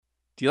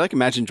Do you like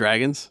Imagine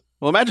Dragons?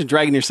 Well, imagine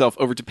dragging yourself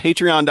over to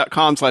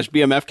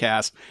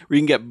patreon.com/BMFcast, where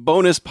you can get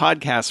bonus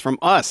podcasts from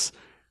us,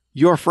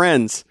 your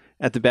friends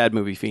at the Bad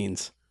Movie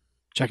Fiends.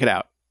 Check it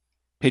out.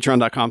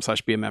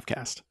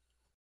 Patreon.com/BMFcast.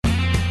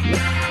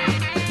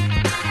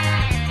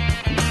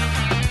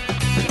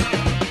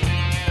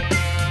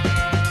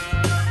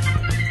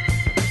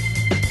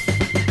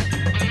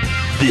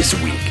 This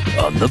week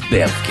on the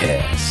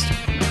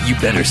Bamfcast, you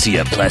better see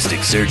a plastic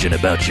surgeon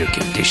about your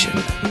condition.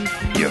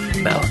 Your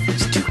mouth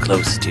is too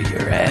close to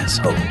your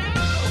asshole.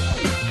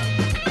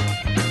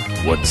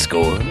 One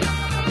score,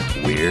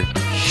 we're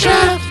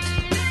Shaft.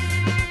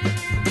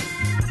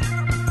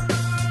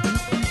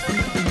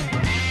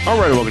 All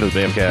right, welcome to the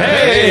Bamcast.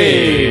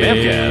 Hey!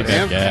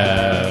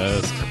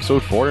 Bamcast.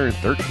 Episode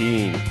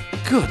 413.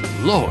 Good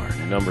Lord.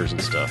 Numbers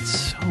and stuff.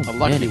 So A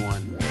lucky many.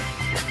 one.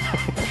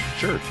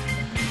 Sure.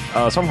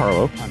 So I'm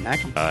Harlow. I'm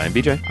Mackie. I'm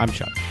BJ. I'm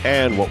Chuck.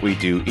 And what we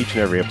do each and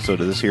every episode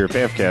of this here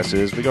Bamcast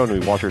is we go and we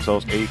watch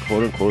ourselves a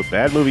quote-unquote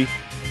bad movie,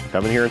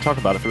 come in here and talk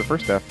about it for the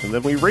first half, and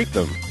then we rate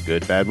them.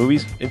 Good bad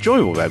movies,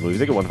 enjoyable bad movies.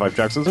 They get 1 to 5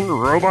 Jacksons and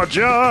Robot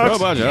Jocks.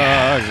 Robot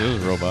Jocks. There's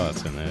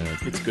robots in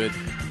it. It's good.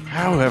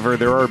 However,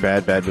 there are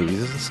bad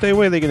movies. Stay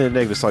away. They get a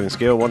negative sliding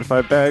scale. 1 to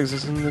 5 bags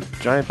is in the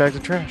giant bags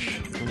of trash.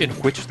 In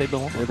which they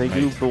belong. Where they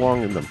do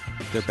belong in them.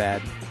 They're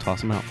bad. Toss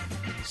them out.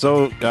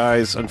 So,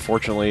 guys,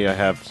 unfortunately, I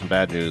have some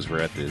bad news.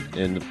 We're at the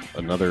end of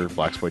another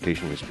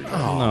blaxploitation mystery.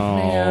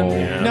 No.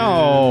 man.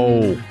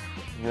 No.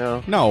 You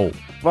know? No.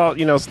 Well,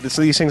 you know,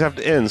 so these things have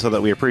to end so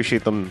that we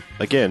appreciate them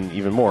again,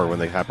 even more when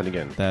they happen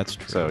again. That's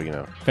true. So, you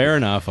know, Fair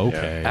enough.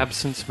 Okay.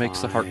 Absence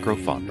makes the heart grow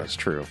fonder. that's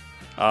true.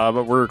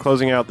 But we're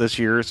closing out this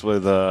year's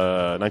with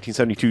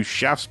 1972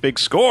 Shaft's Big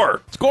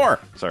Score. Score.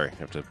 Sorry, I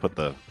have to put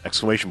the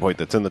exclamation point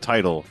that's in the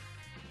title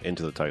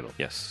into the title.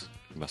 Yes,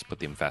 you must put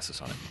the emphasis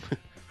on it.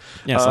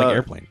 Yeah, it's like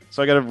Airplane.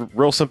 So I got a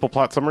real simple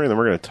plot summary, and then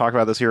we're going to talk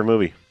about this here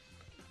movie.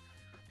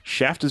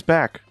 Shaft is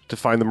back to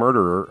find the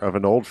murderer of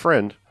an old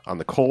friend on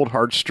the cold,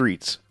 hard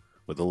streets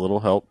with a little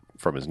help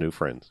from his new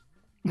friends.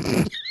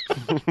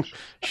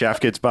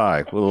 Shaft gets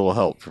by with a little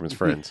help from his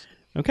friends.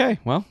 Okay.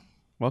 Well,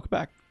 welcome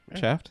back,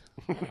 Shaft.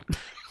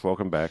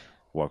 Welcome back.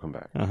 Welcome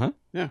back. Uh-huh.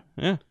 Yeah.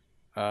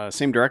 Yeah.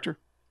 Same director,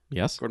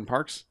 Yes. Gordon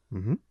Parks.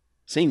 Mm-hmm.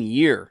 Same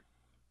year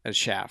as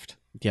Shaft.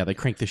 Yeah, they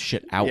cranked this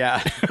shit out.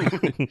 Yeah.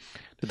 Did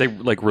they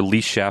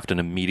release Shaft and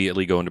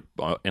immediately go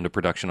into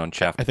production on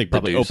Shaft? I think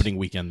probably Produce? opening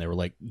weekend they were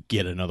like,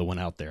 get another one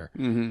out there.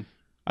 Mm-hmm.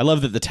 I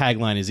love that the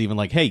tagline is even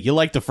like, hey, you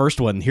liked the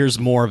first one, here's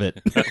more of it.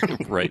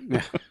 Right.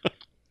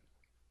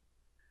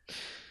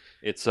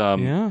 It's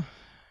Yeah.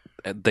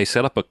 they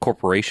set up a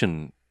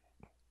corporation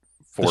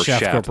for The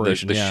Shaft Shaft,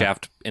 Corporation, the yeah.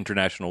 Shaft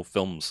International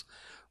Films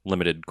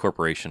Limited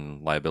Corporation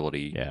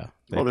liability. Yeah.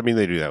 Well, I mean,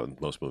 they do that with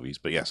most movies,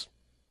 but yes.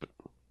 But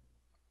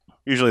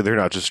usually they're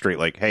not just straight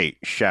like, hey,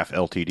 Shaft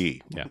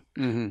LTD. Yeah.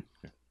 Mm-hmm.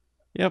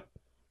 Yep.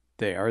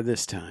 They are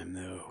this time,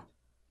 though.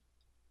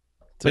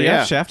 So But yeah,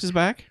 yeah. Shaft is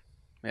back.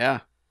 Yeah.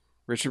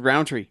 Richard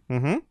Roundtree.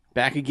 Mm-hmm.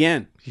 Back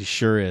again. He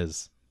sure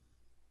is.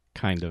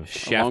 Kind of. Along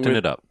Shafting with-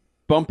 it up.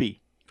 Bumpy.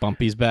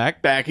 Bumpy's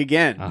back. Back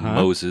again. Uh-huh.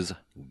 Moses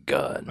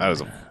Gunn. That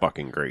was a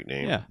fucking great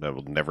name. Yeah. That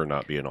will never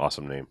not be an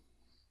awesome name.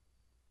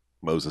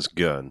 Moses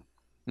Gunn.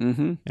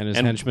 Mm-hmm. And his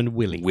And henchman,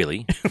 Willie.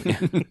 Willie.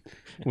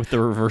 With the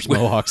reverse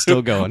mohawk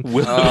still going.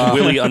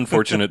 Willie,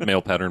 unfortunate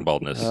male pattern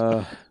baldness.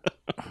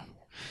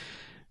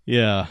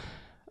 Yeah.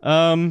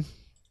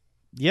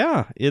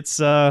 Yeah, it's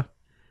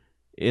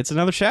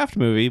another Shaft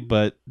movie,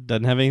 but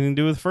doesn't have anything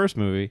to do with the first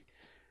movie.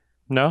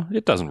 No,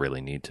 it doesn't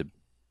really need to.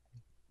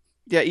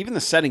 Yeah, even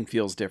the setting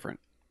feels different.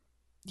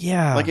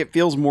 Yeah. Like it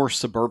feels more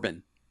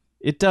suburban.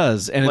 It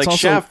does. And Like it's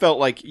also Shaft felt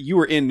like you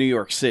were in New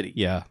York City.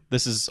 yeah,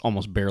 this is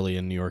almost barely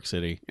in New York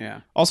City.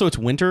 Yeah. Also, it's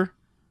winter.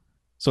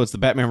 So it's the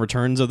Batman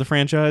Returns of the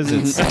franchise.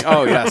 It's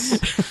Oh,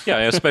 yes. Yeah,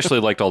 I especially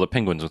liked all the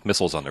penguins with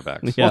missiles on their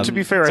backs. yeah, Well, to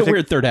be fair, it's I a think-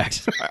 weird third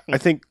act. I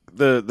think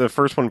the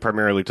first one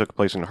primarily took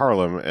place in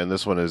Harlem, and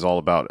this one is all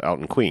about out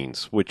in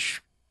Queens,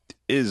 which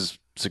is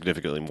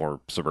significantly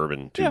more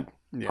suburban to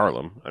Yeah.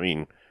 Harlem. I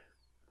mean,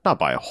 not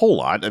by a whole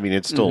lot. I mean,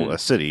 it's still Mhm. a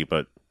city,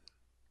 but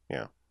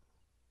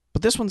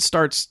But this one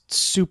starts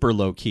super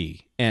low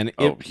key, and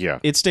yeah.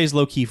 it stays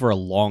low key for a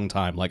long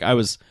time. Like I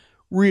was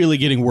really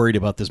getting worried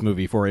about this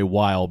movie for a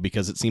while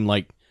because it seemed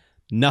like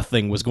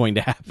nothing was going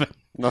to happen.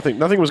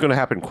 Nothing was going to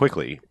happen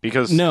quickly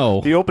because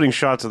No. the opening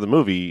shots of the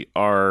movie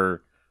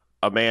are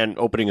a man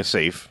opening a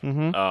safe.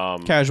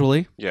 Mm-hmm.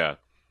 Casually. Yeah.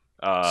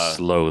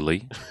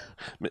 Slowly.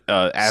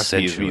 As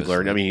we Sensuously.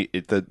 learned, I mean,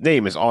 the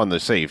name is on the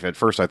safe. At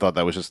first, I thought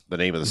that was just the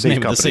name of the The safe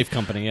name company. of the safe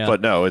company, yeah.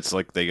 But no, it's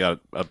like they got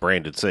a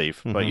branded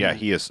safe. But Mhm. yeah,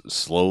 he is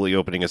slowly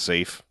opening a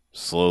safe,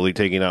 slowly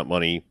taking out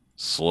money,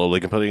 slowly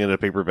putting it in a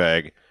paper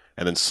bag,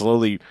 and then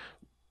slowly,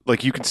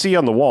 like you can see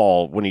on the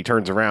wall when he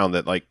turns around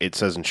that like it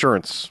says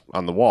insurance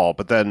on the wall.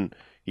 But then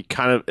he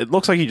it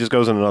looks like he just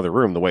goes in another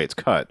room the way it's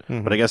cut.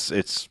 Mhm. But I guess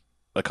it's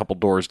a couple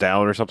doors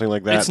down or something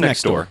like that. It's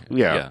next door.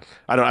 Yeah.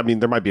 I mean,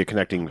 there might be a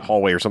connecting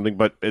hallway or something,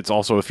 but it's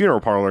also a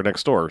funeral parlor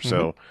next door.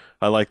 So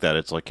I like that.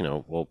 It's like,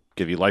 we'll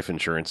give you life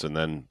insurance and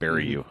then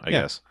bury you, I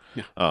Yeah. guess.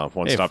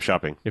 one-stop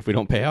shopping. If we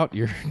don't pay out,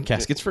 your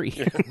casket's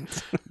free.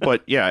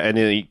 But yeah, and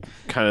then he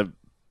kind of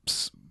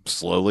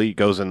slowly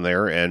goes in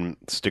there and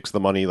sticks the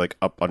money like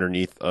up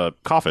underneath a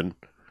coffin,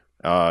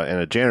 and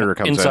a janitor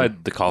comes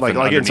inside the coffin,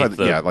 like underneath inside,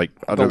 the like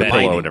under the bedding,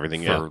 pillow and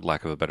everything. for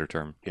lack of a better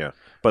term. Yeah.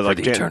 But like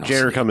the eternal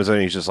janitor sleep. comes in,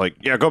 and he's just like,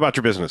 yeah, go about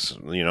your business.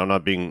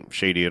 Not being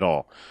shady at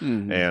all.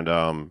 Mhm.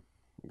 And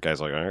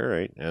guy's like, all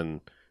right, and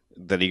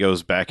then he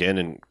goes back in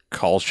and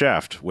calls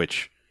Shaft,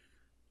 which,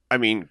 I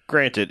mean,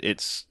 granted,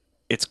 it's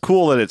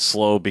cool that it's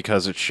slow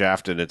because it's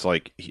Shaft, and it's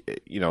like,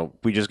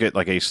 we just get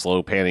like a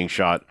slow panning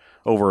shot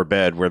over a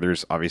bed where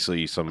there's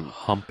obviously some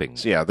Humping.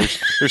 yeah, there's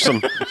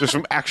some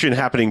action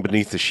happening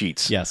beneath the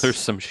sheets. Yes. There's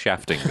some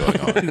shafting going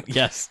on.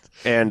 Yes.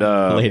 And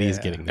The lady is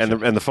getting the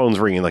and the phone's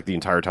ringing like the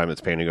entire time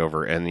it's panning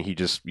over, and you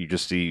just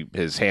see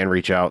his hand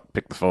reach out,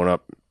 pick the phone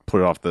up,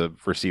 put it off the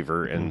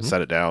receiver, and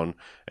set it down,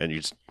 and you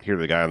just hear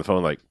the guy on the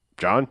phone like,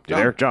 John, you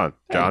there? John.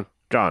 And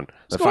going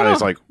finally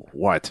he's on? like,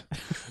 what?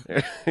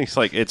 He's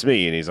like, it's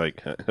me, and he's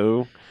like,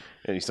 who?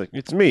 And he's like,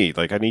 it's me.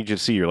 Like, I need you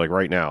to see you like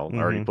right now. I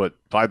already put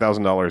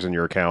 $5,000 in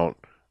your account,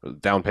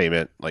 down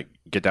payment. Like,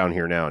 get down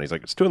here now. And he's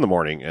like, it's 2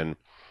 a.m.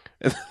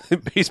 And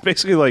he's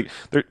basically like,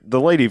 the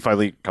lady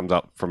finally comes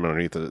out from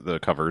underneath the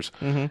covers,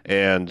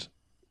 and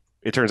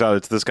it turns out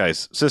it's this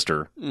guy's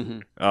sister.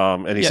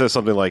 And he says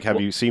something like,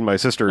 have you seen my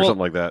sister, or something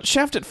like that.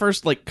 Shaft at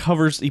first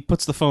he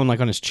puts the phone like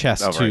on his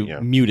chest Oh, to right, yeah.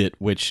 mute it,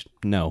 which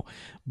no.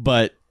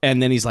 And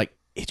then he's like,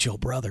 it's your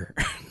brother.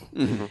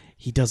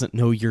 He doesn't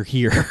know you're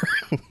here.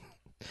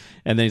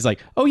 And then he's like,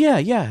 oh yeah,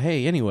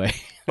 hey, anyway.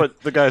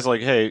 But the guy's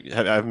like, hey,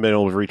 I haven't been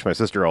able to reach my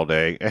sister all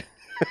day. And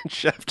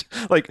Shaft,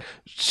 like,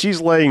 she's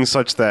laying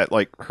such that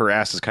like her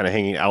ass is kind of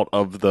hanging out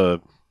of the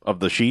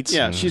sheets.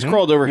 Yeah, she's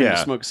crawled over him Yeah.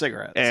 to smoke a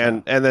cigarette.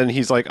 And then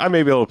he's like, I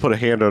may be able to put a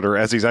hand on her,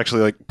 as he's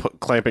actually like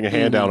clamping a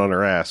hand down on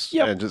her ass.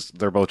 Yep. And just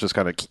they're both just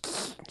kind of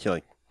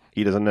like,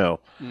 he doesn't know.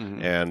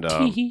 And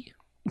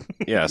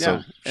yeah, so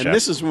yeah. And Shaft-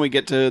 this is when we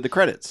get to the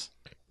credits.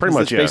 pretty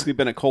much, It's yeah. basically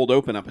been a cold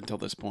open up until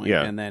this point.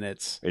 Yeah. And then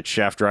it's It's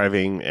Shaft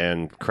driving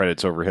and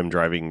credits over him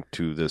driving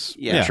to this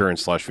Yeah.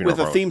 insurance/funeral with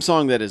a parlor. theme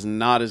song that is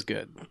not as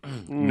good.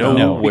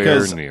 Nowhere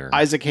Because near.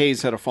 Isaac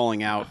Hayes had a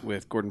falling out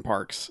with Gordon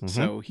Parks,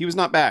 so he was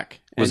not back.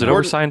 Was And it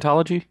over Gordon-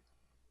 Scientology?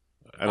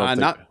 I don't think,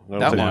 not I don't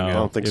that think- long I ago.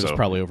 don't think it was so.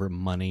 probably over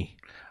money.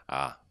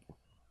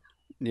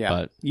 Yeah,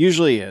 But-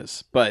 usually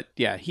is. But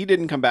yeah, he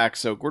didn't come back,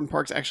 so Gordon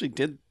Parks actually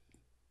did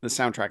the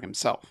soundtrack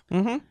himself.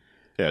 Mm-hmm.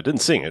 Yeah,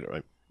 didn't sing it,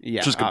 right?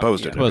 Yeah, Just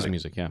composed it. yeah. Composed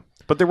music, yeah.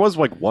 But there was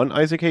like one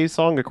Isaac Hayes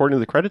song according to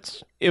the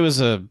credits. It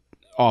was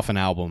off an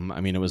album.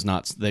 I mean, it was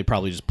not. They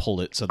probably just pulled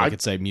it so they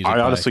could say music. I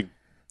by- honestly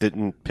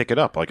didn't pick it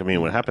up. Like, I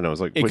mean, when it happened, I was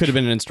like, it could have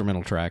been an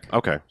instrumental track.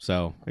 Okay.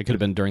 So it could have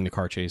been during the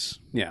car chase.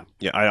 Yeah,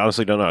 Yeah, I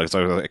honestly don't know because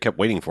I kept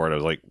waiting for it. I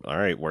was like, all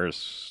right,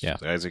 where's Yeah.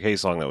 the Isaac Hayes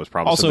song that was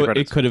promised in Also, the it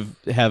credits?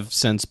 could have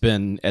since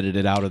been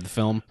edited out of the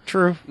film.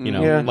 True. You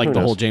know, Yeah, like who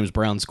the whole knows? James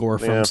Brown score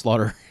from Yeah.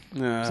 Slaughter.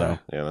 Uh, So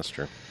Yeah, that's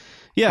true.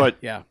 yeah, But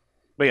yeah.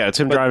 But yeah, it's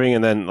him driving,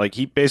 and then like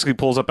he basically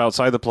pulls up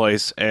outside the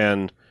place,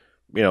 and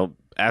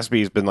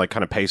Aspie's been like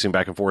kind of pacing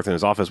back and forth in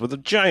his office with a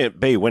giant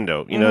bay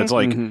window. You know, it's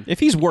like if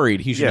he's worried,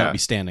 he should Yeah. not be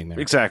standing there.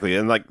 exactly,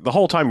 and like the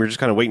whole time you're just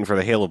kind of waiting for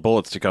the hail of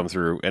bullets to come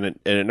through, and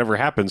it never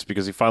happens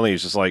because he finally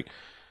is just like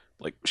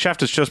Shaft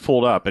has just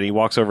pulled up, and he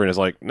walks over and is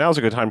like, now's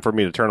a good time for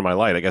me to turn on my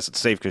light. I guess it's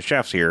safe because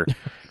Shaft's here.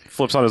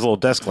 Flips on his little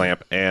desk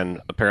lamp, and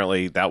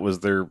apparently that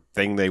was their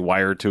thing they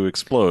wired to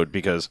explode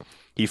because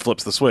he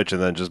flips the switch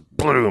and then just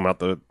boom out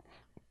the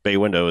bay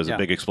window is Yeah. a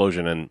big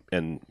explosion,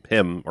 and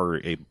him or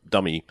a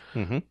dummy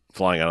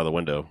flying out of the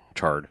window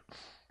charred.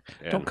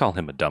 And- Don't call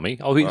him a dummy.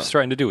 All he was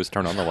trying to do was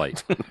turn on the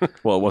light.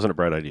 well, it wasn't a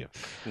bright idea.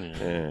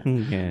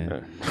 Yeah.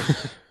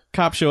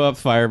 Cops show up,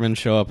 firemen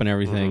show up, and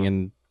everything,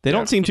 and they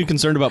don't seem too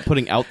concerned about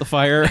putting out the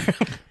fire.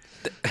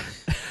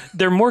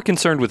 They're more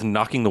concerned with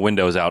knocking the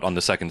windows out on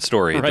the second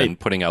story than Right.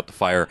 putting out the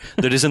fire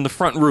that is in the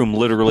front room,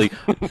 literally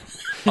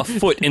a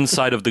foot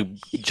inside of the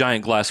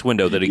giant glass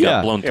window that he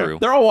got blown through.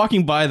 They're all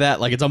walking by that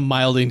like it's a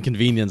mild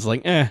inconvenience.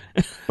 Like,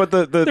 But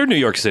the They're New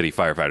York City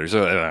firefighters.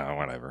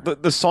 Whatever.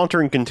 the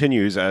sauntering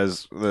continues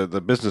as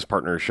the business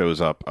partner shows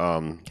up.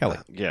 Kelly.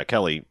 Yeah,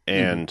 Kelly.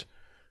 And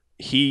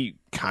he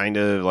kind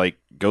of like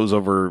goes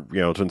over,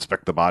 to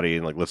inspect the body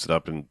and like lifts it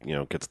up and,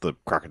 gets the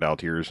crocodile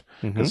tears.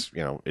 Because,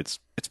 it's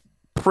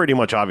pretty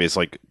much obvious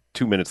like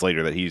 2 minutes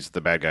later that he's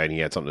the bad guy and he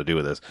had something to do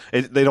with this.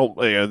 They don't,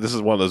 this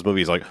is one of those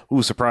movies like,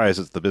 ooh, surprise,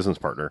 it's the business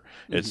partner.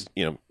 It's,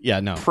 yeah,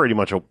 no. pretty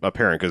much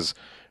apparent because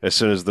as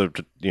soon as the,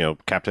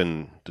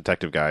 Captain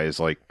Detective guy is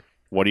like,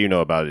 what do you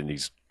know about it? And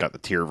he's got the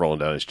tear rolling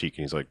down his cheek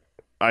and he's like,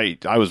 I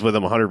was with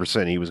him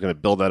 100%. He was going to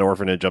build that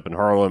orphanage up in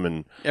Harlem,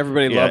 and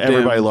Everybody loved him.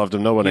 everybody loved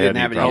him. No one He had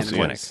didn't have any any problems. health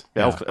clinics.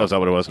 Yeah. Health, oh, is that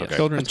what it was? Okay.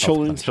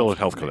 Children's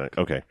Health Clinic.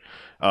 Okay.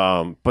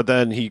 But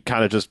then he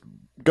kind of just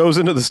goes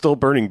into the still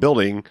burning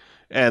building,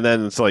 and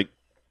then it's like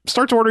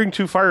starts ordering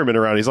 2 firemen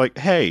around. He's like,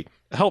 "Hey,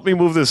 help me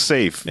move this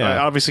safe. Yeah. I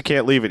obviously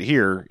can't leave it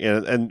here,"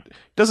 and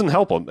doesn't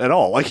help him at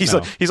all. Like he's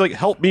like,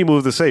 "Help me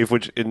move the safe,"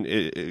 which it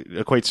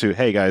equates to,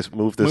 "Hey guys,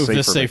 move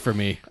this safe for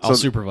me. I'll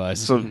supervise.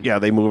 So yeah,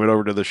 they move it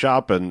over to the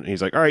shop, and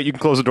he's like, "All right, you can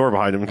close the door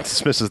behind him."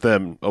 Dismisses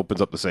them,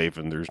 opens up the safe,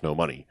 and there's no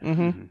money.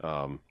 Mm-hmm.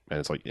 And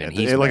it's like, And and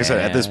he's like I said,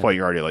 at this mad. point,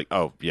 you're already like,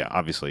 "Oh yeah,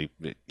 obviously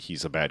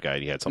he's a bad guy.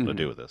 And he had something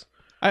to do with this."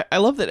 I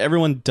love that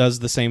everyone does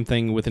the same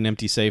thing with an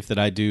empty safe that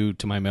I do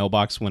to my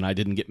mailbox when I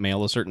didn't get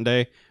mail a certain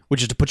day,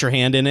 which is to put your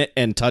hand in it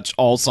and touch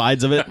all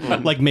sides of it.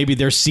 Like maybe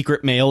there's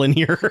secret mail in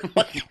here.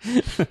 Like,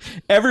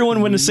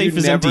 everyone, when the safe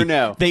is never empty,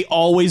 know. they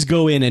always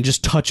go in and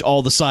just touch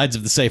all the sides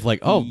of the safe.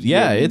 Like, oh,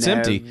 yeah, it's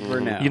empty.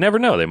 Know. You never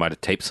know. They might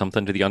have taped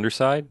something to the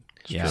underside.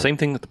 Yeah. Same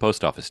thing that the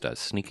post office does.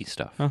 Sneaky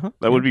stuff.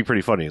 That would be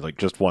pretty funny. Like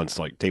just once,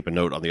 like tape a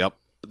note on the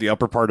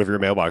upper part of your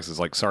mailbox is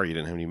like, "Sorry, you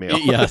didn't have any mail."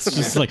 Yeah, it's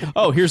just like,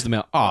 oh, here's the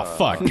mail. Oh,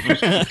 fuck.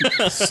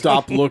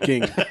 Stop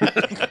looking.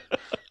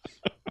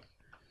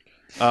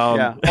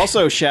 Yeah.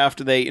 Also,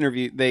 Shaft.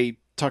 They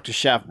talked to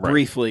Shaft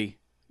briefly,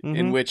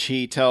 in which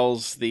he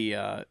tells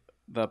the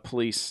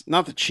police,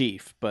 not the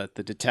chief, but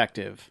the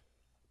detective,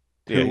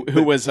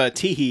 who was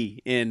Teehee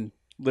in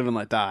Live and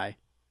Let Die.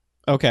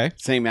 Okay.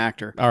 Same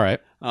actor. All right.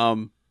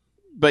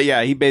 But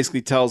yeah, he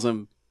basically tells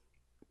him,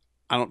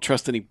 "I don't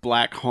trust any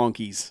black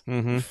honkies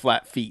with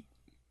flat feet."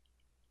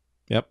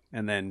 Yep.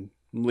 And then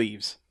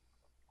leaves.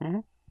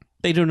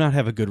 They do not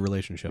have a good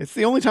relationship. It's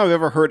the only time I've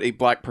ever heard a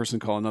black person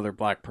call another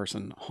black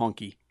person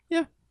honky.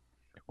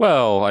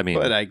 Well, I mean,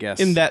 But I guess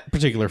In that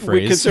particular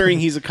phrase. considering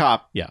he's a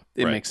cop, Yeah.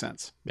 it Right. makes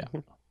sense.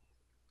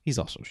 He's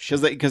also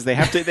shit. Because they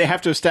have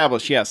to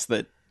establish, yes,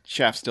 that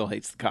Shaft still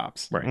hates the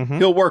cops. Right. Mhm.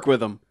 He'll work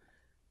with them,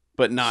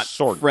 but not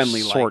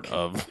friendly. Sort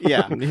of.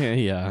 Yeah.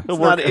 Yeah.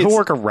 He'll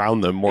work around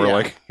them more Yeah.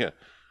 like, yeah.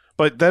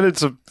 But then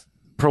it's a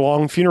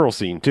prolonged funeral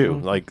scene too.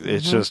 Like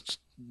it's just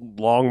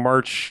long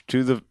march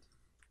to the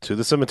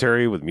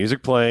cemetery with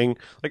music playing.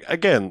 Like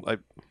again, like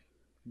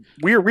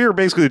we are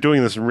basically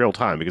doing this in real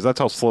time because that's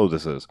how slow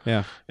this is.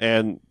 Yeah.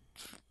 And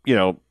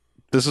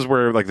this is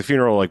where like the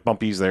funeral, like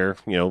Bumpy's there,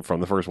 from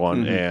the first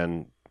one,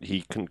 and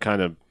he can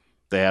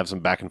they have some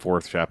back and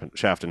forth,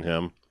 Shaft and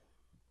him.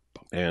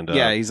 And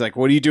Yeah, he's like,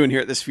 "What are you doing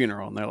here at this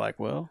funeral?" And they're like,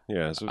 "Well,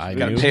 yeah, so I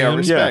gotta knew pay our him.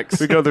 respects."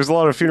 we go. There's a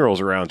lot of funerals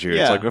around you.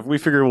 Yeah. It's like if we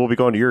figure we'll be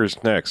going to yours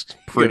next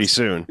pretty Yes.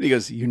 soon. He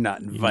goes, "You're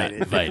not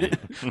invited."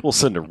 We'll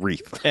send a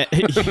wreath. Yeah. I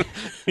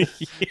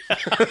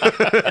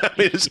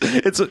mean,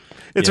 it's a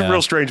Yeah.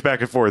 real strange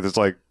back and forth. It's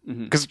like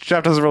because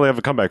Shaft doesn't really have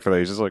a comeback for that.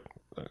 He's just like,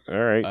 "All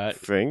right,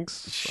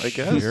 thanks, I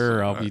guess."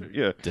 Sure, I'll be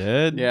Yeah.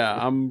 dead. Yeah,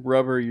 I'm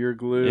rubber, you're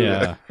glue.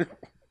 Yeah.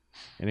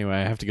 Anyway,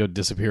 I have to go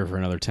disappear for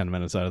another 10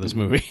 minutes out of this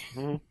movie.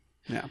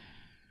 Yeah.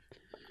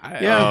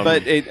 Yeah,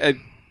 but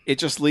it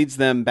just leads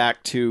them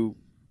back to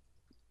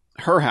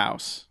her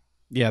house.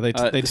 Yeah, they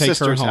The take her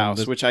sister's home.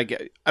 house, which I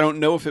don't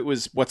know if it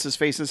was what's his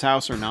face's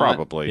house or not.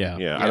 Probably. Yeah.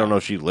 Yeah. I don't know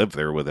if she lived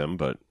there with him,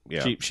 but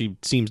yeah. She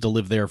seems to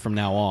live there from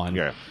now on.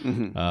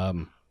 Yeah.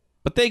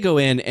 But they go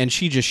in and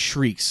she just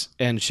shrieks,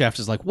 and Shaft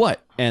is like,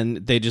 "What?"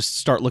 And they just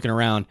start looking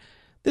around.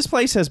 This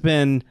place has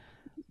been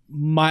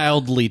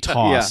mildly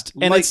tossed,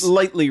 and it's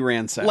lightly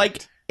ransacked.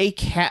 like a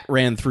cat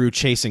ran through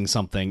chasing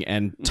something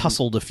and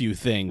tussled a few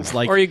things.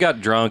 Like, or you got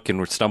drunk and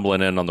were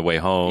stumbling in on the way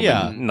home.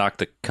 Yeah. and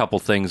knocked a couple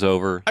things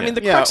over. I mean,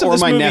 the yeah, crux of or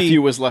this my movie.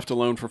 nephew was left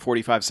alone for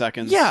 45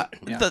 seconds. Yeah,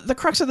 the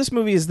crux of this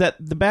movie is that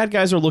the bad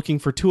guys are looking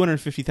for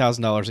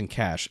 $250,000 in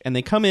cash, and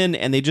they come in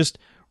and they just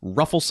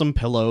ruffle some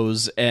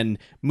pillows and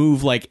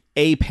move like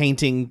a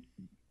painting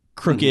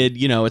crooked.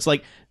 It's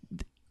like,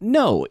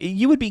 no,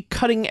 you would be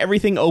cutting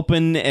everything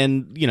open,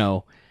 and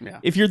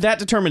if you're that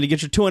determined to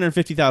get your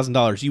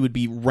 $250,000, you would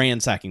be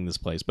ransacking this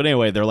place. But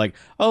anyway, they're like,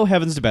 "Oh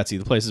heavens to Betsy,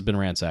 the place has been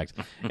ransacked,"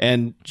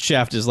 and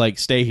Shaft is like,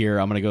 "Stay here.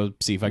 I'm gonna go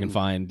see if I can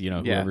find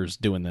whoever's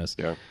doing this."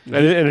 Yeah.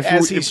 And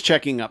as he's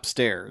checking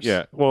upstairs.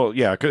 Yeah, well,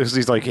 yeah, because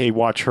he's like, "Hey,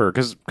 watch her,"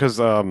 because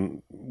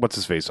what's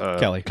his face?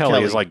 Kelly.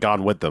 Kelly is like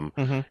gone with them,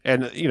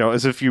 and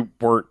as if you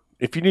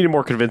needed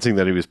more convincing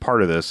that he was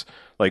part of this,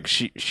 like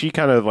she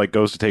kind of like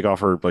goes to take off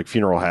her like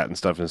funeral hat and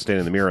stuff and stand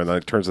in the mirror and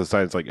like turns to the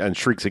side and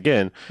shrieks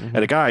again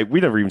at a guy we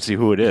never even see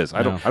who it is.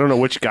 I don't know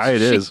which guy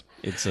it is,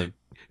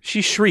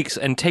 She shrieks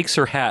and takes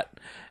her hat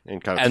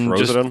and kind of and throws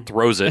just it at him,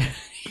 throws it.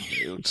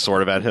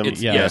 sort of at him.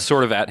 Yeah,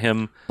 sort of at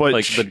him, But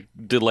like the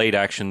delayed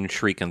action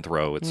shriek and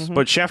throw. It's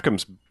But Shaft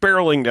comes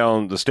barreling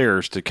down the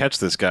stairs to catch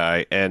this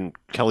guy, and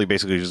Kelly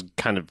basically just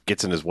kind of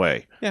gets in his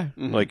way. Yeah,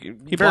 Like he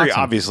blocks very him.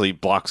 obviously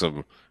blocks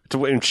him.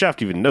 And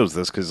Shaft even knows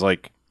this because,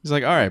 like, he's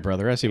like, "All right,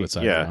 brother, I see what's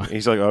up." yeah,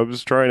 he's like, "I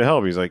was trying to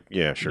help." He's like,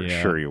 "Yeah, sure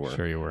you were."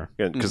 Sure you were.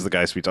 Because the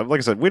guy speeds up. Like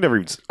I said, I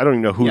don't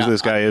even know who Yeah,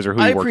 this guy is or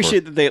who I he worked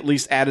appreciate that they at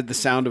least added the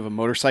sound of a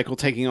motorcycle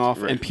taking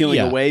off and peeling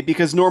Yeah. away,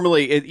 because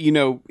normally,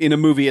 in a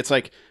movie, it's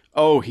like,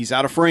 "Oh, he's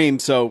out of frame,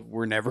 so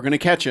we're never going to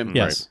catch him."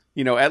 Yes.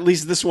 At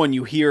least this one,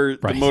 you hear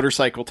the Right.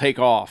 motorcycle take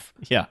off,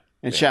 Yeah.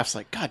 and Shaft's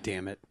like, "God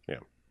damn it!"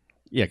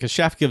 Yeah, because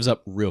Shaft gives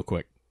up real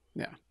quick.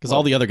 Yeah, Because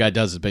all the other guy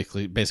does is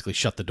basically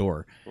shut the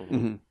door.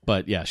 Mhm.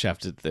 But yeah,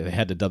 Shaft, they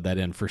had to dub that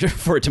in for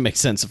for it to make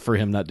sense for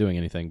him not doing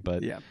anything.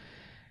 But yeah.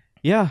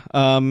 yeah,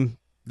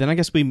 then I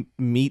guess we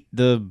meet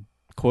the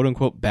quote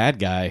unquote bad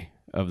guy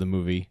of the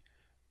movie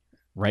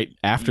right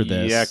after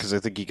this. Yeah, because I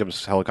think he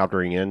comes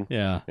helicoptering in.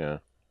 Yeah.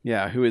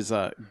 Yeah, who is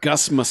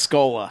Gus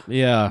Muscola.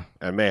 Yeah.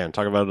 And man,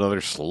 talk about another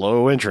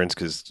slow entrance,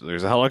 because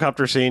there's a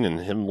helicopter scene and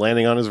him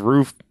landing on his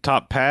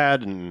rooftop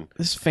pad, and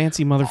This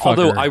fancy motherfucker.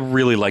 Although I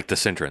really like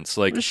this entrance.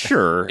 Like,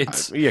 sure,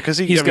 it's because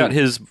he's got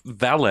his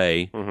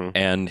valet Mhm.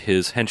 and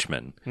his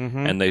henchmen,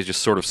 Mhm. and they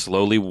just sort of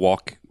slowly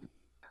walk.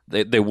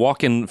 They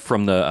walk in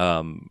from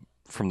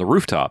the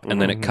rooftop,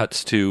 and then it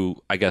cuts to,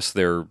 I guess,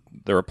 their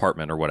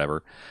apartment or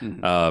whatever.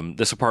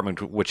 This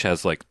apartment, which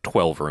has like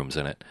 12 rooms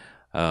in it,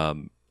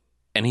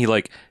 and he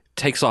like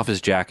takes off his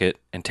jacket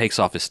and takes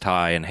off his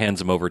tie and hands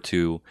him over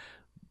to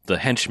the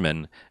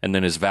henchman, and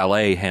then his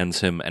valet hands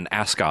him an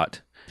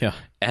ascot Yeah.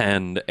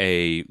 and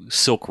a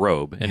silk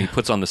robe, and he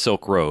puts on the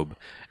silk robe,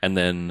 and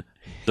then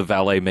the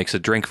valet makes a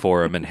drink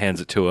for him and hands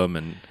it to him,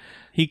 and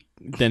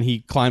Then he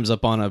climbs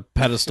up on a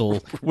pedestal,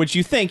 which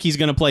you think he's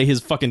going to play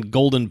his fucking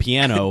golden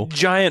piano.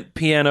 giant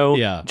piano,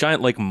 Yeah.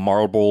 giant like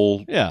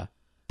marble Yeah.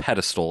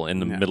 pedestal in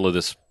the middle of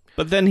this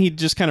But then he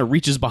just kind of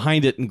reaches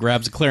behind it and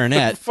grabs a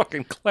clarinet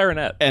fucking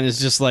clarinet. and it's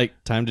just like,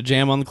 time to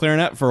jam on the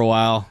clarinet for a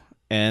while.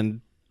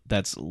 And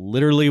that's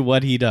literally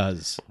what he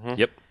does.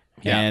 Yep.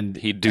 And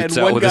He dutes And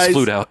out one with his guy's-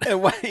 flute out.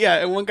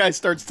 And one guy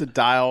starts to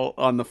dial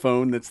on the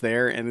phone that's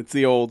there, and it's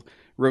the old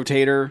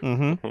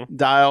rotator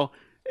dial,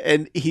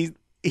 and he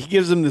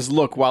gives him this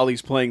look while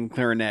he's playing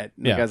clarinet.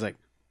 And Yeah. the guy's like,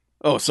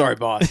 "Oh, sorry,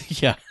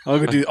 boss. yeah. I'll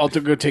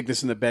go take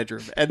this in the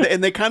bedroom." And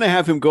they kind of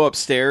have him go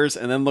upstairs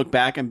and then look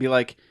back and be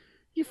like,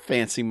 "You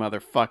fancy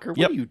motherfucker, what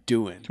Yep. are you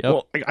doing?" Yep.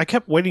 Well, I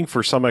kept waiting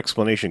for some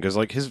explanation, because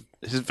like his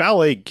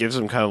valet gives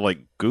him kind of like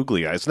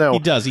googly eyes. Now He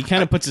does. He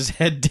kind of puts his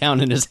head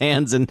down in his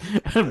hands and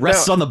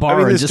rests on the bar I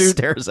mean, and this just dude-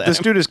 stares at this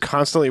him. dude is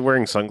constantly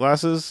wearing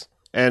sunglasses,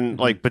 and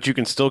like, but you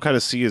can still kind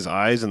of see his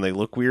eyes, and they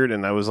look weird.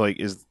 And I was like,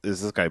 is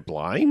this guy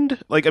blind?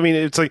 Like, I mean,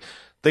 it's like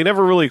they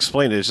never really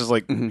explained it. It's just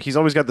like he's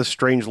always got this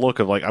strange look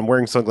of like, I'm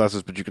wearing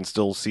sunglasses, but you can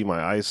still see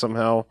my eyes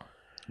somehow.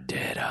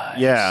 Dead eyes.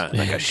 Yeah,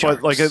 Like a but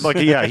shark's. like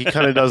yeah, he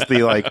kind of does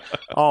the like,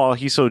 oh,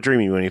 he's so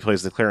dreamy when he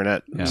plays the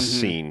clarinet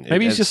scene.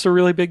 Maybe he's It- just a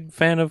really big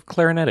fan of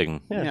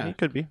clarinetting. yeah, he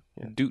could be.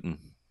 Yeah. Dootin.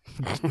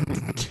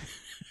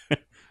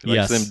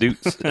 Yes. Likes them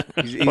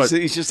doots.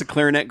 He's just a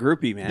clarinet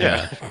groupie, man.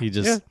 Yeah. He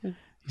just he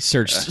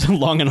searched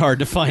long and hard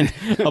to find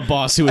a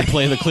boss who would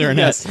play the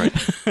clarinet.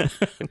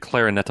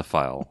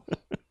 Clarinetophile.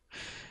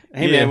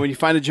 Hey, Yeah. man, when you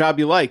find a job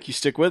you like, you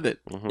stick with it.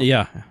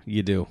 Yeah,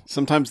 you do.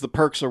 Sometimes the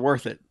perks are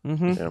worth it,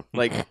 Yeah.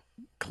 like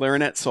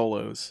clarinet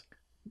solos.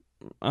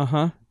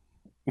 Uh-huh.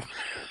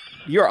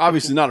 You're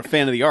obviously not a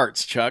fan of the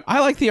arts, Chuck. I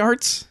like the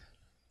arts.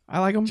 I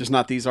like them. Just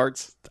not these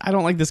arts. I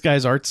don't like this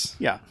guy's arts.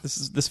 Yeah.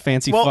 This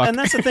fancy Well, fuck. and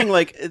that's the thing.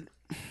 Like,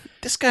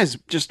 this guy's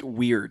just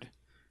weird.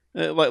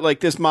 Like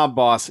this mob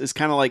boss is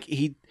kind of like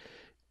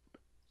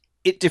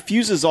it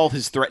diffuses all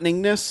his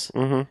threateningness,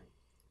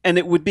 and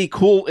it would be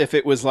cool if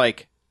it was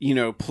like, you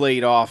know,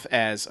 played off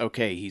as,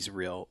 okay, he's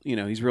real. You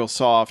know, he's real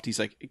soft. He's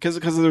like, because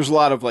there's a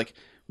lot of like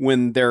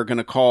when they're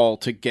gonna call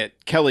to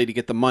get Kelly to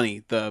get the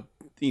money. The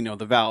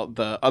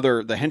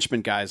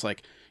henchman guy's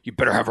like, you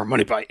better have our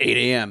money by 8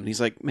 a.m. And he's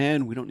like,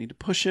 man, we don't need to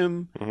push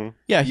him.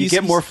 yeah, You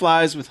get more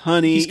flies with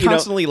honey. He's you know?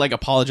 constantly like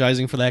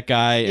apologizing for that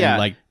guy Yeah. and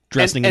like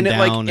dressing and him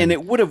it, down. and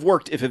it would have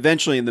worked if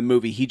eventually in the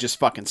movie he just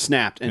fucking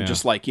snapped and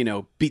just like, you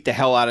know, beat the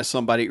hell out of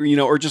somebody, or, you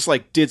know, or just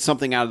like did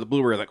something out of the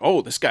blue where you're like,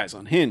 oh, this guy's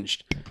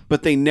unhinged.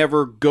 But they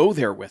never go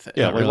there with it.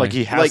 Yeah, really. like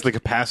he has Like- the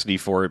capacity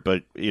for it,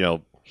 but you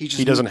know He just-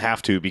 he doesn't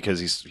have to, because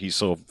he's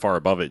so far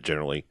above it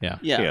generally. yeah.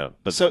 Yeah. Yeah,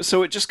 but-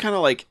 so it just kind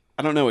of like,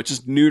 I don't know, it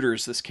just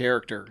neuters this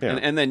character. Yeah.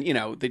 And then, you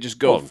know, they just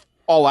go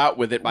all out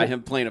with it by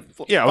him playing a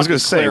Yeah, I was going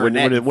to say when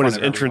in when his front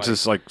of entrance everybody.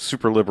 is like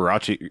super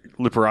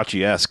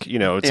Liberace-esque, you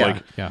know, it's Yeah.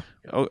 like, Yeah.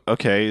 oh,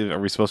 okay, are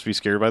we supposed to be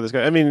scared by this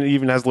guy? I mean, he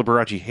even has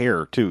Liberace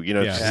hair too, you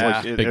know. It's just Yeah.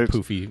 like Big it's-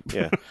 poofy.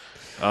 Yeah,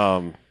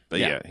 but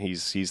Yeah. yeah,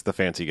 he's the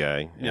fancy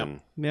guy. Yep.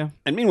 And Yeah.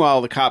 And meanwhile,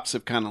 the cops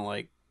have kind of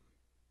like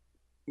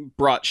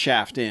brought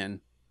Shaft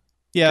in.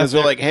 Yeah. Because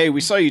they're like, hey,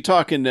 we saw you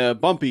talking to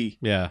Bumpy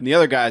yeah. and the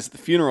other guys at the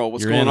funeral.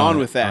 What's You're going in on it,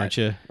 with that? Aren't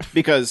you?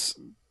 Because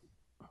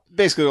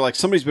basically they're like,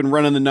 somebody's been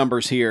running the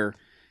numbers here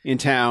in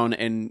town,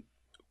 and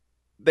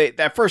they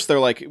at first they're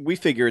like, we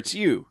figure it's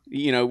you.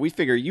 You know, we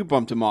figure you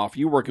bumped him off.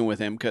 You working with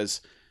him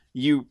because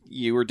you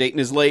were dating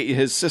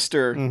his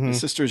sister. Mhm. His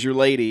sister's your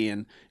lady,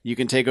 and you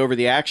can take over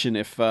the action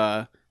if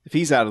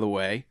he's out of the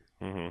way.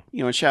 Mhm. You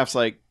know, and Shaft's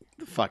like,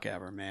 the fuck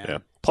ever, man. yeah,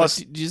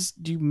 Plus, plus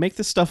do you make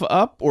this stuff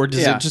up, or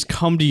does Yeah. it just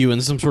come to you in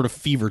some sort of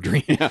fever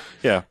dream?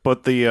 yeah,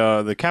 but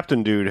the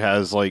captain dude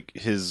has like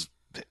his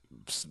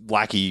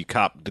lackey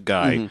cop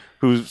guy Mhm.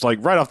 who's like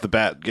right off the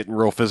bat getting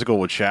real physical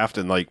with Shaft,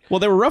 and like Well,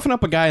 they were roughing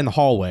up a guy in the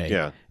hallway.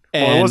 yeah.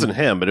 And Well, it wasn't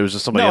him, but it was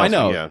just somebody No, else. I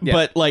know, Yeah.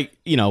 but like,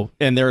 you know,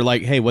 and they're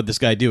like, "Hey, what'd this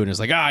guy do?" And it's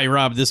like, "He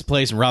robbed this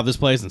place and robbed this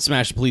place and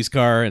smashed a police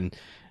car."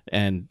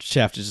 And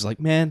Shaft is just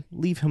like, "Man,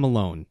 leave him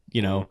alone,"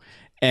 you know.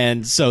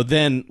 And so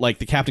then, like,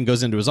 the captain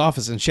goes into his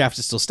office, and Shaft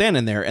is still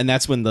standing there, and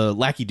that's when the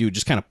lackey dude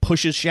just kind of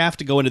pushes Shaft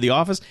to go into the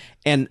office,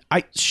 and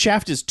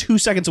Shaft is 2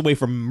 seconds away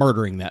from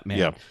murdering that man.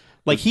 Yeah.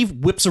 Like, he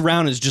whips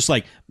around and is just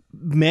like,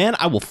 man,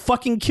 I will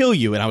fucking kill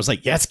you. And I was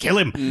like, yes, kill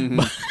him.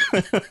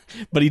 Mm-hmm.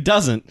 But he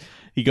doesn't.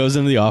 He goes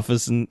into the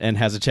office and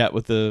has a chat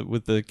with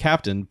the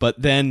captain.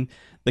 But then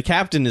the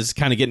captain is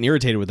kind of getting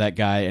irritated with that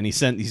guy, and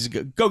he's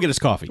go get us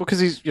coffee. Well, because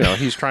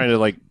he's trying to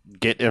like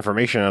get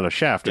information out of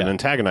Shaft, and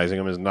antagonizing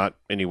him is not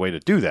any way to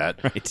do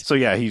that. Right. So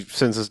yeah, he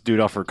sends this dude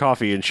off for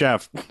coffee, and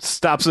Shaft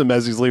stops him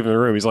as he's leaving the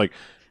room. He's like,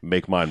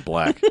 "Make mine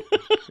black,"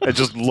 and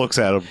just looks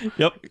at him.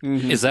 Yep.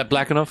 Is that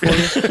black enough for you?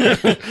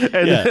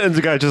 And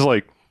the guy just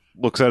like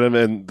looks at him,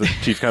 and the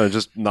chief kind of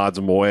just nods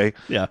him away.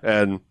 Yeah.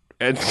 And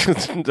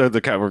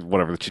the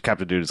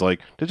captain dude is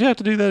like, "Did you have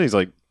to do that?" He's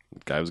like,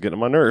 "The guy was getting on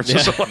my nerves."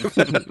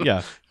 Yeah.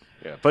 Yeah.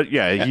 Yeah, but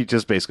yeah, he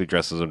just basically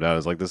dresses him down.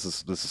 He's like, "This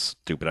is a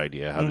stupid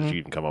idea. How did you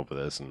even come up with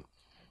this?" And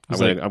I'm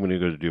gonna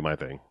go to do my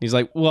thing. He's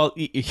like, well,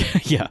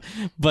 yeah,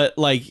 but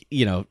like,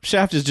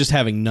 Shaft is just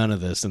having none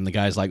of this, and the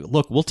guy's like,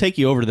 look, we'll take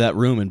you over to that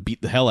room and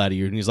beat the hell out of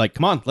you. And he's like,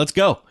 come on, let's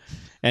go.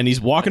 And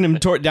he's walking him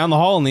down the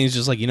hall, and he's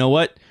just like, you know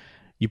what?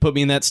 You put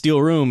me in that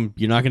steel room,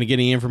 you're not going to get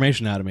any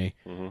information out of me.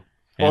 Mm-hmm.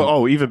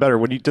 Even better,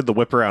 when he did the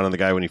whip around on the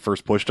guy when he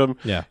first pushed him,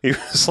 yeah, he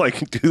was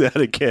like, do that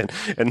again,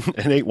 and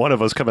ain't one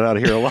of us coming out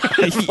of here alive.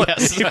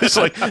 Yes. He was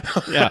like,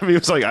 yeah. he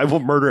was like, I will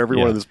murder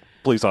everyone in this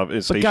police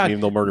office station, God, even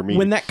they'll murder me.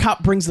 When that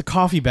cop brings the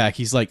coffee back,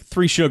 he's like,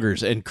 3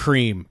 sugars and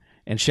cream,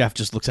 and Shaft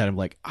just looks at him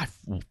like, I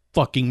will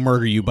fucking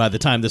murder you by the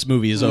time this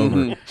movie is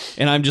over.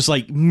 And I'm just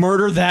like,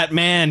 murder that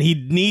man. He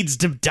needs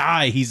to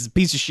die. He's a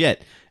piece of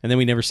shit. And then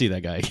we never see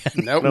that guy again.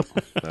 Nope.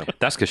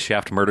 That's because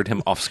Shaft murdered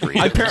him off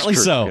screen. Apparently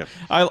so.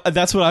 Yeah.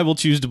 That's what I will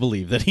choose to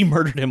believe, that he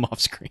murdered him off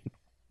screen.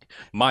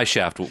 My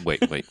Shaft.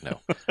 Wait, no.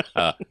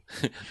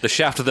 The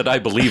Shaft that I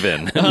believe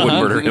in would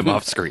murder him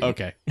off screen.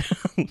 Okay.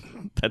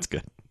 That's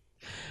good.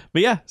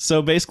 But yeah,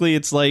 so basically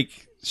it's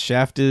like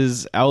Shaft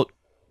is out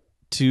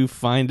to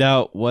find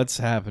out what's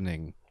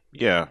happening.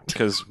 Yeah,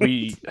 because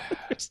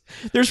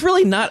there's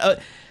really not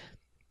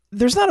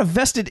a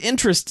vested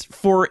interest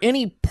for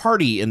any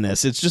party in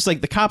this. It's just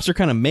like the cops are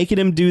kind of making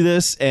him do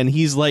this, and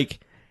he's like,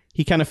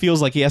 he kind of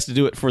feels like he has to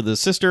do it for the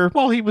sister.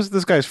 Well, he was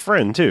this guy's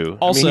friend too.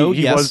 Also,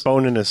 he was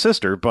boning his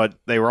sister, but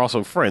they were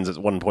also friends at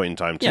one point in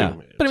time too. Yeah,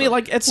 but I mean,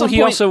 like at some he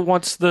point, also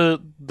wants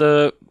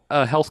the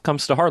Health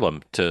Comes to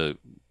Harlem to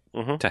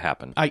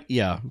happen.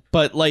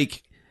 But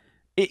like,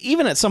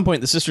 even at some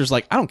point, the sister's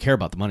like, I don't care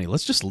about the money.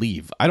 Let's just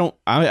leave.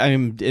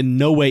 I'm in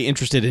no way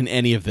interested in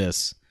any of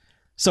this.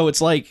 So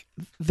it's like,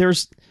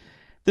 this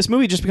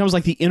movie just becomes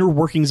like the inner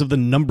workings of the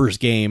numbers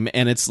game,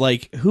 and it's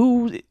like,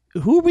 who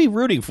are we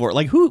rooting for?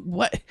 Like,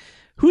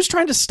 who's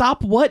trying to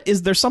stop what?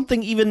 Is there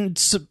something even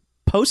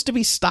supposed to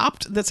be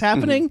stopped that's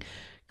happening?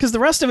 Because the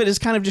rest of it is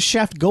kind of just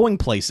Shaft going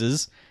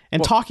places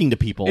and talking to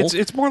people.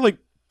 It's more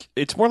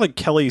like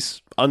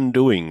Kelly's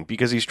undoing,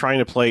 because he's trying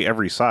to play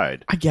every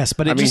side. I guess,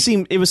 but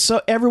it was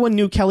so, everyone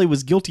knew Kelly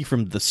was guilty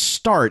from the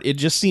start. It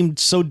just seemed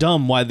so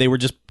dumb why they were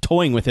just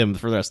toying with him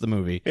for the rest of the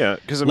movie. Yeah,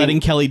 because letting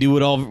Kelly do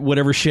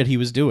whatever shit he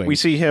was doing. We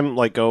see him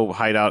like go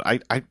hide out.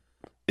 I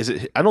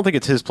don't think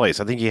it's his place.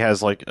 I think he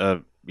has like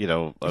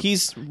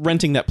he's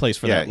renting that place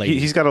for that lady.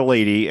 He's got a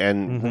lady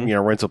and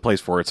rents a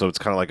place for it, so it's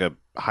kind of like a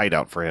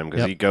hideout for him,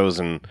 because he goes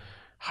and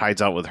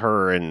hides out with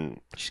her, and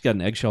she's got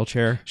an eggshell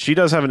chair. She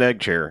does have an egg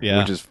chair,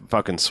 which is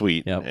fucking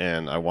sweet, yep.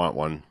 And I want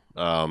one.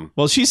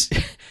 Well,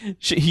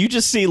 you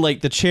just see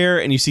like the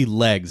chair, and you see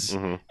legs,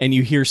 and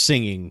you hear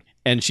singing,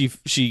 and she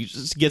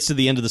gets to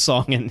the end of the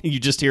song, and you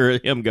just hear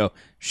him go,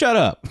 "Shut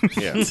up!"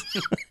 Yeah,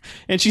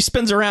 and she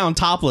spins around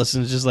topless,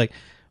 and it's just like,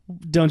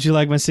 "Don't you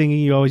like my singing?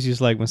 You always used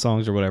to like my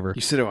songs, or whatever."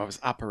 You said I was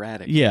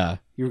operatic. Yeah,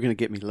 you were gonna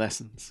get me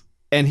lessons,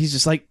 and he's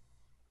just like,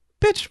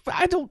 bitch,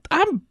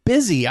 I'm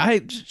busy.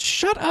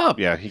 Shut up.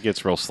 Yeah, he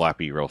gets real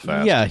slappy real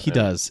fast. Yeah, he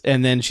does.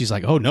 And then she's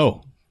like, oh,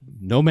 no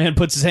man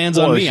puts his hands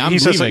on me. I'm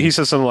leaving. He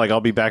says something like,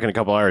 I'll be back in a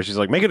couple hours. She's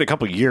like, make it a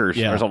couple years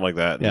or something like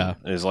that. Yeah.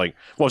 And it's like,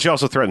 well, she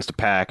also threatens to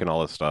pack and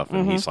all this stuff,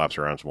 and he slaps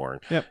her around some more.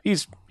 Yep.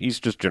 He's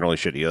just generally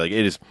shitty. Like,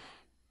 it is,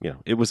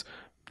 it was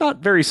not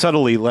very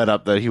subtly led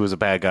up that he was a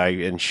bad guy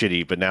and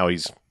shitty, but now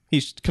he's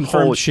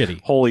confirmed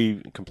shitty.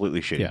 Wholly,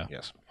 completely shitty. Yeah.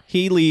 Yes.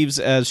 He leaves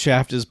as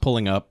Shaft is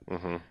pulling up.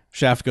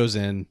 Shaft goes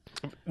in.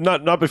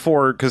 Not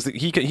before, because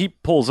he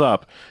pulls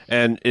up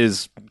and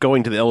is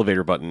going to the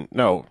elevator button.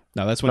 No,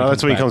 that's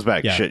when he comes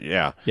back. Yeah. Shit,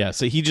 yeah. Yeah,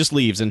 so he just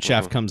leaves, and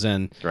Shaft comes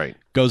in. Right.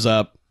 Goes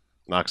up.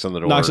 Knocks on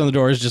the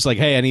door. Is just like,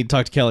 hey, I need to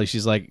talk to Kelly.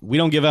 She's like, we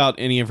don't give out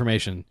any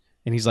information.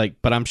 And he's like,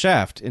 but I'm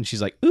Shaft. And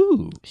she's like,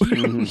 ooh.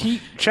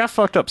 Shaft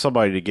fucked up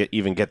somebody to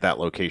get that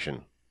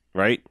location,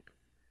 right?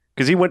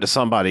 Because he went to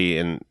somebody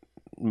and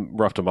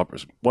roughed him up.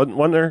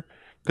 Wasn't there?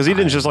 Because he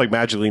didn't just like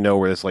magically know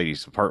where this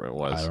lady's apartment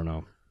was. I don't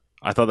know.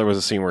 I thought there was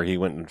a scene where he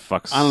went and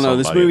fucked. I don't know.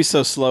 Somebody. This movie's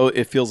so slow.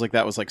 It feels like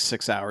that was like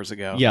 6 hours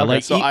ago. Yeah,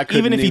 like so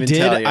even if he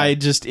did,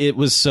 it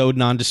was so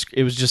nondescript.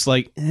 It was just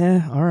like,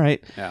 all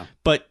right. Yeah.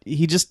 But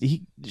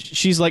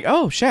she's like,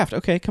 oh, Shaft,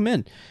 okay, come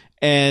in,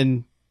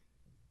 and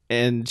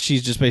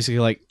she's just basically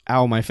like,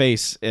 ow, my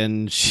face,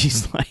 and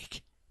she's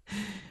like,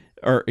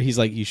 or he's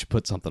like, you should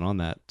put something on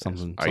that,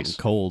 something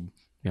cold,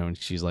 and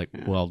she's like,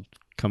 well,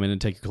 come in and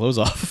take your clothes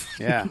off.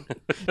 Yeah.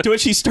 To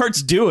which he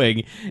starts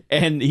doing,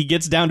 and he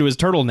gets down to his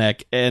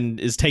turtleneck and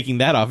is taking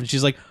that off, and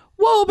she's like,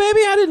 whoa, baby,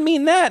 I didn't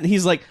mean that. And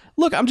he's like,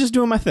 look, I'm just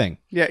doing my thing.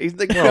 Yeah, he's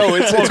like, no,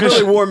 it's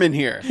really warm in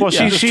here. Well,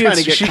 Just trying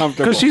to get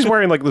comfortable. because she's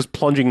wearing like this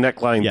plunging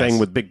neckline Yes. thing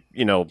with big,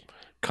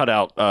 cut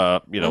out,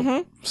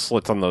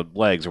 slits on the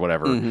legs or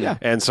whatever. Yeah.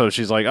 And so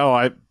she's like, oh,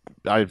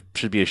 I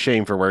should be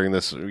ashamed for wearing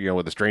this,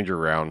 with a stranger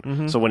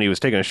around. So when he was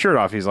taking his shirt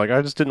off, he's like,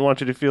 I just didn't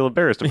want you to feel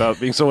embarrassed about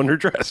being so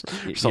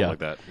underdressed, or something like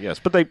that. Yes,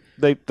 but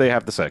they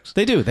have the sex.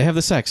 They do. They have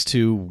the sex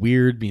to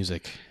weird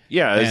music.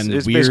 Yeah, And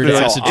it's weird basically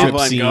acid trip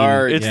scene.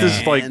 avant-garde. It's this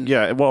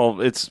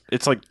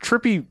it's like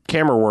trippy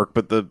camera work,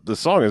 but the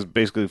song is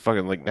basically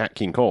fucking like Nat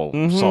King Cole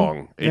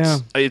song.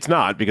 It's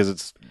not because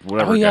it's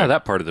whatever. Oh yeah, guy.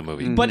 that part of the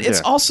movie. But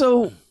it's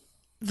also,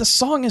 the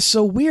song is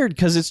so weird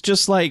because it's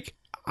just like,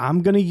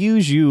 I'm going to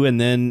use you and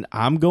then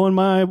I'm going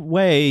my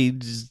way.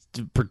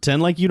 Just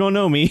pretend like you don't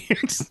know me.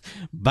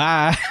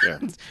 Bye. Yeah.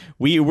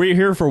 We're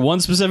here for one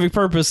specific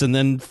purpose, and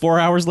then 4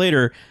 hours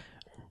later,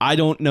 I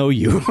don't know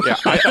you. Yeah,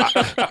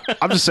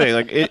 I'm just saying,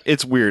 like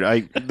it's weird.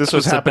 This So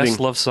was it's the happening. best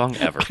love song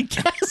ever.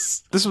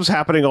 Yes. This was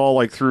happening all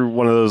like through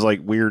one of those like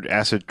weird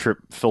acid trip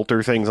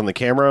filter things on the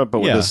camera, but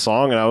with Yeah. this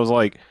song, and I was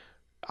like,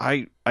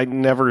 I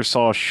never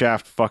saw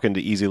Shaft fucking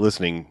to Easy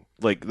Listening.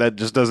 Like that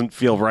just doesn't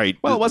feel right.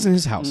 Well, it wasn't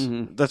his house.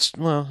 That's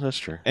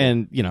true.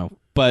 And,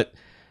 but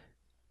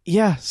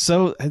yeah,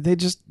 so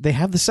they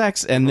have the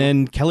sex, and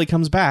then Kelly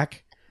comes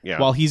back. Yeah.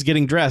 While he's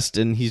getting dressed,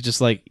 and he's just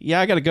like, yeah,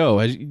 I gotta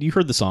go. You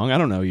heard the song. I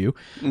don't know you.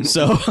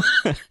 So,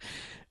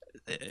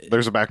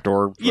 There's a back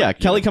door. yeah,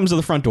 Kelly comes to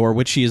the front door,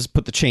 which she has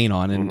put the chain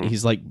on, and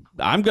he's like,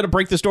 I'm going to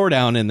break this door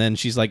down. And then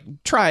she's like,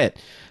 try it.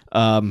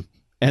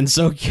 And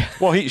so,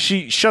 Well,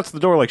 she shuts the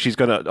door like she's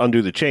going to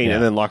undo the chain Yeah.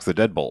 and then locks the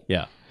deadbolt.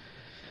 yeah.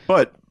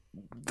 But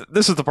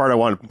this is the part I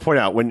want to point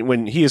out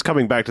when he is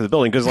coming back to the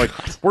building, because like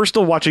we're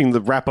still watching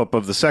the wrap up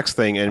of the sex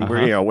thing, and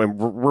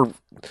we're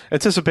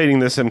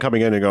anticipating him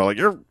coming in and go like,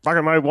 you're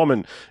fucking my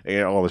woman,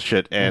 and all this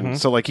shit. And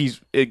so like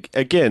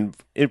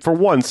for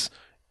once,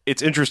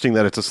 it's interesting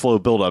that it's a slow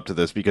build up to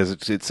this,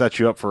 because it sets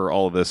you up for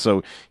all of this.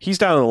 So he's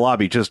down in the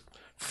lobby just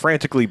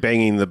frantically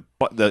banging the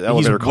elevator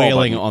He's call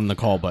wailing button. on the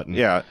call button.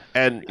 Yeah,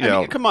 and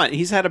I mean, come on,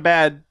 he's had a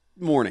bad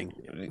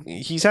morning.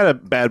 he's had a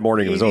bad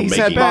morning of his own He's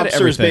making. had mobsters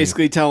everything.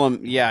 basically tell him,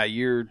 yeah,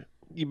 you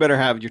better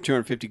have your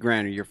 250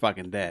 grand or you're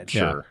fucking dead.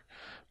 Sure,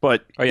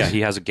 but Oh yeah,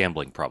 he has a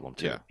gambling problem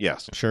too. yeah,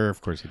 yes. Sure,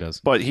 of course he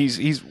does. But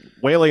he's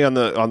wailing on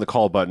the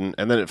call button,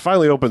 and then it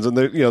finally opens, and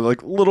the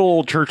like little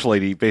old church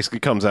lady basically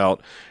comes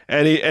out,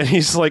 and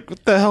he's like,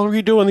 "What the hell are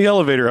you doing in the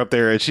elevator up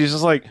there?" And she's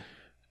just like,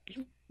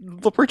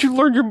 "Where'd you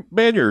learn your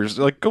manners?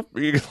 Like go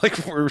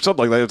like or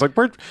something like that." It's like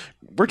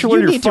where'd you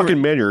learn your need to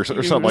fucking manners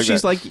or something like that?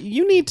 She's like,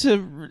 you need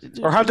to.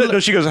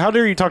 Or she goes, "How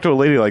dare you talk to a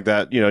lady like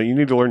that? You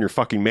need to learn your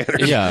fucking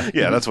manners." Yeah.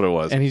 yeah, that's what it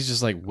was. And he's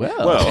just like, well.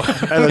 Well,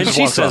 and then And just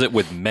she walks says off. it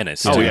with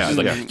menace. Oh, too. yeah, She's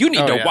like, yeah. you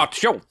need to yeah.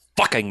 watch your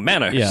fucking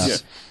manners. Yeah.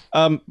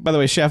 By the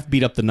way, Shaft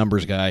beat up the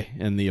numbers guy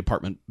in the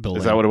apartment building.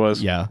 Is that what it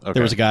was? Yeah. Okay.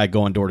 There was a guy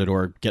going door to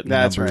door getting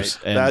That's the numbers.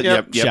 right. And That-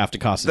 yep. Shaft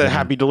accosted the him.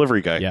 happy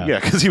delivery guy. Yeah. Yeah,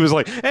 because he was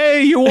like,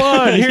 "Hey, you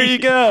won! Here you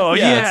go!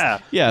 Yeah, yeah,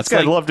 it's- yeah, This it's guy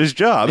like- loved his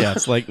job. Yeah,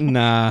 it's like,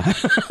 nah.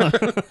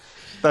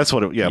 That's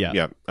what it. Yeah, Yeah.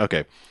 yeah.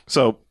 Okay,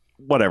 so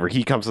whatever.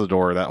 He comes to the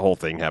door. That whole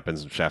thing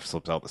happens. And Shaft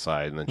slips out the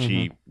side, and then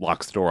she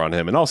locks the door on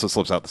him, and also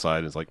slips out the side.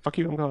 And is like, "Fuck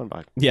you! I'm going.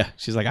 Bye." Yeah.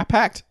 She's like, I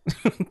packed.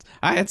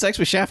 I had sex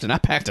with Shaft and I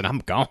packed and I'm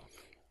gone.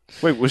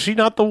 Wait, was she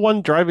not the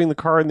one driving the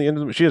car in the end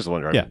of the? She is the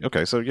one driving. Yeah.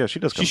 Okay, so yeah, she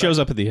does. Come She shows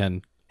up at the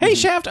end. Hey,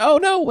 Shaft. Oh,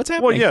 no. What's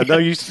happening? Well, yeah. No,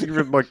 you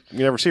like you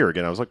never see her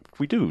again. I was like,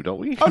 we do, don't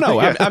we? Oh,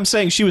 no. yeah. I'm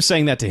saying she was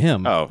saying that to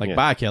him. Oh, like, yeah.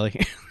 bye, Kelly.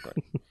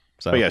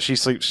 So, But yeah, she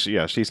sleeps.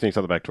 Yeah, she sneaks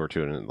out the back door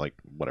too, and like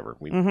whatever.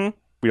 We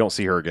don't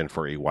see her again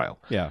for a while.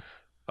 yeah.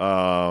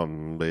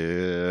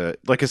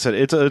 Like I said,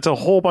 it's a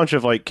whole bunch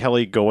of like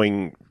Kelly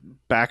going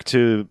back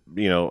to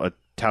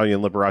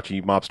Italian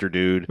Liberace mobster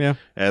dude, Yeah.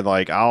 and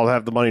like I'll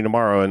have the money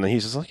tomorrow, and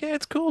he's just like, yeah,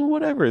 it's cool,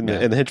 whatever, and,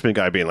 the henchman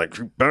guy being like,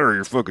 you better,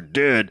 you're fucking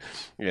dead,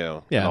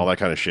 and all that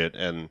kind of shit,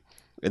 and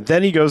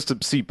then he goes to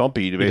see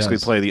Bumpy to basically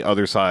does. play the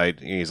other side,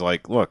 and he's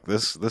like, look,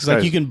 this It's guy's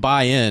like, you can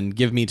buy in,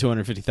 give me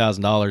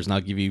 $250,000, and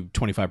I'll give you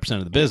 25%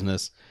 of the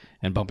business.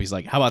 And Bumpy's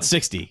like, how about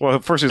 60? Well,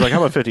 at first he's like, how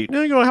about 50?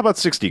 No, how about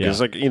 60?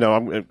 Because Yeah.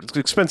 it's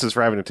expenses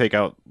for having to take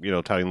out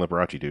Italian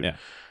Liberace dude, Yeah.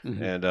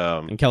 and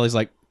And Kelly's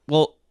like,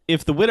 well,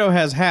 if the widow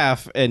has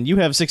half and you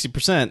have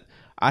 60%,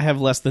 I have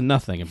less than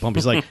nothing. And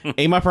Bumpy's like,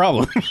 ain't my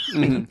problem.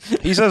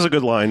 he says a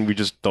good line. We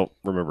just don't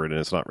remember it,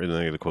 and it's not really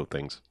any of the quote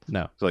things.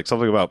 No. It's like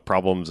something about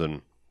problems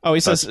and Oh, he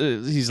says,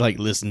 he's like,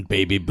 listen,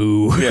 baby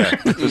boo. yeah,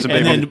 there's a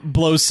And baby- then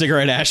blows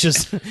cigarette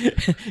ashes.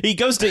 he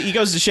goes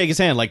to shake his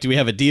hand, like, do we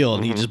have a deal?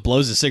 And he just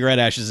blows his cigarette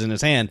ashes in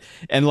his hand.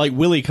 And like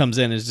Willie comes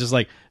in and is just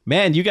like,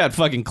 man, you got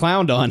fucking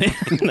clowned on.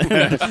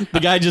 The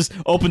guy just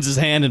opens his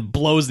hand and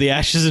blows the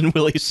ashes in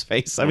Willie's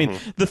face. I mean,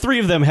 the three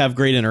of them have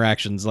great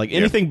interactions. Like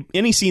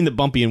any scene that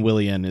Bumpy and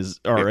Willie is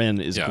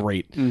Yeah.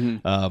 great.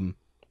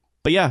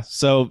 But yeah,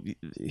 so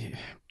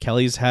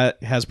Kelly's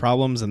has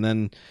problems, and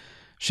then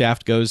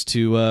Shaft goes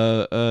to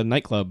a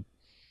nightclub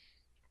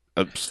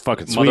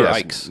fucking sweet Mother ass,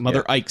 Ike's.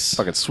 Mother Ike's.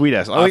 fucking sweet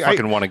ass. I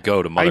fucking want to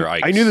go to Mother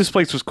Ike's. I knew this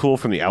place was cool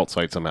from the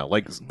outside somehow.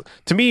 Like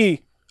to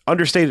me,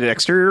 understated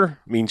exterior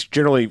means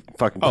generally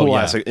fucking cool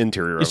ass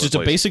interior. It's of just the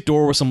a place. basic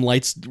door with some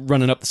lights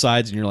running up the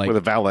sides, and you're like, with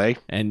a valet.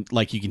 and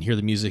like you can hear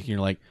the music, and you're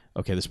like,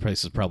 okay, this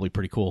place is probably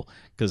pretty cool.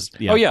 Because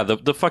Oh yeah,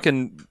 the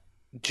fucking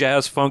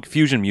jazz funk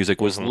fusion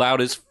music was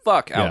loud as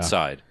fuck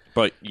outside.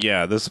 But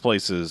yeah, this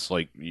place is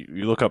like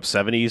you look up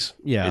 70s.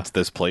 Yeah. It's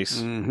this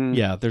place.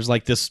 yeah, there's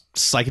like this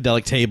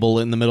psychedelic table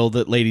in the middle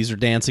that ladies are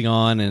dancing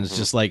on, and it's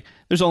just like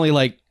there's only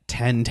like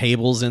 10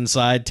 tables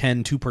inside,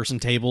 10 two-person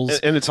tables.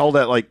 And it's all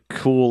that like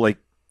cool like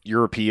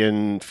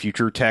European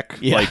future tech,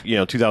 Yeah. like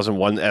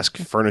 2001-esque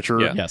furniture.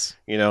 Yeah. Yes.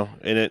 In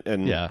it,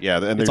 and Yeah.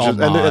 and It's there's all just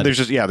and mod. there's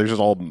just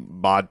all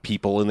mod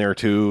people in there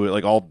too,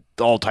 like all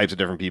types of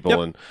different people, Yep.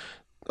 and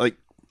like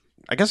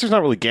I guess there's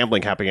not really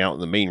gambling happening out in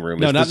the main room.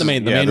 No, This not the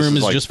main- the main this room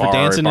is like just for bar-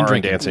 dancing and bar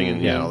drinking. dancing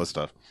and Yeah. all this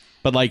stuff.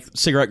 But like,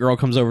 Cigarette Girl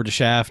comes over to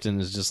Shaft and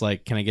is just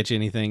like, "Can I get you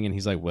anything?" And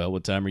he's like, "Well,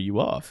 what time are you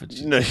off?" And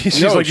she's No,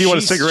 she's like, "Do you want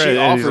a cigarette?" She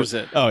And he's offers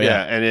like, it. "Oh Yeah,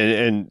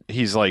 yeah, and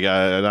he's like,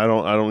 I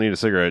don't need a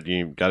cigarette.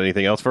 You got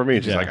anything else for me?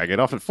 And she's Yeah. like, I get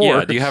off at 4.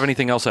 Yeah, do you have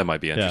anything else I might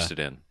be interested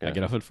in? I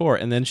get off at 4,"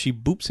 and then she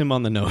boops him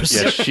on the nose.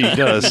 Yes, she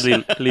does.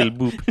 little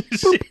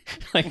boop.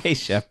 Like, "Hey,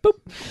 chef." Boop.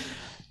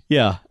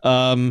 Yeah.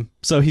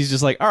 So he's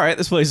just like, "All right,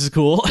 this place is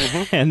cool."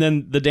 And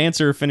then the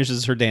dancer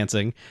finishes her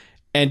dancing,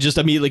 and just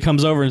immediately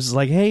comes over and is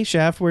like, "Hey,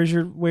 chef, where's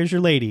your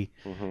lady?"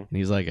 And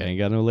he's like, "I ain't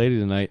got no lady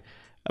tonight.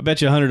 I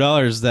bet you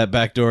 $100 that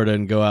back door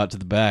doesn't go out to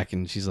the back."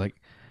 And she's like,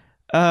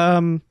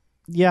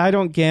 "Yeah, I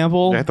don't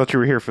gamble." I thought you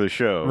were here for the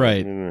show.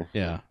 Right. Mm.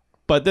 Yeah.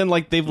 But then,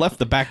 like, they've left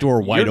the back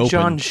door wide You're open.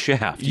 John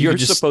Shaft. You're You're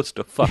just- supposed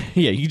to fuck.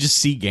 Yeah, you just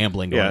see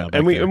gambling going Yeah, on. Back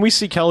and we there. and we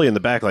see Kelly in the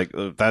back. Like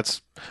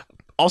that's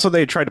also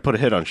they tried to put a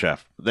hit on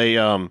Chef. They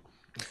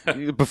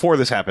before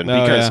this happened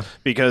Oh,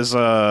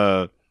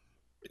 because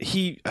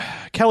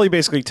Kelly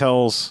basically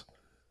tells.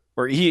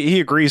 Or he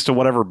agrees to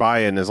whatever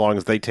buy-in as long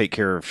as they take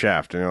care of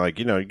Shaft, and they're like,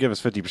 you give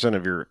us 50%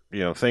 of your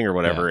thing or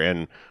whatever,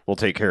 and we'll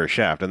take care of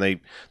Shaft.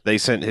 And they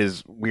sent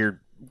his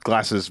weird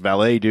glasses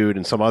valet dude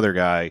and some other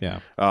guy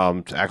to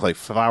act like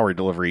flower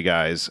delivery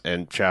guys,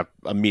 and Shaft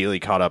immediately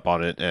caught up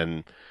on it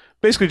and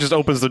basically just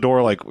opens the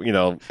door like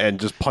and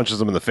just punches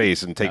them in the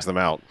face and takes them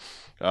out.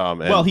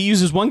 Well, he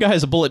uses one guy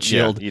as a bullet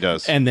shield. he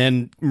does. And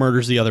then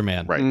murders the other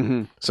man.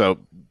 right. So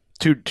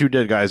two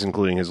dead guys,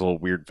 including his little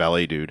weird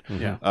valet dude.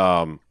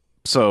 Yeah.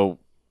 So,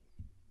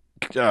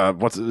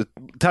 what's the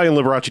Italian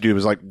Liberace dude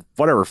was like,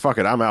 whatever, fuck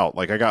it, I'm out.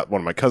 Like, I got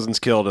one of my cousins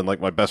killed and like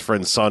my best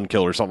friend's son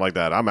killed or something like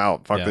that. I'm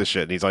out. Fuck Yeah. this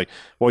shit. And he's like,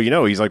 well,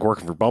 he's like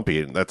working for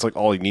Bumpy, and that's like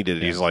all he needed.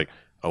 And he's like,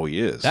 oh, he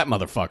is. That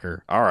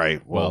motherfucker. all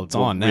right. Well, it's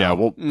we'll- on now. Yeah,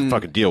 we'll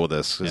fucking deal with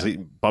this because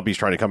Bumpy's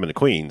trying to come into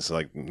Queens.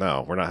 Like,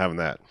 no, we're not having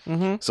that.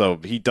 So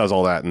he does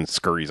all that and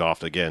scurries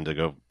off again to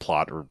go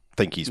plot or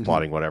think he's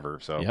plotting whatever.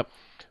 So, Yep.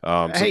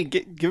 so Hey,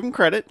 give him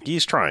credit.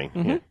 he's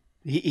trying.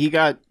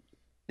 Yeah.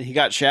 He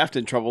got Shaft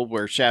in trouble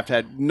where Shaft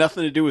had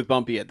nothing to do with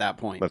Bumpy at that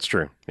point. That's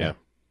true. Yeah.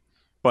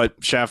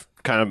 But Shaft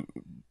kind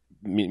of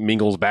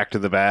mingles back to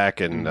the back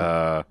and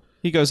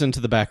He goes into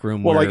the back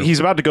room. well, where, like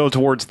he's about to go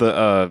towards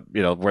the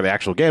where the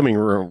actual gambling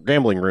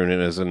room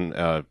is, and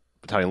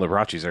Italian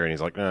Liberace's there, and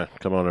he's like,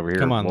 come on over here.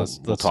 come on, we'll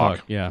let's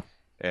talk. Yeah.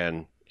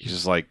 And he's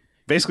just like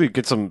basically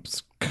gets some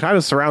kind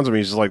of surrounds him.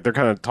 He's just like they're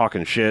kind of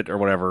talking shit or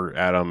whatever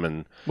at him,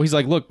 and Well, he's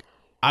like, "Look,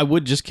 I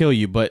would just kill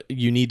you, but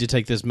you need to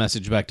take this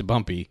message back to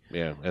Bumpy."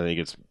 and then he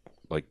gets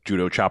like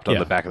judo chopped on Yeah.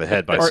 the back of the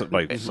head by Or- some A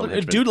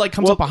henchman. dude like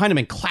comes up behind him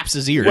and claps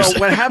his ears. Well,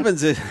 what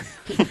happens is,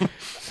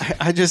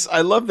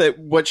 I love that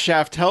what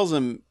Shaft tells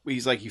him.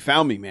 He's like, "You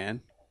found me,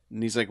 man,"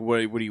 and he's like, "What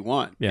do you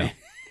want?" Yeah.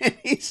 and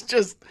he's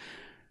just,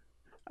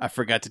 I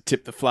forgot to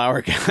tip the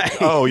flower guy.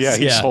 Oh yeah,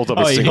 he Yeah. holds up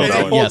Oh, a he single and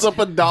holds he dollar. up- holds yes. up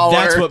a dollar.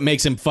 That's what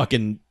makes him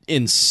fucking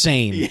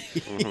insane.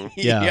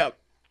 Yeah. Yep.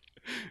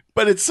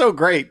 But it's so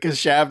great because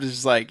Shaft is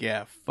just like,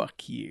 "Yeah,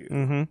 fuck you,"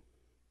 Mm-hmm.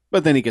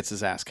 but then he gets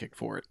his ass kicked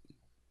for it.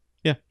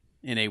 Yeah.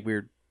 In a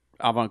weird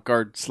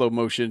avant-garde slow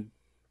motion.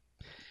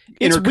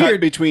 It's intercut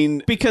weird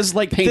between Because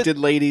like painted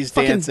ladies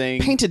fucking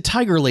dancing. painted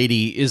tiger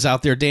lady is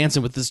out there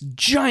dancing with this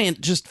giant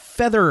just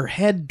feather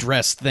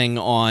headdress thing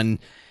on,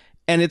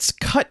 and it's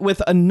cut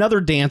with another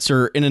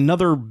dancer in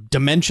another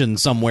dimension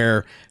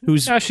somewhere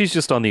who's Yeah, she's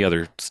just on the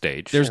other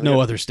stage. there's no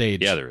other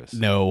stage. Yeah, there is.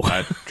 No.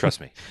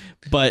 Trust me.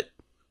 But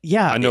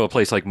yeah, I know a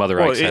place like Mother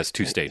Well, Ike's it- has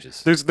 2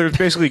 stages. There's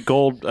basically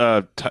gold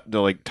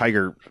like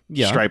tiger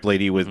Yeah. stripe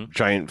lady with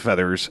giant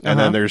feathers, and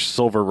Uh-huh. then there's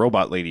silver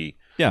robot lady,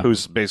 Yeah.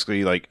 who's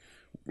basically like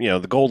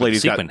the gold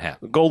lady's got sequin hat.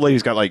 the gold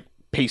lady's got like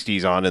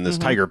pasties on and this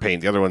tiger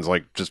paint. The other one's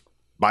like just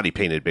body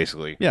painted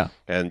basically. Yeah.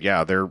 And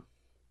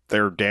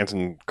they're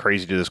dancing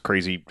crazy to this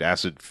crazy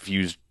acid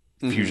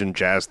fusion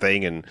jazz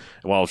thing, and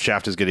while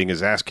Shaft is getting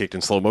his ass kicked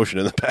in slow motion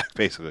in the back,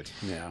 basically.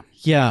 Yeah.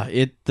 yeah,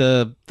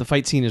 the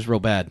fight scene is real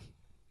bad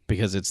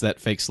because it's that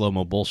fake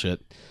slow-mo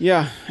bullshit.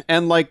 Yeah.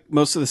 And like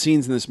most of the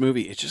scenes in this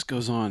movie, it just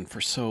goes on for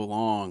so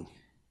long.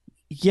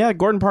 Yeah,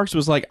 Gordon Parks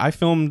was like, I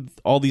filmed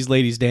all these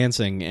ladies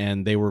dancing,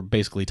 and they were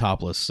basically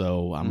topless,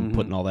 so I'm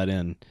putting all that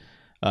in.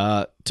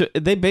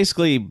 They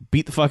basically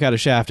beat the fuck out of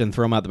Shaft and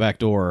throw him out the back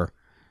door,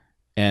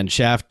 and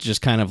Shaft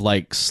just kind of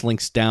like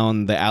slinks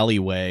down the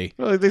alleyway.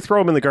 Well, they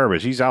throw him in the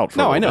garbage. He's out for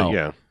No, a I little know. bit,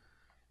 yeah.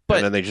 But-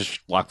 and then they just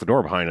lock the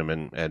door behind him,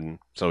 and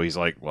so he's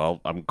like,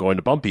 well, I'm going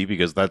to Bumpy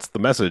because that's the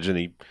message, and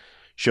he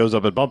shows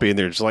up at Bumpy, and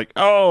they're just like,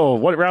 oh,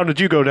 what round did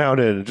you go down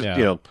in? And just,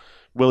 Yeah.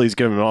 Willie's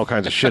giving him all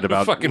kinds of shit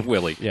about fucking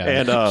Willie. Yeah,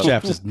 And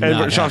Shaft is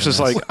not and Shaft's just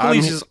having like,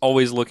 Willie's just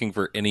always looking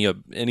for any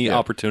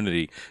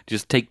opportunity to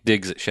just take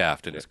digs at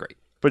Shaft, and it's great.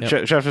 but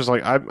Shaft's just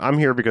like, I'm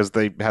here because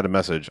they had a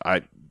message.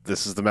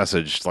 This is the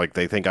message. Like,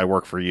 they think I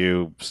work for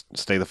you.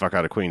 Stay the fuck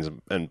out of Queens.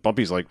 And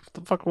Bumpy's like, what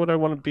the fuck would I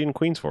want to be in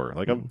Queens for?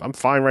 Like, I'm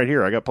fine right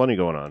here. I got plenty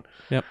going on.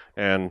 Yep.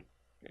 And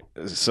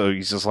so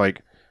he's just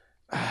like,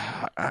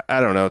 I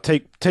don't know.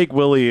 Take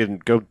Willie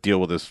and go deal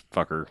with this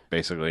fucker,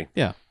 basically.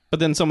 Yeah, but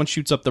then someone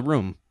shoots up the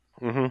room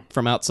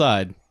from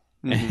outside,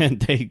 and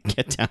they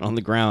get down on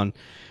the ground,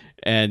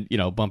 and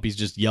Bumpy's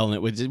just yelling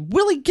at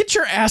Willie, get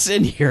your ass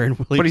in here! And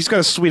Willie, But he's got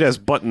a sweet ass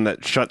button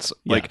that shuts.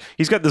 Like,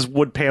 he's got this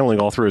wood paneling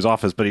all through his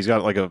office, but he's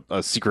got like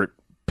a secret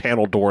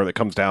panel door that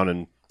comes down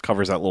and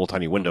covers that little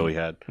tiny window he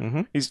had.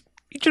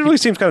 He generally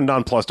seems kind of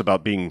nonplussed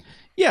about being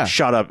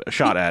shot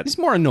at. he's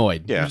more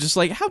annoyed. Yeah. He's just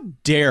like, how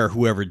dare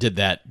whoever did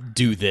that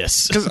do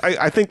this? Because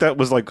I think that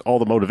was like all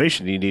the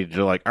motivation he needed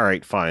to, like, all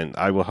right, fine,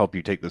 I will help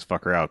you take this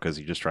fucker out because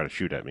he just tried to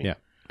shoot at me. Yeah.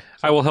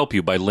 I will help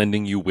you by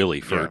lending you Willie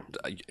for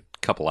a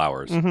couple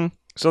hours.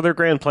 So their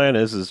grand plan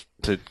is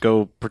to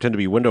go pretend to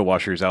be window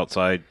washers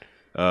outside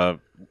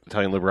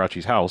Italian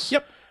Liberace's house.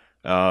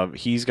 Yep.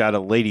 He's got a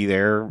lady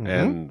there,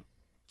 and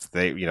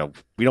they,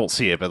 we don't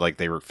see it, but like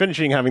they were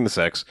finishing having the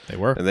sex. They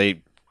were. And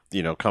they,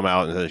 come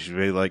out and she's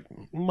really like,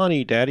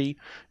 money, daddy.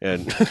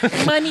 And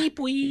Money,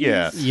 please.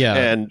 yeah. Yeah.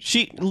 And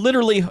she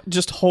literally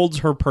just holds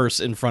her purse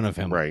in front of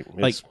him. Right.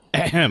 Like,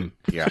 ahem.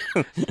 yeah.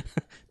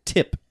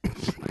 Tip.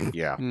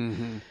 Yeah. Yeah.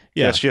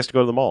 Yeah. She has to go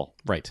to the mall.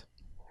 Right.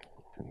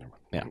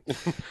 Yeah.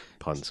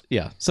 Puns.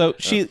 Yeah. So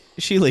she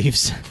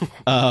leaves.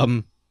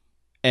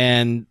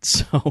 And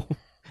so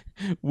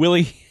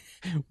Willie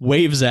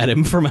waves at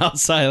him from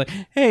outside, like,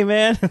 hey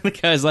man. And the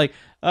guy's like,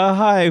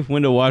 hi,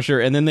 window washer.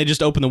 And then they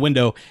just open the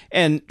window,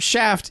 and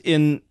Shaft,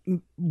 in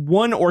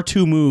one or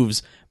two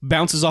moves,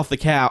 bounces off the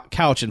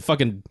couch and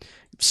fucking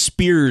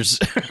spears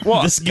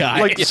this guy.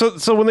 Like,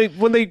 so when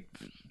they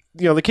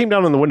they came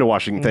down on the window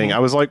washing thing, I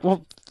was like,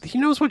 well, he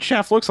knows what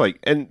Shaft looks like.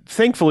 And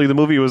thankfully the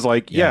movie was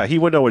like, yeah, he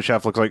would know what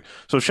Shaft looks like.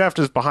 So Shaft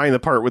is behind the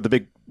part with the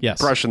big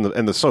brush and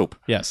the soap.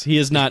 Yes, he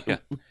has not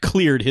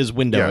cleared his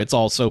window. Yeah. It's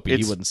all soapy.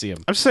 He wouldn't see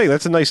him. I'm just saying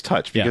that's a nice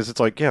touch because it's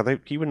like,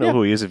 he would know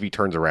who he is if he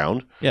turns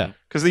around. Yeah.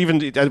 Because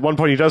even at one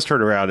point he does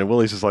turn around and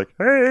Willie's just like,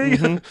 hey.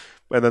 And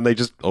then they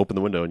just open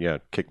the window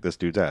and kick this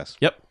dude's ass.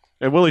 Yep.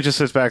 And Willie just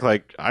sits back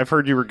like, I've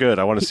heard you were good.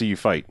 I want to see you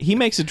fight. He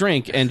makes a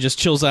drink and just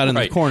chills out in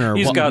the corner.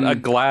 He's got a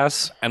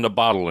glass and a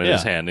bottle in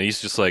his hand, and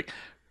he's just like,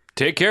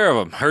 take care of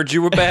him. Heard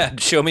you were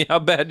bad. Show me how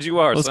bad you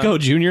are. Let's son. go,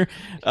 Junior.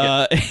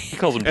 He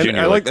calls him And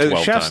Junior I like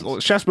 12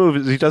 times. Shaft's move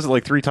is he does it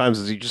like 3 times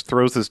is he just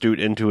throws this dude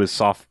into his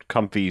soft,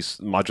 comfy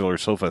modular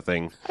sofa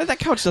thing. That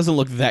couch doesn't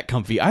look that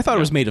comfy. I thought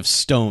it was made of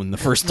stone the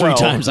first 3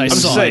 times I I'm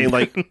saw saying, it.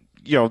 like,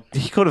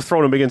 he could have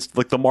thrown him against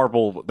like the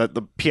marble that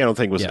the piano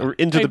thing was, or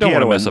into I the don't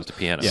piano wanna mess and up the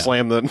piano.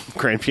 slam the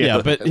grand piano.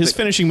 Yeah, but his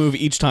finishing move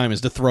each time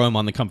is to throw him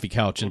on the comfy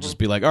couch and just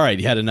be like, all right,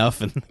 you had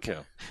enough. And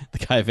the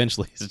guy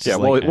eventually is just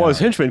like, his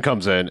henchman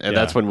comes in, and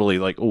that's when Willie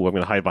like, oh, I'm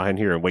going to hide behind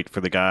here and wait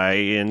for the guy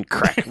and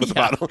crack with the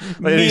bottle.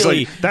 And he's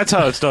like, that's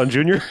how it's done,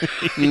 Junior.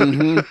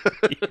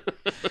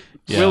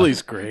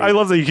 Willie's great. I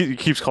love that he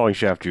keeps calling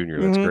Shaft Junior.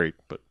 That's great.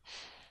 But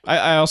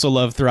I also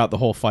love throughout the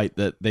whole fight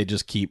that they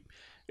just keep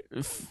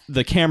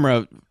the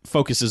camera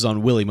focuses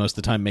on Willie most of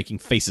the time, making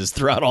faces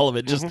throughout all of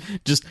it,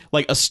 just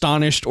like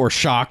astonished or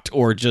shocked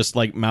or just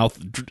like mouth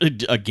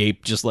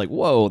agape, just like,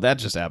 whoa, that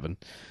just happened.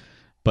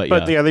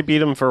 But yeah, they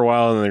beat him for a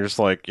while, and they're just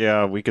like,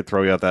 yeah, we could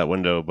throw you out that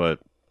window, but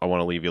I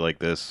want to leave you like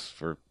this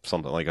for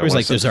something like.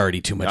 There's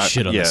already too much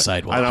shit on the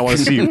sidewalk, and I want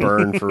to see you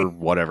burn for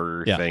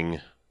whatever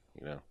thing,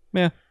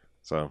 Yeah.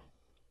 So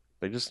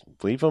they just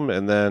leave him,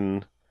 and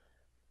then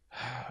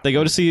they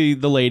go to see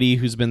the lady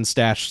who's been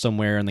stashed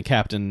somewhere, and the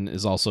captain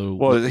is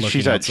also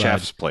she's at outside.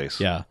 Shaft's place.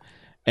 Yeah.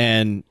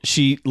 And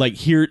she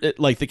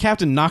the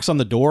captain knocks on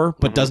the door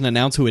but doesn't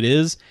announce who it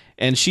is,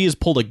 and she has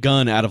pulled a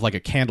gun out of like a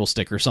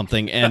candlestick or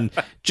something and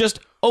just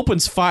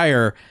opens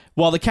fire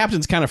while the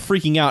captain's kind of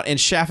freaking out, and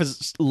Shaft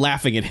is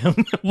laughing at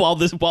him while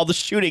the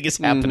shooting is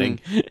happening.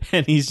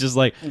 And he's just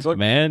like,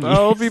 man,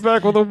 I'll be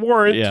back with a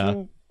warrant.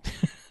 Yeah.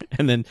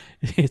 And then,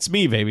 it's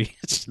me, baby.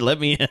 Just let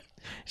me in.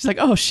 She's like,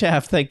 oh,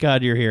 Shaft, thank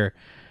God you're here.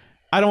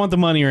 I don't want the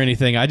money or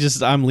anything.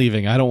 I'm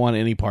leaving. I don't want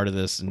any part of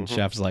this. And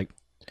Shaft's like,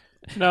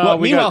 no. Well,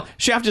 meanwhile,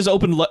 Shaft has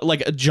opened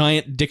like a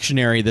giant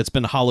dictionary that's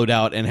been hollowed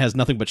out and has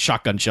nothing but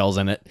shotgun shells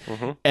in it.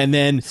 And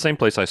then Same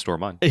place I store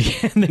mine.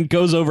 and then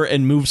goes over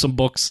and moves some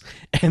books,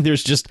 and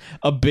there's just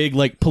a big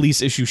like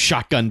police issue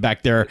shotgun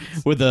back there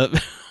with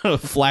a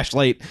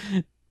flashlight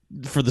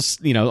for this,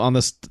 on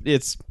this.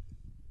 It's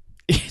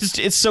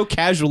so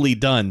casually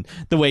done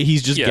the way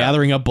he's just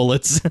gathering up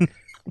bullets.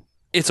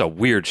 It's a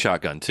weird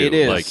shotgun too. It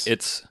is. Like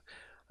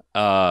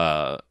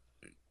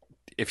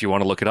if you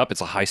want to look it up,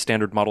 it's a high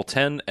standard Model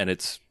 10, and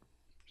it's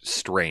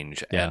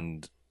strange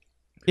and.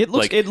 It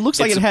looks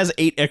like it's it has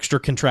 8 extra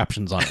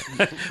contraptions on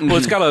it. Well,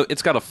 it's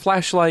got a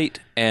flashlight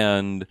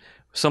and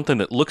something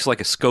that looks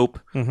like a scope,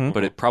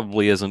 but it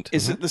probably isn't.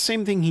 Is it the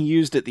same thing he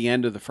used at the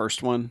end of the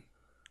first one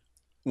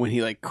when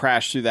he like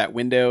crashed through that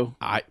window?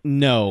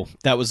 No,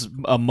 that was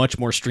a much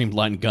more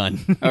streamlined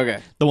gun. Okay,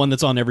 the one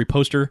that's on every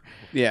poster.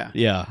 Yeah,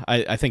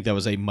 I think that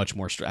was a much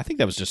more. I think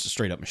that was just a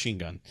straight up machine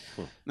gun.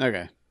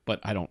 Okay. But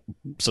I don't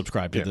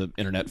subscribe to the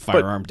Internet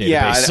Firearm database.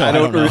 Yeah, so I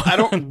don't know. I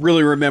don't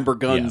really remember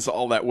guns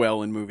all that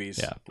well in movies.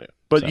 Yeah.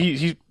 But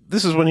he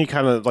this is when he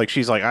kind of like,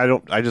 she's like,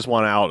 I just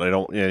want out. I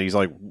don't. You know, he's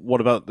like,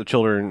 what about the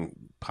children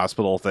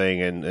hospital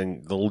thing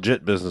and the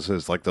legit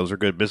businesses? Like, those are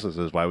good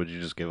businesses. Why would you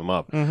just give them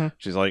up?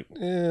 She's like,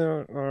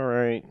 all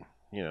right,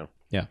 you know.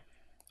 Yeah.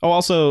 Oh,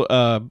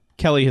 also,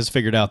 Kelly has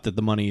figured out that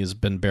the money has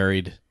been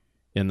buried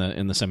in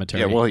the cemetery.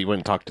 Yeah, well, he went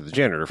and talked to the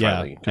janitor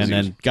finally. Yeah, and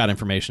then got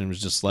information and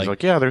was just like... He's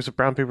like, yeah, there's a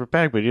brown paper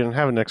bag, but he didn't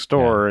have it next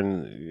door,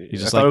 and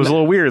He's I just thought it was a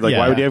little weird. Like, yeah.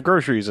 why would he have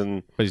groceries?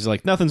 And But he's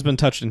like, nothing's been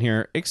touched in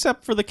here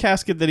except for the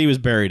casket that he was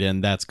buried in.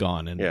 That's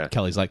gone. And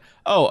Kelly's like,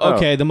 oh,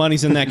 okay, the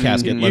money's in that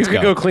casket. Let's you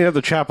could go clean up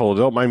the chapel.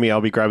 Don't mind me.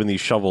 I'll be grabbing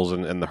these shovels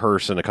and the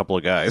hearse and a couple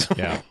of guys.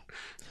 Yeah.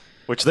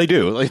 Which they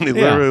do. Like, they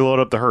literally load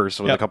up the hearse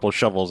with a couple of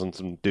shovels and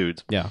some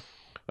dudes. Yeah.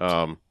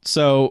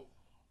 So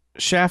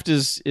Shaft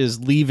is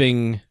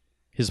leaving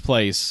his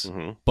place,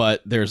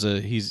 but there's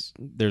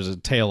a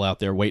tail out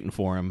there waiting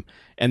for him,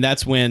 and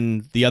that's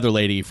when the other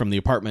lady from the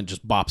apartment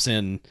just bops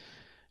in,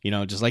 you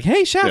know, just like,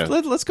 hey Shaft,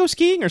 let's go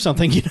skiing or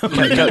something, you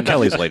know.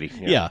 Kelly's lady.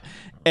 Yeah.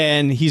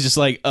 And he's just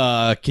like,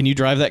 can you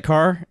drive that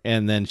car?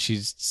 And then she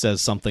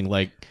says something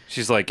like,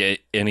 she's like,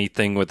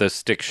 anything with a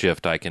stick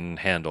shift I can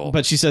handle.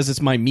 but she says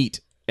it's my meat.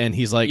 And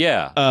he's like,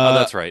 yeah,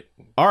 that's right.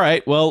 All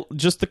right, well,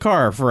 just the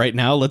car for right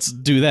now. Let's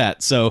do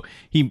that. So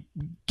he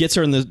gets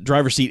her in the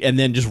driver's seat and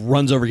then just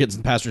runs over, gets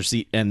in the passenger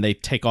seat, and they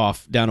take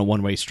off down a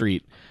one-way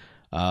street.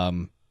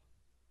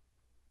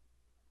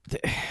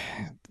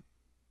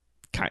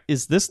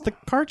 Is this the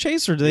car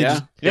chase, or do they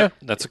just... Yeah,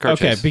 that's a car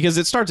chase. Okay, because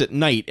it starts at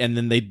night, and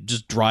then they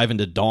just drive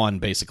into dawn,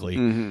 basically.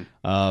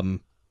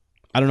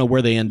 I don't know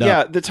where they end up.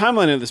 Yeah, the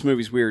timeline of this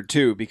movie is weird,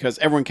 too, because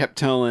everyone kept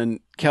telling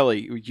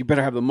Kelly, you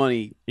better have the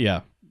money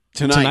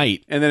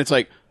tonight. And then it's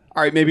like,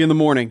 all right, maybe in the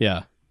morning.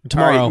 Yeah.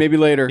 Tomorrow. All right, maybe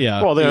later.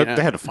 Yeah. Well, they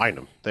had to find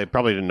him. They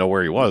probably didn't know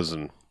where he was,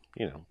 and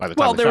you know, by the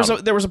time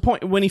there was a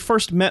point when he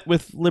first met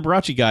with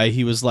Liberace guy,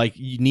 he was like,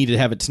 you need to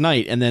have it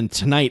tonight, and then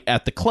tonight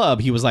at the club,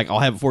 he was like, I'll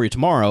have it for you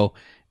tomorrow.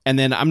 And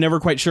then I'm never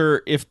quite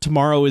sure if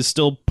tomorrow is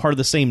still part of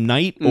the same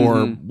night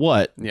or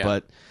what. Yeah.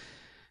 But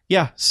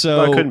yeah, so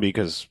well, it couldn't be,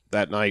 because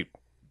that night,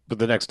 but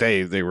the next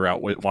day they were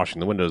out washing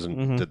the windows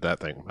and did that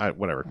thing.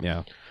 Whatever.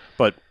 Yeah.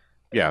 But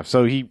yeah,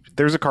 so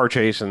there's a car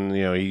chase, and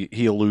you know,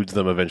 he eludes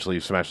them eventually,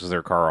 smashes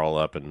their car all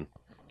up, and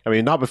I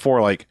mean, not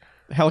before like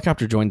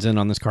helicopter joins in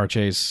on this car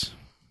chase.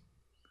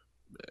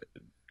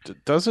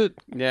 Does it?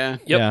 Yeah.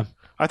 Yep. Yeah.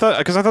 I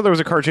thought there was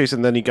a car chase,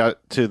 and then he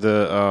got to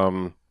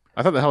the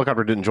I thought the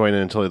helicopter didn't join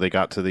in until they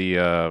got to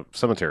the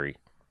cemetery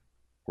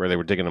where they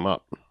were digging him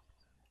up.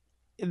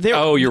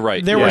 You're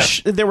right. There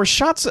were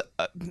shots.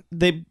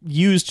 They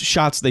used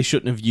shots they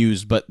shouldn't have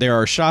used, but there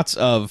are shots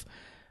of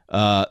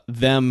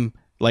them,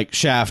 like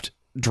Shaft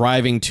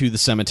driving to the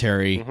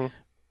cemetery,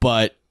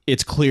 but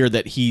it's clear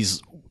that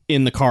he's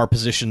in the car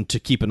positioned to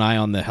keep an eye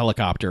on the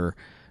helicopter,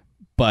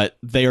 but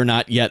they are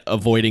not yet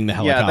avoiding the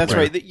helicopter. Yeah, that's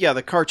right.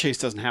 The car chase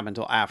doesn't happen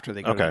until after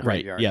they go to the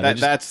graveyard. Right. Yeah,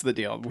 that's the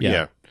deal.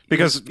 Yeah.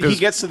 Because he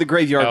gets to the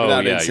graveyard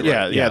without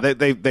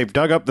incident. They've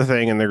dug up the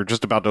thing, and they're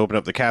just about to open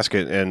up the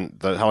casket, and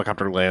the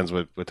helicopter lands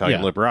with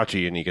Italian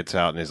Liberace, and he gets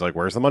out, and he's like,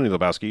 "Where's the money,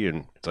 Lebowski?"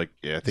 And it's like,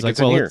 "Yeah, I think it's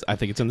in here." I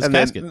think it's in this and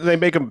casket. Then they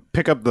make him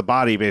pick up the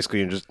body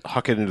basically and just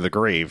huck it into the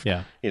grave.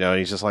 Yeah, you know, and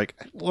he's just like,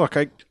 "Look,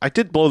 I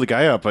did blow the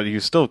guy up, but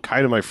he's still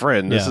kind of my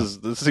friend. This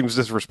seems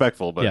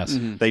disrespectful." But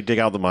they dig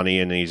out the money,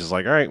 and he's just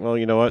like, "All right, well,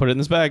 you know what? Put it in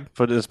this bag."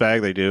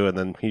 They do, and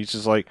then he's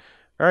just like,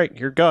 "All right,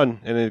 your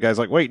gun," and then the guy's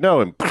like, "Wait, no,"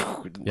 and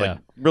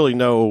really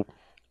no.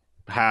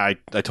 Hi,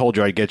 I told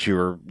you I'd get you,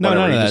 or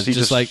whatever. No, he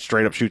just like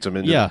straight up shoots him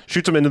into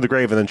the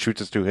grave, and then shoots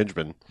his two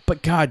henchmen.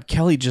 But God,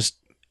 Kelly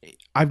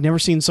I've never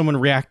seen someone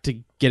react to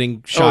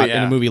getting shot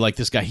in a movie like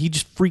this guy. He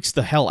just freaks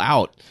the hell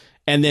out,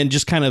 and then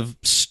just kind of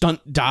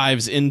stunt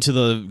dives into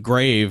the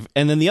grave,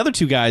 and then the other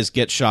two guys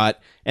get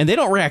shot, and they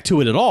don't react to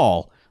it at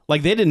all.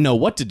 Like, they didn't know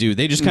what to do.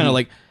 They just kind of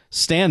like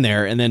stand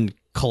there and then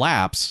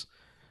collapse.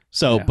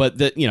 So, but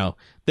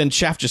then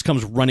Shaft just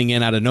comes running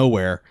in out of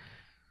nowhere,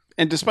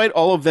 and despite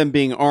all of them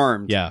being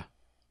armed,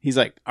 he's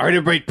like, all right,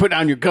 everybody put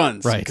down your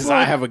guns, right? Because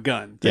I have a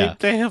gun.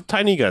 They have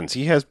tiny guns.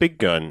 He has big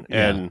gun,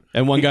 and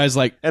one guy's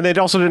like, and they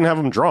also didn't have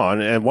him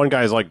drawn, and one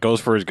guy's like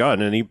goes for his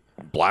gun, and he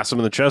blasts him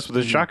in the chest with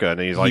his shotgun,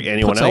 and he's like,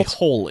 anyone puts else? A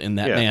hole in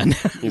that man.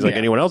 He's like,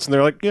 anyone else? And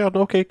they're like, yeah,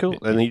 okay, cool.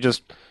 And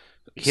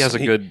he has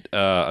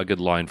a good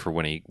line for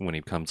when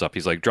he comes up.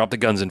 He's like, drop the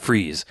guns and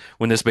freeze.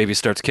 When this baby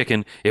starts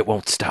kicking, it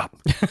won't stop.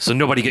 So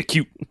nobody get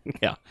cute.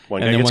 Yeah.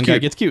 One guy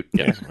gets cute.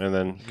 Yeah. And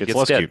then gets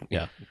less dead. cute.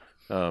 Yeah.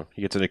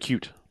 He gets an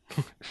acute.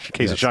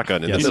 case of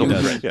shotgun in Yes, the he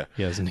middle. does. Yeah.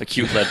 He has an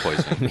Acute lead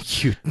poisoning.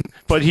 acute.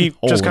 But he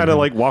hole just in kind of him.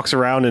 like walks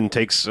around and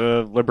takes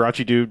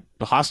Liberace dude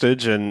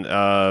hostage, and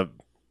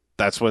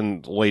that's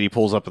when the lady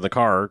pulls up in the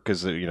car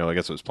because I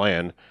guess it was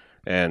planned,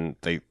 and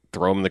they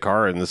throw him in the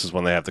car, and this is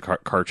when they have the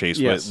car chase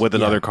with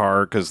another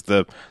car because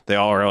they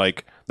all are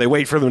like they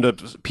wait for them to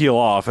peel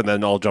off, and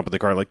then all jump in the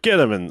car and like get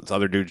him, and the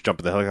other dudes jump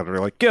in the helicopter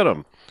and like get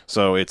him.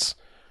 So it's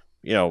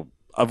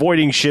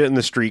avoiding shit in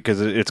the street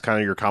because it's kind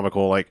of your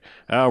comical like,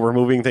 oh, we're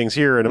moving things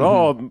here, and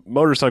a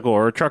motorcycle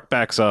or a truck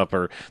backs up,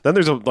 or then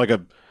there's a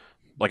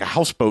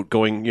houseboat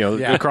going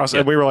across,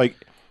 and we were like,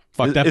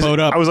 Fuck that boat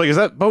up. I was like, is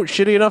that boat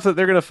shitty enough that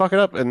they're gonna fuck it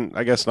up? And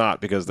I guess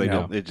not, because they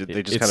don't. They just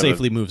it kind of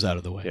safely moves out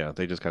of the way. Yeah,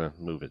 they just kind of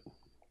move it.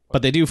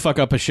 But they do fuck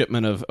up a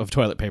shipment of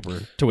toilet paper,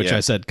 to which Yeah. I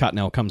said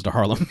Cottonelle comes to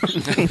Harlem.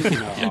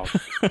 Oh,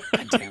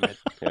 God damn it.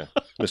 Yeah,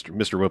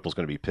 Mr. Whipple's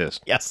gonna be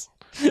pissed. Yes.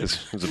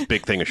 It's a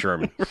big thing of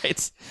Sherman.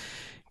 Right.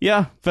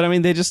 Yeah, but I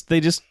mean, they just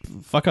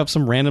fuck up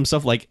some random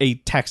stuff, like a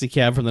taxi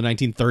cab from the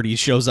 1930s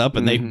shows up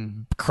and they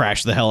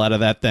crash the hell out of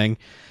that thing.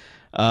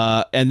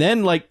 And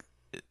then like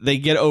they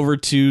get over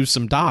to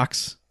some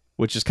docks,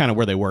 which is kind of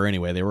where they were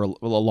anyway. They were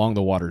along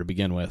the water to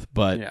begin with,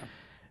 but Yeah.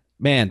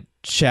 man,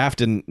 Shaft,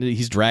 and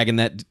he's dragging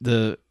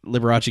the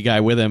Liberace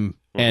guy with him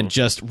and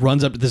just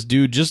runs up to this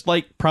dude, just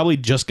like probably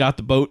just got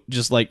the boat,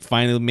 just like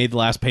finally made the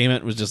last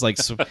payment, was just like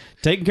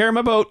taking care of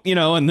my boat,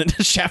 and then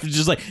Shaft is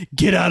just like,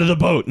 get out of the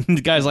boat. And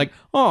the guy's like,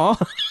 oh.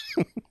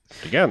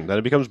 Again, then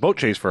it becomes boat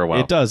chase for a while.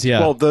 It does, yeah.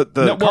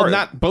 Well,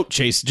 not boat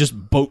chase, just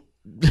boat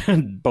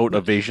boat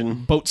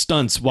evasion. boat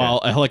stunts while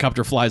a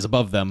helicopter flies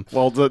above them.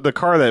 Well, the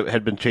car that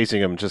had been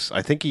chasing him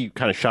I think he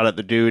kind of shot at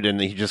the dude, and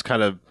he just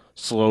kind of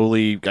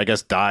slowly, I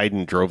guess, died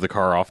and drove the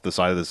car off the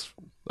side of this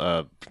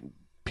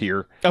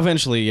pier.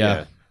 Eventually,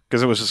 yeah.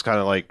 Because it was just kind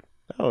of like,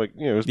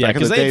 it was Yeah, back in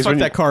because the they days fucked when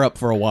that car up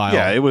for a while.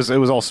 yeah, it was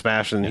all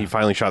smashed, and he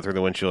finally shot through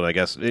the windshield. I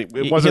guess it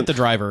He wasn't hit the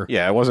driver.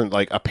 Yeah, it wasn't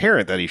like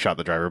apparent that he shot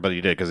the driver, but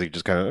he did because he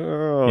just kind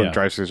of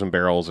drives through some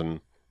barrels and.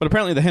 But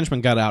apparently the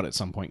henchman got out at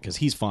some point because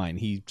he's fine.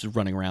 He's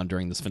running around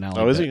during this finale.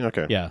 Oh, is bit. he?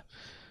 Okay. Yeah.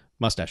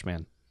 Mustache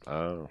man.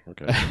 Oh,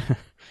 okay.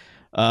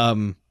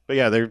 Um, But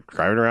yeah, they're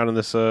driving around in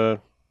this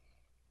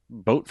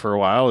boat for a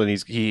while, and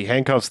he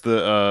handcuffs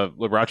the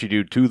Liberace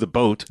dude to the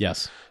boat.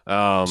 yes.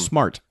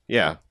 Smart.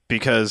 Yeah,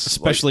 because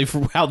Especially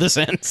for how this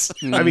ends.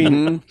 I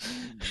mean,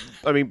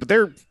 but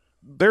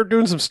they're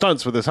doing some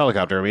stunts with this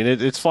helicopter. I mean,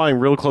 it's flying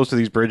real close to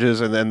these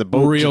bridges, and then the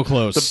boat Real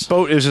close. The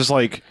boat is just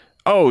like,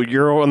 oh,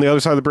 you're on the other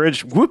side of the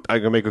bridge. Whoop! I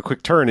can make a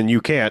quick turn, and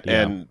you can't,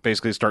 Yeah. and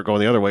basically start going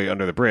the other way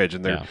under the bridge.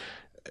 And Yeah.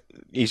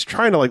 he's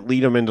trying to like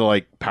lead them into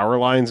like power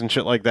lines and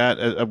shit like that.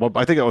 Well,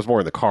 I think that was more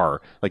in the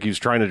car. Like he was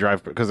trying to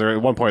drive because they're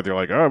at one point they're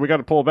like, oh, we got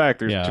to pull back.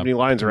 There's too many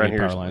lines around here.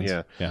 Power lines.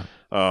 Yeah.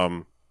 Yeah.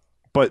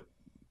 But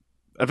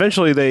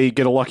eventually they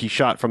get a lucky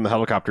shot from the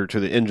helicopter to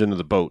the engine of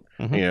the boat,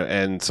 Mm-hmm.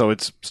 and so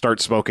it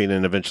starts smoking,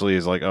 and eventually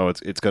is like, oh,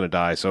 it's going to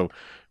die. So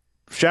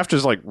Shaft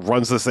just like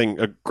runs this thing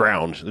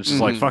aground. It's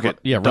just like, fuck it.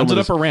 Yeah, Done runs with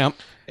it up this. a ramp,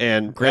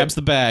 and grabs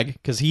the bag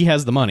because he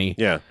has the money.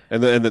 yeah,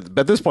 and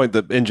at this point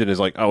the engine is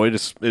like, oh, it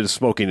is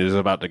smoking, it is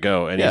about to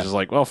go, and Yeah. he's just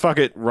like, well, fuck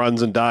it,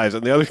 runs and dives,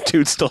 and the other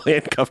dude's still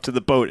handcuffed to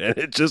the boat, and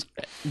it just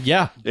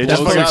Yeah. It that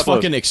just boat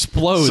explodes. fucking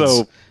explodes.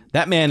 So-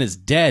 that man is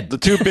dead. the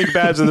two big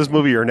bads in this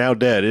movie are now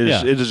dead. It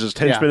is Yeah. just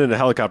henchmen in a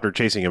helicopter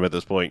chasing him at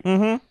this point.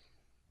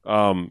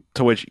 Mm-hmm.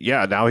 To which,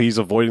 now he's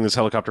avoiding this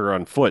helicopter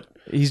on foot.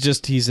 He's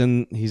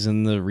in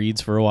the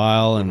reeds for a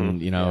while, and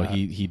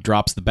he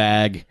drops the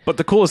bag. But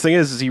the coolest thing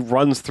is he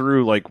runs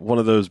through like one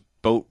of those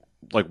boat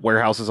like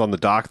warehouses on the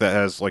dock that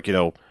has like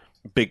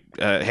big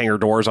hangar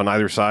doors on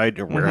either side,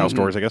 or warehouse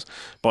doors, I guess.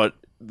 But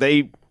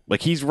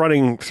he's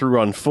running through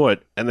on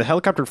foot, and the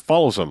helicopter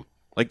follows him.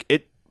 Like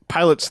it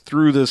pilots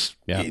through this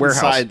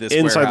warehouse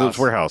Inside this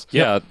warehouse.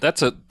 Yeah,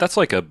 that's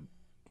like a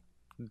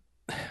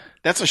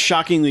That's a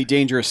shockingly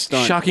dangerous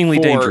stunt. Shockingly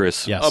for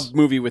dangerous. Yes. A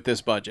movie with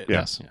this budget. Yeah.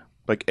 Yes.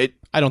 Like it.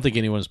 I don't think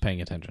anyone was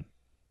paying attention.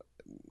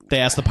 They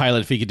asked the pilot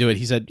if he could do it.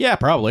 He said, "Yeah,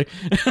 probably."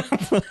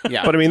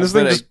 Yeah. But I mean, this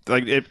thing just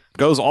like it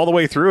goes all the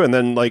way through, and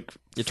then like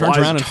It turns flies-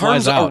 around and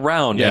flies turns out.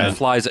 around Yeah. and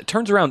flies. It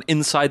turns around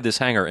inside this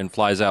hangar and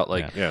flies out.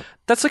 Like Yeah.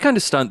 that's the kind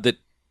of stunt that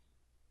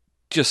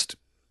just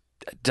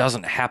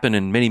doesn't happen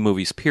in many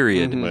movies.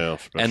 Period. Well,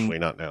 especially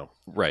not now.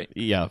 Right.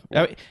 Yeah.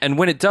 I mean, And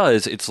when it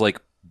does, it's like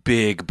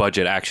big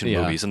budget action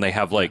Yeah. movies, and they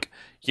have like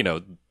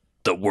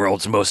the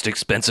world's most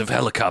expensive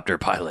helicopter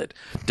pilot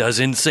does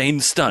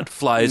insane stunt,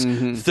 flies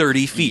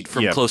 30 feet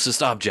from Yeah.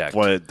 closest object.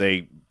 Well,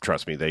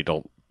 trust me, they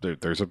don't.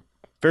 There's a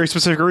very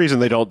specific reason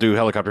they don't do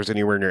helicopters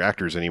anywhere near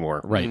actors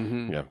anymore. right.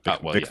 Yeah,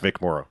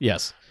 Vic Morrow.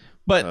 Yes.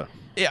 But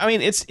I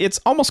mean, it's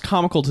almost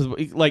comical to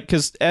like,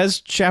 because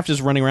as Shaft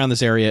is running around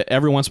this area,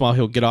 every once in a while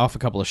he'll get off a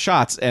couple of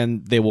shots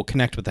and they will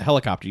connect with the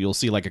helicopter. You'll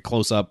see like a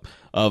close up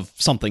of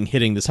something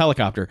hitting this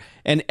helicopter,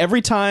 and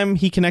every time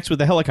he connects with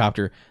the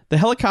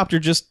helicopter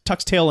just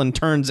tucks tail and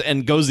turns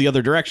and goes the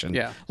other direction.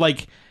 Yeah.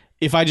 Like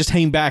if I just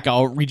hang back,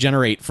 I'll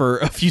regenerate for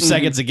a few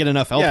seconds and get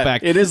enough health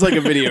back. It is like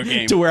a video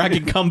game. To where I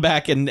can come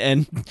back and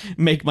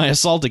make my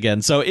assault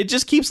again. So it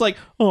just keeps like,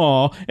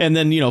 oh, and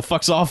then,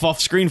 fucks off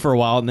screen for a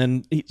while, and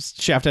then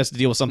Shaft has to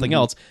deal with something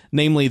else,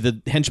 namely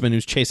the henchman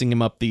who's chasing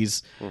him up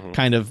these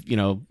kind of,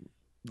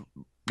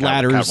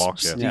 ladders.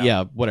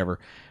 Catwalks, whatever.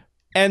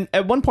 And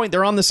at one point,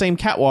 they're on the same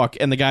catwalk,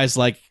 and the guy's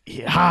like,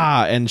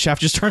 ha, and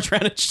Shaft just turns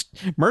around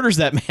and murders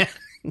that man.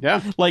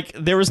 Yeah. Like,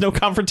 there was no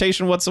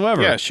confrontation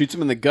whatsoever. Yeah, shoots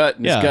him in the gut,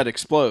 and his gut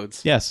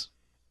explodes. Yes.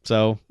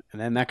 So... And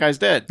then that guy's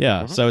dead.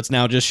 Yeah, so it's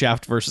now just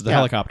Shaft versus the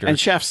helicopter. And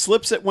Shaft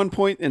slips at one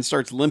point and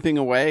starts limping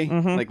away,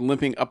 like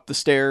limping up the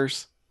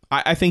stairs.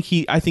 I think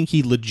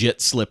he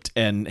legit slipped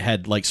and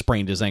had like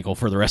sprained his ankle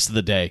for the rest of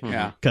the day.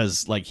 Yeah.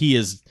 Because like he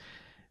is...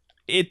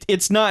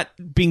 It's not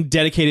being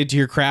dedicated to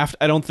your craft,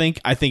 I don't think.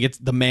 I think it's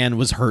the man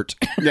was hurt.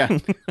 Yeah.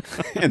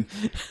 and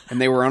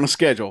they were on a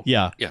schedule.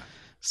 Yeah. Yeah.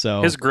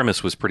 So his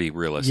grimace was pretty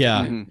realistic.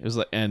 yeah, it was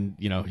like, and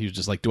he was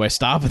just like, "Do I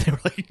stop?" And they were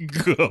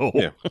like, "Go."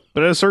 Yeah.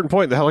 But at a certain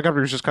point, the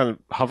helicopter is just kind of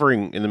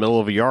hovering in the middle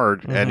of a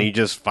yard, and he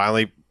just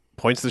finally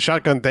points the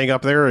shotgun thing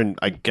up there, and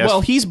I guess...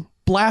 Well, he's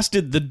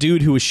blasted the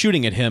dude who was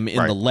shooting at him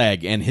in the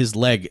leg, and his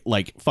leg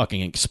like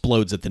fucking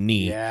explodes at the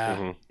knee.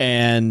 Yeah.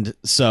 And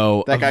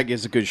so That guy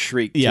gives a good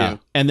shriek, yeah, too.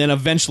 and then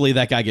eventually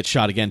that guy gets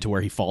shot again to where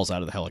he falls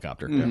out of the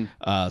helicopter.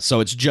 So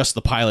it's just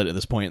the pilot at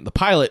this point. The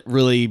pilot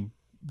really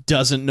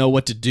doesn't know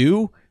what to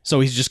do, so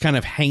he's just kind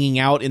of hanging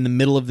out in the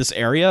middle of this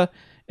area,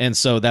 and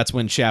so that's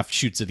when Shaft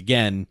shoots it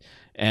again,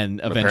 and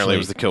eventually apparently it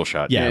was the kill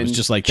shot. Yeah, it was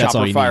just like that's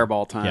all you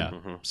fireball need.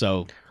 time. Yeah,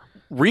 so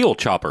Real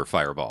chopper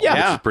fireball. Yeah.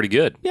 Which is pretty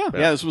good. yeah,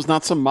 This was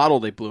not some model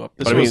they blew up.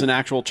 This But I was mean- an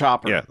actual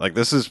chopper. Yeah, like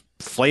this is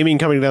flaming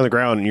coming down the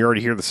ground, and you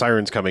already hear the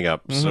sirens coming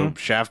up. So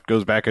Shaft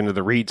goes back into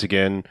the reeds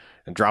again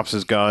and drops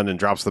his gun and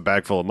drops the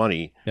bag full of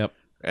money. Yep.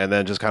 And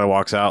then just kind of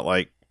walks out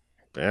like,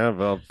 yeah,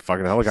 well,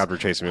 fucking helicopter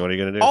chasing me. What are you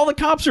going to do? all the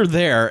cops are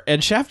there,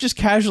 and Shaft just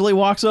casually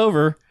walks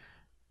over,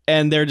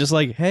 and they're just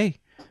like, "Hey,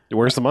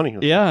 Where's the money?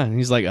 yeah," and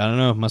he's like, "I don't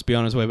know, must be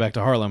on his way back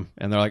to Harlem,"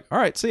 and they're like, "All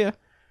right, see ya,"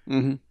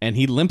 Mm-hmm. and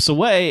he limps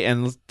away,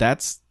 and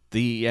that's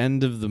the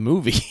end of the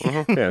movie.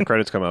 Yeah,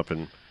 credits come up,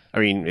 and I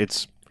mean,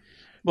 it's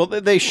Well,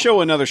 they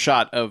show another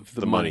shot of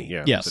the, the money.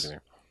 Yeah. Yes. sitting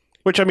there.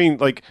 Which, I mean,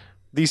 like,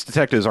 these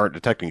detectives aren't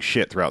detecting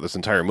shit throughout this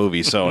entire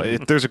movie, so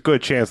there's a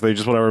good chance they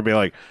just want to be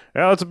like,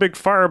 "Oh, it's a big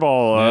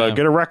fireball. Yeah.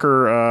 Get a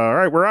wrecker. All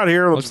right, we're out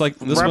here. Let's Looks like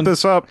this wrap one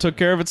this up." Took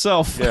care of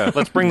itself. Yeah.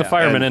 Let's bring the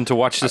firemen And in to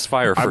watch this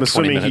fire for I'm 20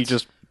 assuming minutes. he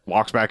just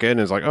walks back in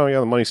and is like, "Oh, yeah,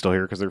 the money's still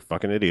here because they're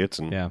fucking idiots,"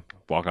 and Yeah.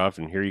 walk off,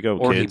 and here you go,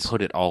 or kids. he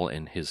put it all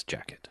in his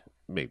jacket.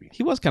 Maybe.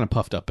 He was kind of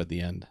puffed up at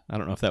the end. I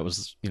don't know if that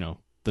was,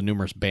 the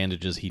numerous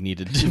bandages he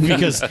needed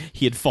because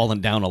he had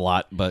fallen down a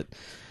lot. But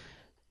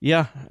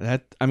yeah,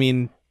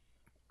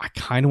 I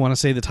kind of want to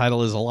say the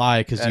title is a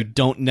lie because you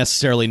don't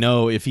necessarily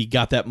know if he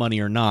got that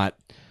money or not.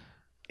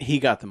 He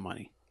got the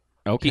money.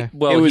 Okay. It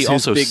Well, was he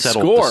his also big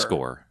settled the score.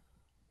 score.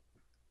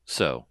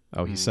 So,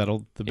 He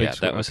settled the big yeah,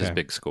 score? that was his Okay.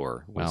 big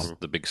score. Was Wow.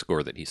 the big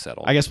score that he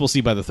settled. I guess we'll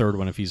see by the third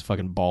one if he's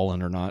fucking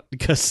balling or not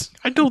because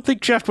I don't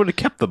think Shaft would have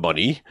kept the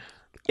money.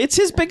 it's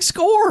his big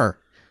score.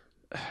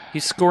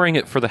 He's scoring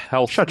it for the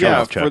health Shut your Yeah,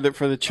 mouth, Chad.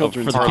 for the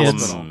children's for the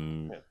kids.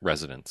 hospital.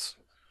 residents.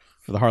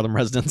 For the Harlem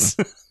residents.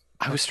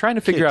 I was trying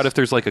to figure out if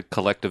there's like a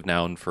collective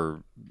noun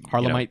for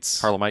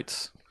Harlemites.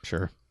 Harlemites.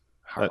 Sure.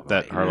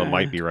 That Harlem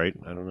might be right.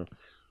 I don't know.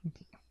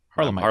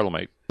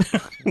 Harlemite.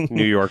 Harlemite.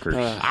 New Yorkers.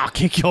 I'll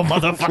kick your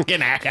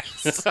motherfucking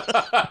ass.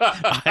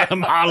 I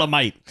am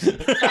Harlemite.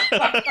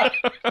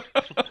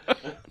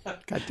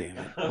 God damn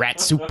it. Rat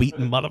soup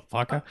eating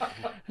motherfucker.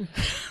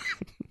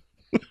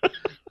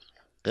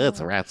 It's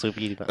a rat soup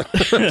eating.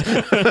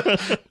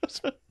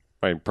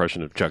 My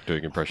impression of Chuck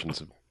doing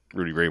impressions of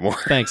Rudy Ray Moore.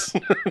 Thanks.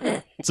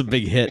 It's a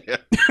big hit.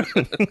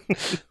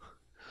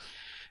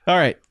 All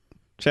right.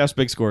 Shaft's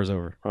big score is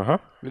over. Uh-huh.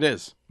 It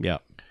is. Yeah.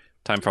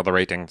 Time for the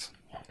ratings.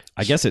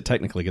 I guess it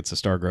technically gets a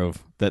Stargrove.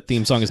 That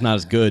theme song is not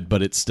as good,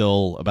 but it's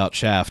still about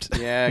Shaft.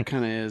 Yeah, it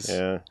kind of is.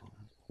 Yeah.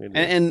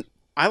 And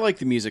I like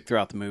the music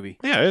throughout the movie.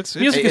 Yeah, it's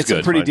Music is It's a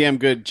good. pretty fine. damn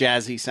good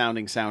jazzy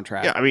sounding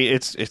soundtrack. Yeah, I mean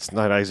it's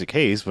not Isaac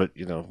Hayes, but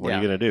what are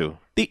you gonna do?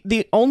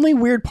 The only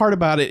weird part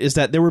about it is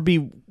that there would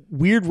be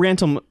weird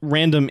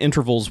random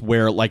intervals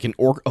where like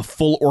a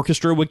full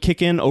orchestra would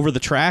kick in over the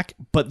track,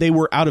 but they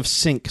were out of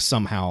sync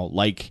somehow.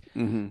 Like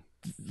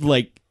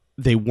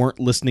they weren't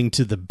listening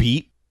to the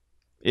beat.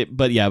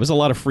 But yeah, it was a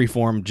lot of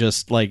freeform.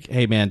 Just like,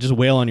 hey man, just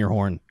wail on your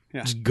horn.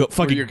 Yeah. Just go Or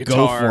fucking your go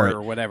guitar for it.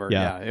 or whatever.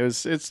 Yeah.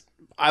 Yeah,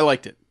 I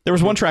liked it. There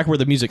was one track where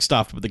the music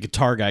stopped, but the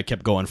guitar guy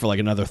kept going for like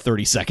another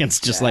 30 seconds,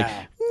 just like,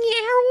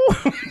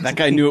 meow. That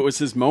guy knew it was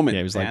his moment.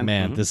 Yeah, he was like,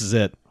 man, this is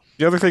it.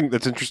 The other thing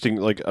that's interesting,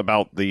 like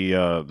about the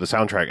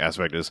soundtrack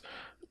aspect, is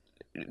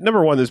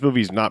number one, this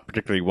movie's not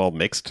particularly well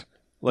mixed.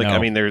 Like, No. I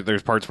mean,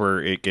 there's parts where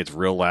it gets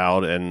real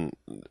loud, and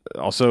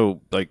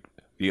also like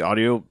the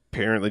audio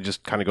apparently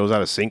just kind of goes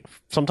out of sync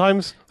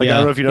sometimes. Like, I Yeah.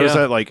 don't know if you noticed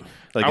Yeah. that. Like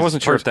I wasn't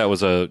it's sure parts- if that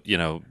was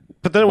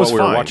but then it was what we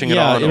were fine. watching it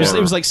Yeah, on, it was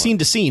or- like scene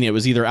to scene. It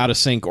was either out of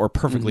sync or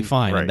perfectly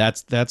fine, Right. and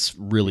that's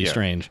really Yeah.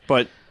 strange.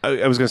 But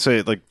I was gonna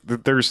say, like,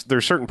 there's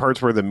certain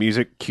parts where the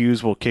music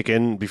cues will kick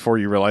in before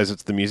you realize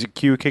it's the music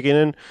cue kicking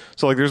in.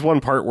 So like, there's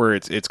one part where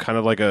it's kind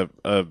of like a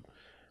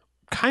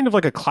kind of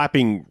like a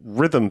clapping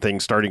rhythm thing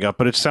starting up,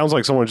 but it sounds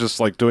like someone's just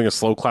like doing a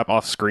slow clap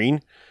off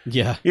screen.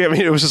 Yeah. Yeah, I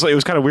mean, it was just like, it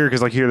was kind of weird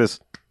because like you hear this.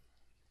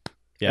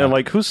 Yeah. And I'm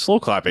like, who's slow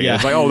clapping? Yeah.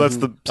 It's like, oh, that's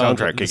the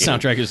soundtrack The kicking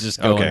soundtrack is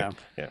just going. Okay.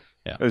 Yeah.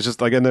 It was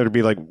just like, and there'd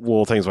be like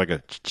little things like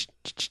and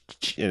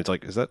it's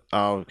like, is that?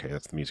 Oh, okay,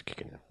 that's the music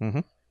kicking in.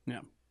 Mm-hmm. Yeah.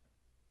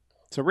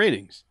 So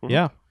ratings.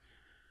 Yeah.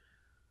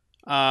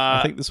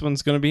 I I think this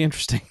one's going to be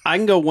interesting. I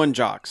can go 1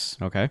 jocks.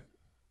 Okay.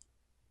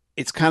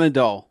 It's kind of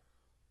dull.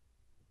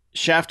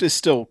 Shaft is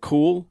still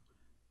cool,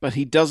 but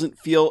he doesn't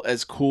feel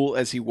as cool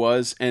as he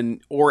was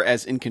or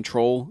as in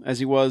control as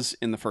he was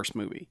in the first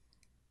movie.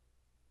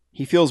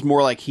 He feels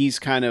more like he's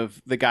kind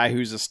of the guy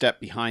who's a step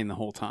behind the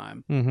whole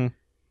time. Mm-hmm.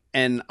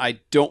 And I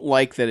don't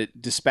like that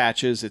it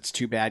dispatches its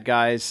 2 bad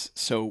guys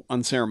so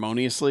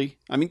unceremoniously.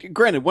 I mean,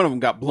 granted, one of them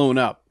got blown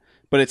up,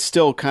 but it's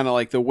still kind of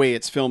like the way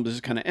it's filmed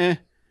is kind of eh.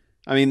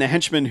 I mean, the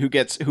henchman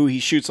who he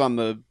shoots on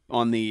the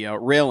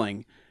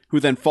railing, who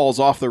then falls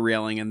off the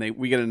railing, and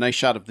we get a nice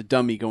shot of the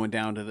dummy going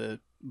down to the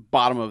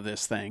bottom of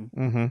this thing.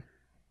 Mm-hmm.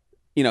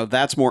 You know,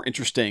 that's more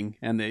interesting,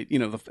 and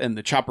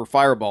the chopper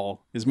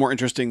fireball is more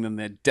interesting than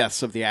the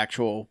deaths of the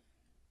actual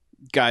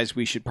guys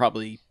we should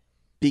probably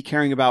be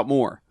caring about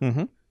more.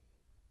 Mm-hmm.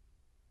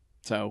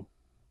 So,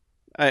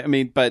 I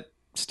mean, but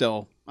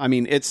still, I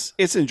mean, it's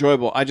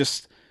enjoyable. I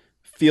just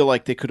feel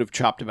like they could have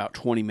chopped about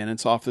 20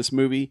 minutes off this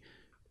movie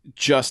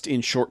just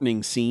in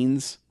shortening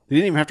scenes. They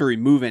didn't even have to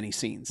remove any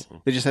scenes.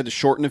 They just had to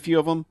shorten a few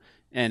of them,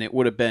 and it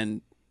would have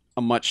been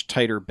a much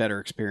tighter, better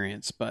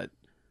experience. But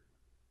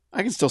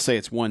I can still say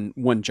it's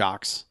one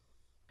jocks.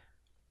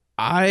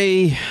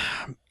 I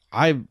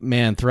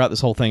man, throughout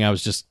this whole thing, I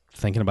was just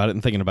thinking about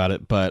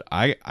it, but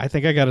I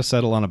think I got to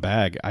settle on a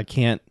bag. I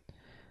can't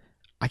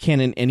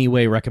in any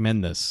way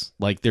recommend this.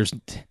 Like, there's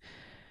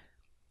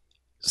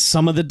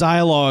some of the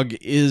dialogue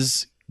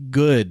is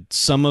good.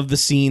 Some of the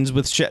scenes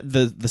with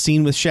the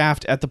scene with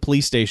Shaft at the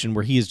police station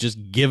where he is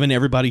just giving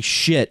everybody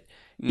shit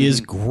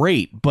is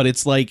great, but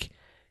it's like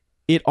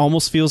it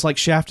almost feels like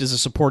Shaft is a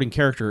supporting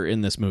character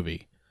in this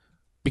movie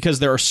because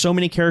there are so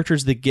many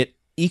characters that get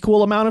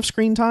equal amount of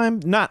screen time.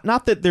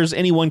 Not that there's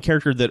any one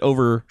character that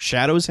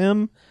overshadows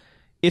him.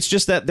 It's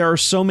just that there are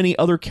so many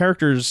other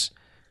characters.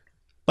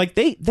 Like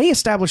they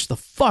established the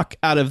fuck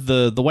out of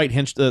the white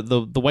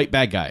the white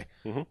bad guy,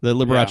 the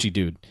Liberace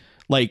dude.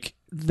 Like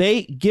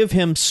they give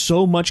him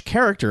so much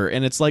character,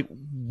 and it's like,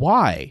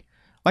 why?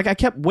 Like I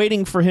kept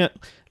waiting for him.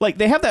 Like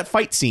they have that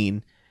fight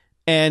scene,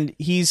 and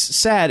he's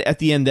sad at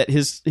the end that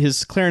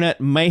his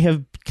clarinet may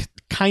have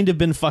kind of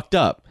been fucked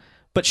up.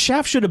 But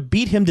Shaft should have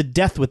beat him to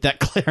death with that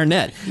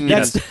clarinet.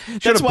 That's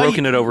should have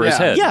broken it over his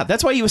head. Yeah,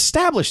 that's why you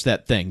established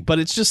that thing. But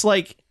it's just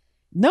like,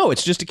 no,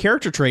 it's just a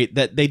character trait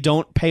that they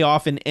don't pay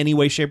off in any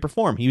way, shape, or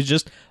form. He was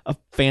just a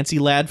fancy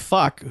lad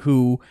fuck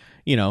who,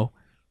 you know,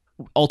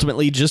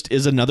 ultimately just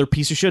is another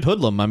piece of shit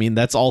hoodlum. I mean,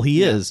 that's all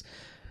he is.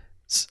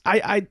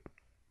 I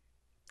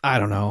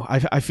don't know.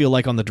 I feel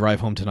like on the drive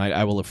home tonight,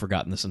 I will have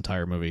forgotten this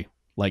entire movie.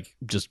 Like,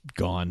 just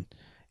gone.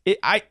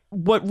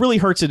 What really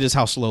hurts it is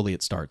how slowly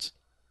it starts.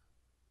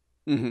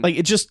 Mm-hmm. Like,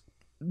 it just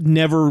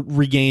never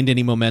regained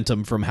any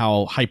momentum from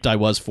how hyped I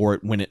was for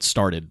it when it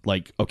started.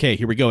 Like, okay,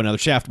 here we go, another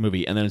Shaft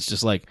movie. And then it's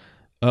just like,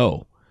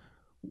 oh,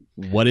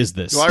 what is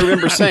this? Well,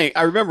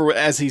 I remember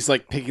as he's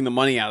like picking the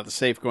money out of the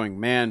safe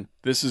going, man,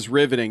 this is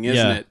riveting,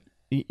 isn't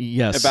it?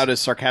 Yes. About as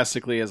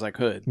sarcastically as I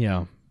could.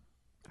 Yeah.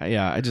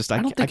 Yeah, I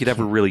don't think it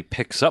ever really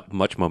picks up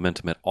much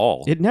momentum at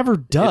all. It never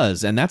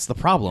does, and that's the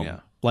problem. Yeah.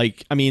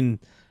 Like, I mean,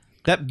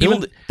 that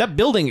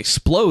building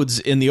explodes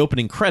in the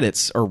opening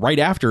credits or right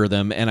after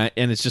them, and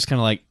it's just kind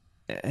of like,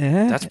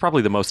 That's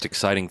probably the most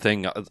exciting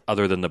thing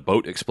other than the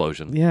boat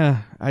explosion.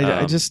 Yeah,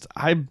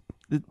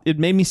 it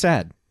made me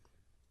sad.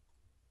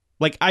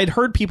 Like, I'd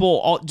heard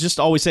people just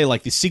always say,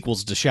 like, the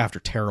sequels to Shaft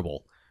are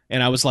terrible.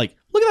 And I was like,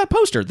 look at that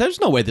poster. There's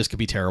no way this could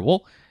be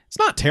terrible. It's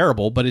not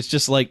terrible, but it's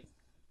just like,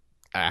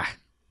 yeah.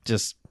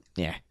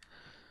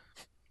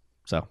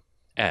 So.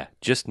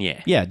 Just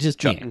yeah. Yeah,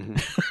 just yeah.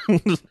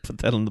 Mm-hmm. Put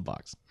that on the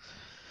box.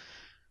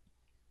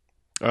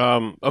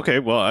 Okay,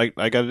 well, I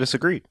gotta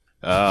disagree.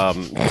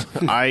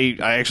 I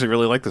actually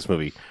really like this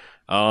movie.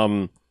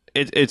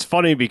 It's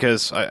funny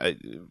because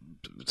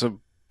it's a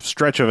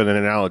stretch of an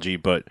analogy,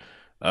 but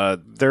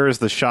there is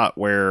the shot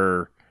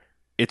where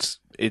it's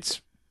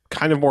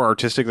kind of more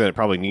artistic than it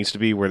probably needs to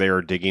be, where they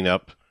are digging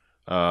up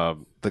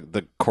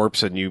the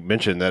corpse, and you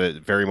mentioned that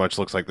it very much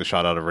looks like the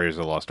shot out of Raiders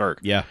of the Lost Ark.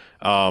 Yeah.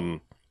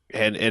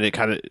 And it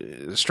kind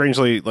of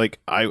strangely, like,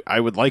 I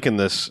would liken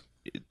this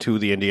to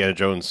the Indiana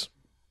Jones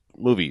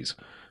movies,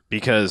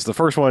 because the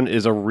first one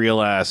is a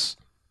real ass,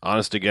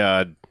 honest to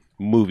God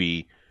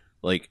movie,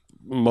 like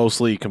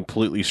mostly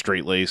completely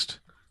straight laced,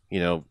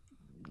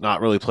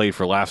 not really played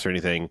for laughs or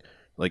anything,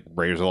 like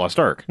Raiders of the Lost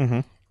Ark. Mm-hmm.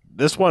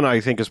 This one,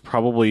 I think, is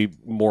probably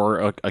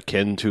more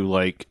akin to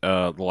like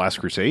The Last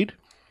Crusade,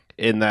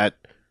 in that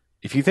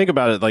if you think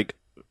about it, like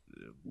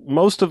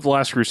most of The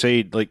Last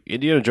Crusade, like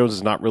Indiana Jones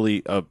is not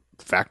really a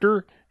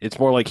factor. It's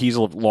more like he's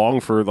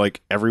along for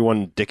like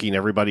everyone dicking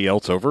everybody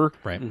else over,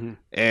 Right.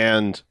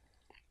 and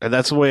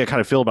that's the way I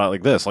kind of feel about it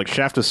like this. Like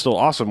Shaft is still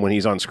awesome when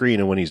he's on screen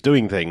and when he's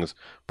doing things,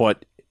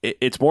 but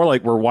it's more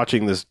like we're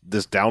watching this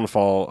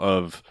downfall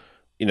of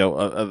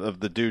of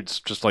the dudes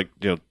just like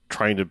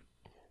trying to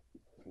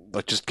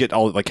like just get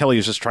all like Kelly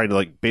is just trying to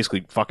like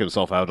basically fuck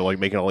himself out of like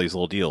making all these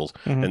little deals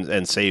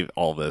and save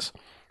all this.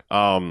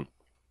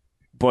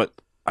 But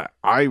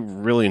I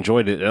really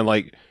enjoyed it, and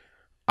like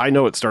I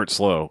know it starts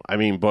slow. I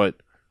mean, but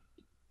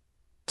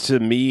to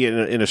me,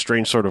 in a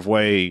strange sort of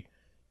way,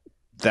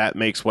 that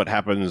makes what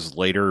happens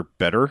later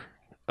better.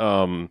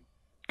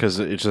 Because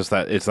it's just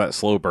it's that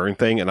slow burn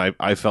thing, and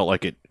I felt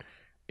like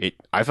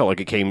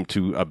it came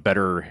to a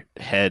better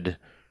head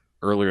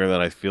earlier than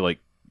I feel like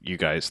you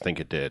guys think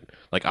it did.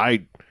 Like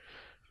I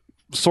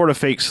sort of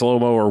fake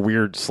slow-mo or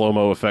weird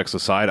slow-mo effects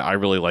aside, I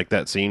really like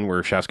that scene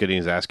where Shaft's getting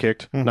his ass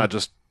kicked. Not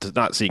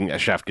seeing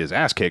Shaft get his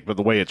ass kicked, but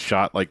the way it's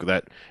shot, like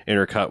that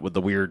intercut with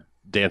the weird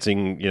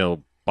dancing,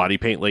 body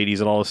paint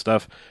ladies and all this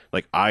stuff.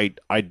 Like I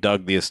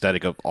dug the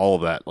aesthetic of all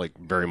of that like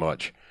very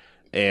much.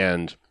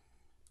 And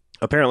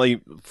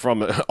apparently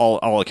from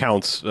all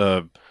accounts,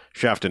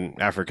 Shaft in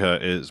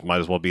Africa might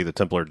as well be the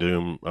Templar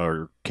Doom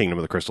or Kingdom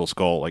of the Crystal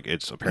Skull. Like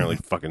it's apparently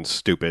fucking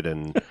stupid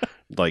and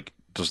like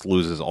just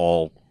loses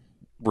all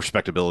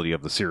respectability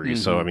of the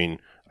series. So I mean,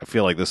 I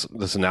feel like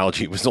this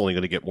analogy was only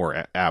going to get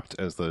more apt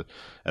as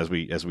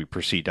we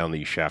proceed down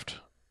the Shaft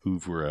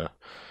oeuvre.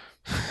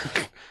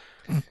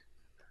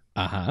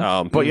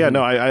 But yeah,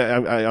 no,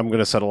 I'm going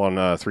to settle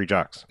on Three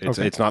Jocks.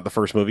 It's not the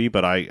first movie,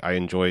 but I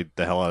enjoyed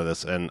the hell out of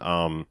this, and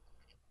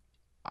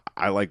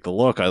I like the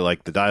look. I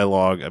like the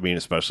dialogue. I mean,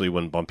 especially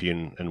when Bumpy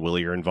and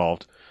Willie are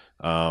involved.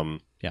 I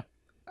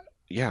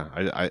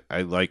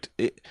liked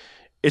it.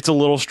 It's a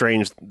little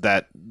strange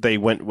that they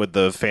went with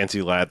the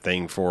fancy lad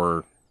thing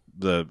for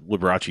the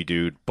Liberace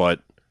dude,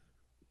 but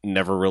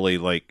never really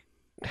like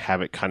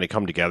have it kind of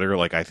come together.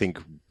 Like I think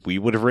we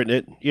would have written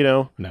it,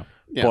 No.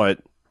 Yeah. but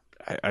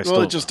I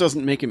still it just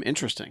doesn't make him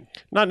interesting.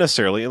 Not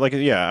necessarily. Like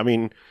I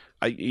mean,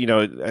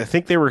 I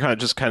think they were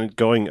kind of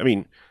going. I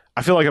mean,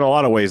 I feel like in a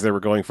lot of ways they were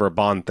going for a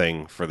Bond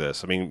thing for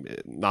this. I mean,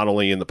 not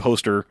only in the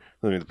poster.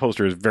 I mean, the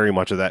poster is very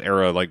much of that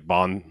era, like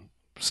Bond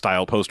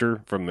style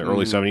poster from the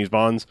early 70s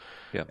Bonds.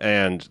 Yeah.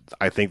 And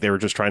I think they were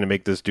just trying to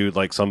make this dude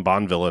like some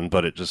Bond villain,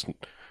 but it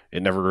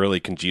never really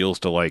congeals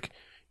to like,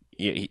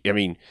 I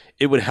mean,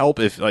 it would help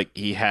if like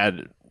he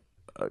had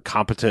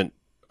competent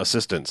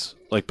assistants,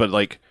 like, but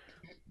like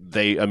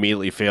they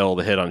immediately fail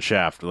to hit on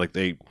Shaft. Like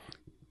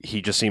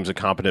he just seems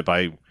incompetent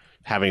by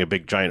having a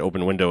big giant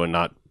open window and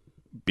not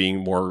being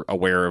more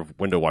aware of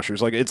window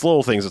washers. Like it's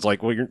little things. It's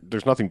like, well,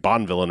 there's nothing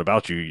Bond villain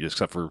about you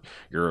except for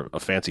you're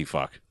a fancy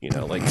fuck,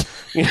 like,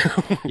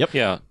 Yep.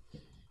 Yeah.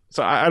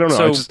 So I don't know.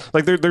 So, I just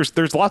like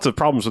there's lots of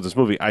problems with this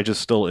movie. I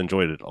just still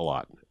enjoyed it a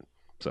lot.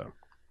 So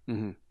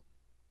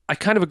I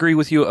kind of agree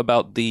with you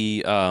about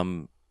the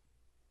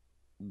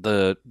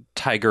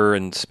tiger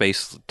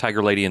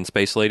lady and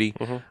space lady.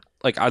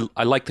 Like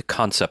I like the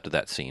concept of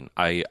that scene.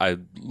 I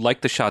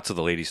like the shots of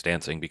the ladies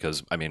dancing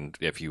because I mean,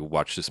 if you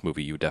watch this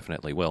movie, you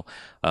definitely will.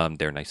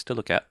 They're nice to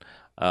look at,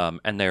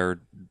 and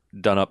they're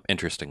done up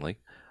interestingly.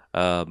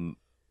 I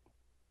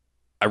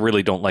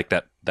really don't like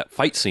that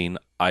fight scene.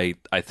 I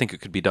think it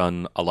could be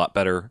done a lot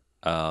better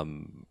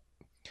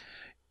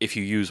if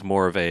you use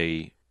more of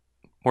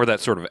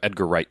that sort of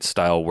Edgar Wright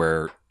style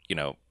where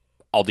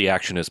all the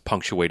action is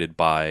punctuated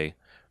by,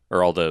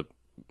 or all the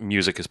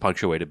music is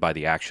punctuated by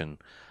the action.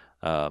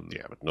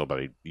 But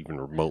nobody even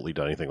remotely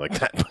done anything like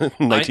that in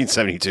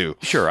 1972.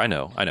 Sure, I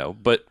know,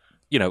 but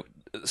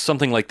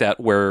something like that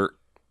where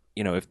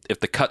if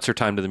the cuts are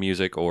timed to the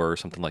music or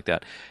something like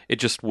that, it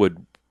just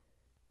would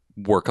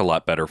work a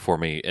lot better for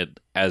me.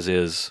 As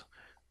is,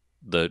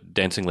 the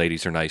dancing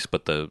ladies are nice,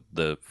 but the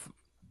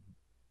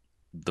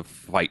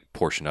fight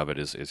portion of it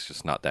is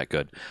just not that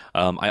good.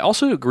 I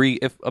also agree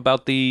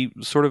about the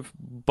sort of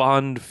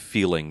Bond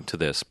feeling to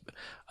this.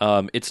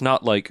 It's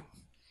not like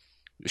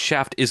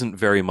Shaft isn't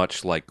very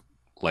much like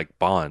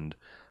Bond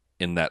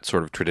in that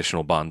sort of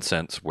traditional Bond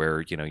sense where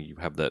you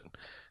have that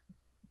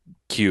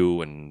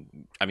cue,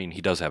 and I mean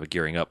he does have a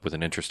gearing up with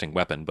an interesting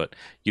weapon, but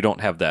you don't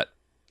have that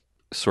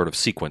sort of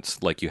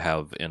sequence like you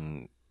have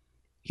in.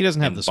 He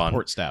doesn't have the Bond.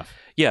 support staff.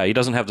 Yeah, he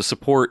doesn't have the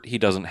support. He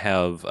doesn't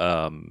have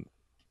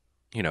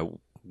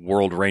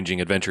world-ranging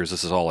adventures.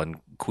 This is all in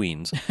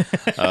Queens,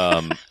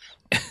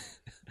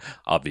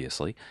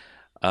 obviously.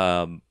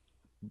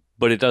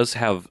 But it does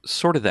have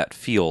sort of that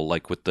feel,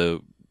 like with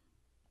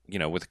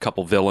with a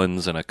couple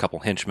villains and a couple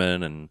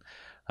henchmen, and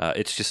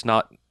it's just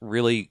not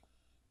really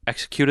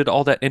executed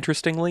all that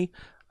interestingly.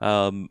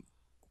 Both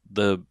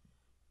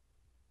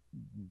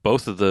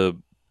of the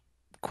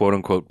quote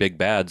unquote big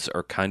bads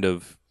are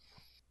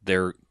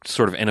they're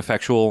sort of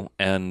ineffectual,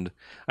 and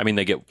I mean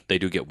they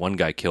do get one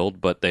guy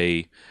killed, but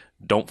they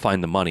don't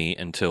find the money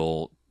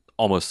until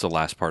almost the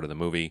last part of the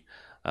movie,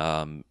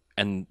 and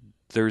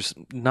there's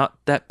not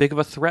that big of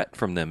a threat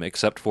from them,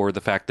 except for the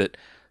fact that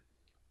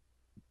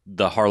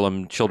the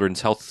Harlem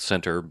Children's Health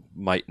Center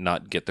might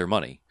not get their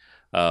money.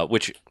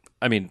 which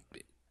I mean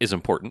is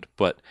important,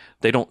 but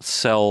they don't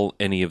sell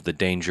any of the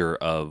danger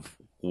of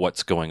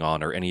what's going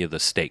on or any of the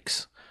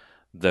stakes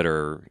that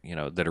are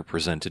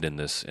presented in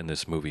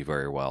this movie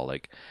very well.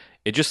 Like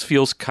it just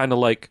feels kind of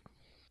like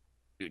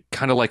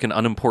an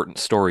unimportant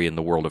story in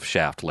the world of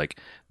Shaft. Like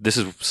this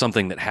is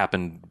something that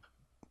happened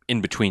in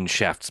between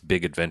Shaft's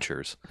big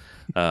adventures,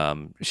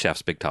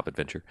 Shaft's big top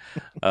adventure.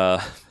 I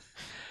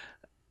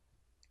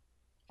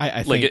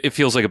like think it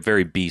feels like a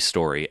very B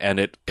story,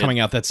 and coming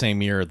out that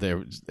same year,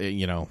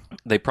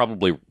 they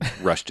probably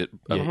rushed it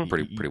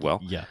pretty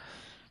well. Yeah.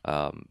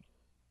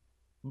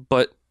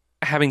 But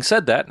having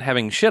said that,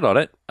 having shit on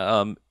it,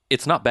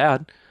 it's not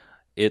bad.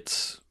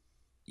 It's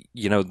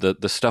the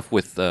stuff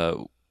with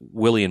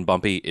Willie and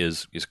Bumpy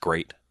is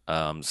great.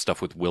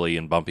 Stuff with Willie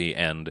and Bumpy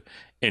and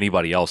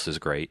anybody else is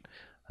great.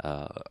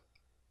 I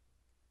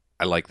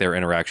like their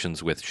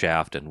interactions with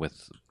Shaft and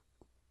with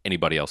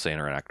anybody else they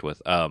interact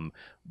with.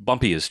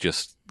 Bumpy is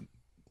just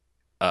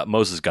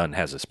Moses Gunn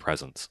has his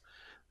presence,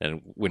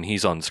 and when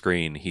he's on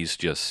screen, he's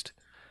just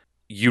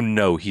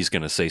he's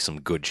going to say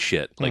some good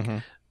shit. Like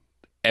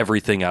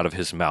everything out of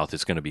his mouth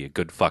is going to be a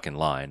good fucking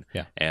line.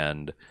 Yeah,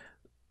 and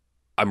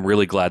I'm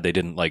really glad they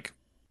didn't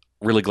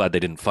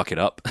fuck it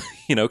up,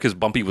 because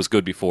Bumpy was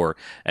good before,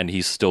 and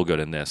he's still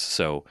good in this.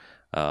 So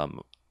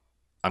I'm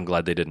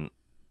glad they didn't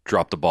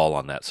drop the ball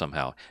on that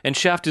somehow. And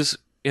Shaft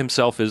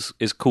himself is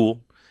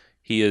cool.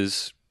 He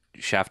is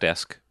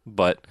Shaft-esque,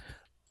 but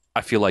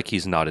I feel like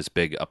he's not as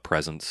big a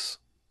presence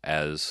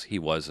as he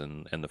was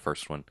in the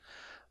first one.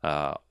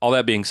 All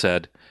that being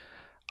said,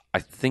 I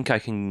think I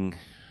don't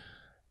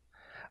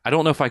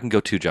know if I can go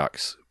 2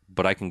 jocks,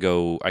 but I can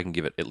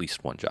give it at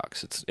least 1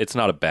 jocks. It's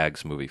not a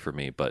bags movie for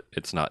me, but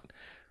it's not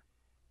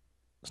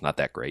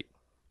that great.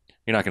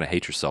 You're not going to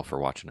hate yourself for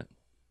watching it.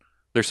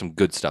 There's some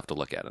good stuff to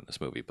look at in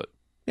this movie, but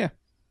yeah.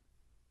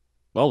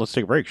 Well, let's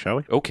take a break, shall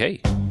we?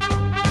 Okay.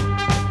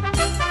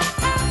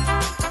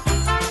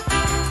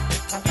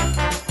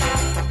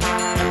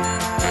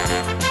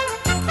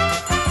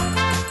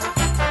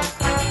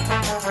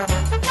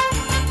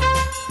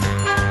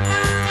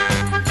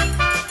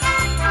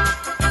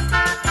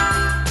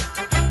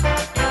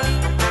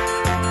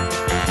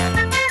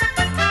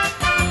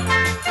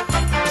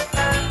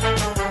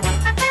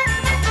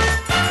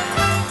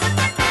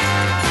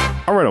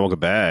 All right, welcome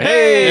back.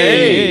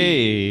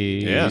 Hey!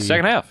 Yeah.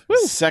 Second half.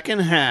 Second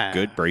half.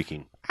 Good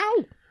breaking.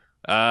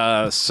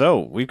 Ow.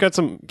 So we've got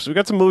some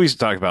movies to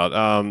talk about.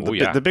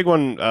 The big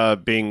one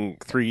being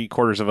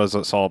 3/4 of us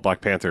that saw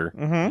Black Panther.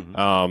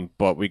 Mm-hmm.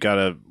 But we're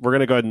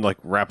gonna go ahead and like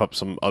wrap up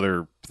some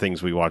other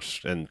things we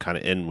watched and kind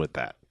of end with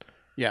that.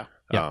 Yeah.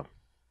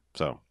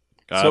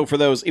 So for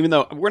those, even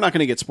though we're not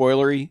going to get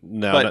spoilery,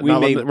 no, but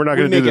we're not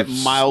going to do it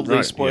mildly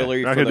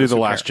spoilery. We're not going to do the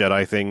Last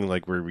Jedi thing,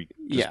 like where we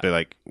just be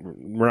like,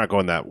 we're not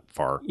going that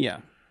far. Yeah.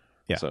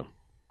 So,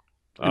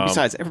 and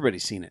besides,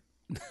 everybody's seen it.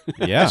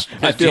 Yeah.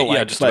 I feel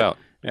like just about.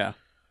 Yeah.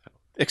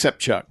 Except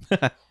Chuck.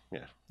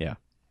 Yeah.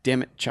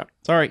 Damn it, Chuck.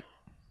 Sorry.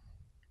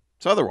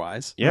 So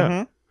otherwise,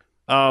 yeah.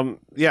 I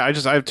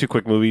have 2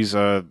 quick movies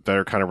that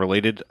are kind of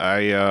related.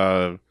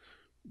 I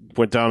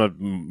went down a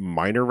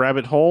minor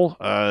rabbit hole.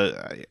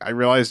 I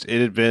realized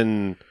it had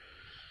been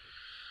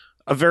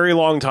a very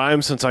long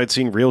time since I'd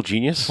seen Real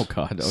Genius. Oh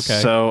God.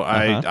 Okay. So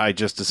I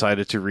just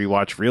decided to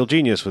rewatch Real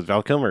Genius with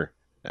Val Kilmer.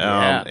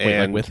 Wait,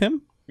 like with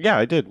him? Yeah,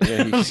 I did.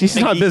 Yeah, he's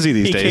not busy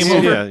these days.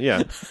 Came over?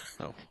 Yeah.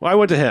 Well, I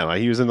went to him.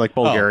 He was in like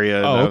Bulgaria,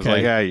 and I was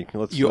like, "Hey,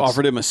 let's." You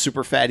offered him a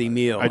super fatty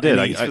meal. I did.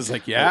 And he was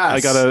like, "Yes." I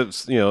got a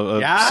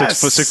Yes!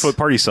 6 foot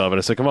party sub, and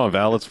I said, "Come on,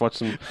 Val, let's watch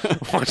some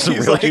He's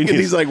Real like, Genius." and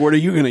he's like, "What are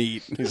you going to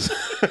eat?"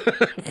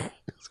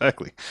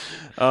 Exactly.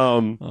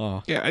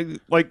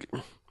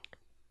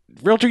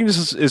 Real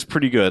Genius is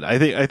pretty good.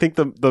 I think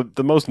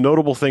the most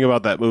notable thing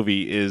about that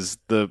movie is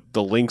the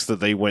links that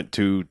they went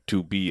to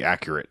be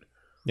accurate.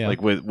 Yeah.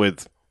 Like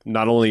with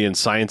not only in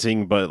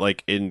sciencing, but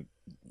like in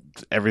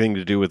everything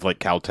to do with like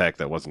Caltech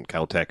that wasn't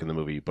Caltech in the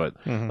movie. But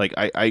like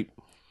I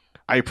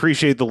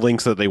appreciate the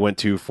links that they went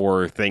to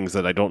for things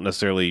that I don't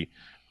necessarily.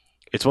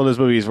 It's one of those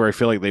movies where I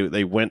feel like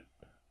they went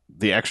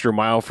the extra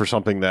mile for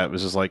something that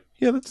was just like,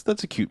 yeah,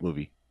 that's a cute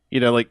movie.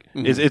 Like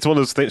it's one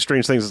of those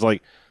strange things. It's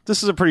like,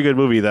 this is a pretty good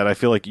movie that I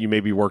feel like you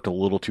maybe worked a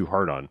little too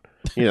hard on.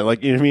 You know what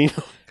I mean?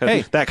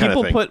 Hey, that kind of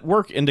thing. People put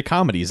work into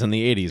comedies in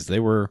the 80s. They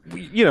were, but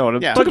took you know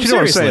what I'm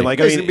seriously. saying? Like,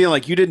 Basically being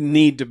like, you didn't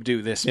need to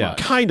do this Yeah. much.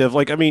 kind of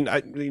like,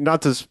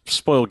 not to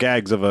spoil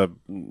gags of a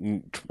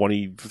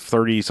 20,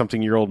 30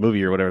 something year old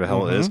movie or whatever the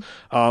hell it is.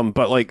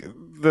 But like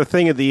the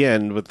thing at the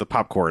end with the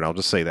popcorn, I'll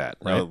just say that.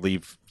 Right. I'll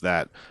leave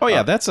that. oh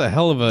yeah, that's a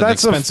hell of an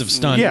expensive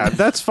stunt. Yeah,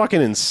 that's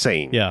fucking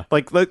insane. Yeah.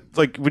 Like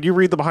would you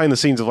read the behind the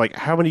scenes of like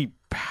how many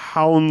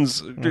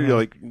pounds,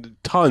 like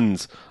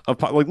tons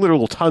of like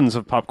literal tons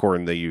of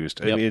popcorn they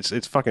used. I Yep. mean,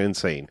 it's fucking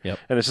insane. Yep.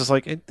 And it's just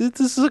like, this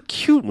is a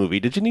cute movie.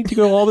 Did you need to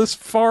go all this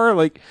far?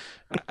 Like,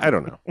 I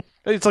don't know.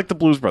 It's like the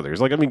Blues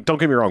Brothers. Like, I mean, don't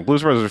get me wrong,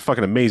 Blues Brothers are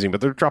fucking amazing,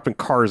 but they're dropping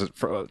cars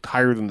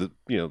higher than the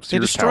Sears They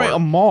destroy Tower. a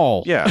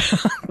mall. Yeah,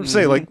 I'm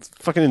saying like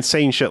fucking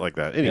insane shit like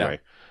that. Anyway,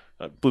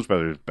 Blues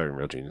Brothers is better than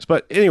Real Genius.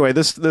 But anyway,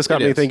 this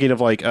got me thinking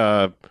of like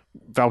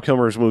Val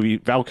Kilmer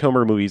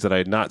movies that I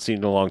had not seen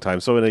in a long time.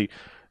 So in a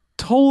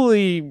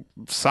totally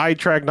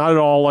sidetrack, not at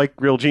all like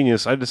Real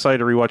Genius, I decided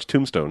to rewatch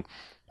Tombstone.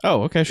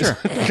 Oh, okay, sure.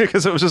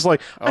 Because it was just like,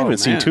 I haven't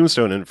seen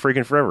Tombstone in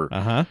freaking forever.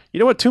 Uh-huh. You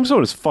know what?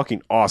 Tombstone is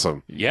fucking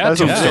awesome. Yeah,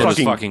 That's a Tombstone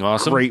is fucking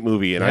awesome. Great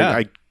movie, and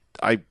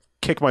I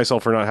kick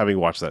myself for not having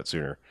watched that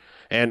sooner.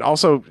 And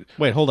also,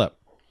 wait, hold up.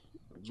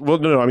 well,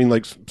 no, I mean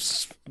like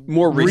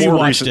More recent.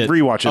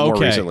 rewatch it more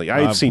Okay. recently.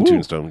 I had seen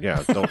Tombstone.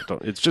 Yeah, don't.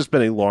 It's just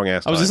been a long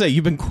ass. I was gonna say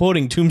you've been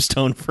quoting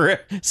Tombstone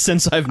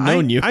since I've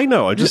known you. I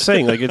know. I'm just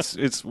saying, like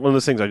it's one of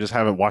those things I just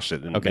haven't watched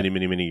it in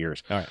many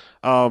years. All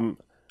right.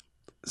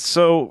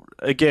 So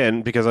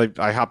again, because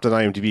I hopped on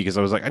IMDb because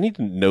I was like, I need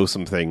to know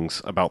some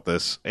things about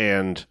this.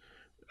 And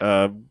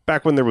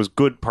back when there was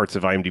good parts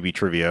of IMDb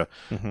trivia,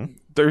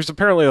 there's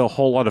apparently a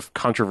whole lot of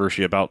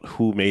controversy about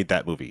who made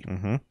that movie.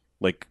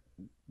 Like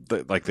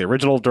the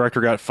original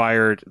director got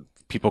fired.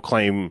 People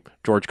claim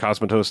George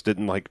Cosmatos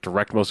didn't like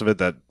direct most of it.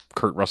 That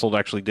Kurt Russell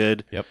actually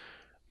did. Yep.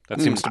 That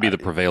seems to be the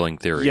prevailing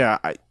theory. Yeah.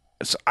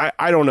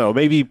 I don't know.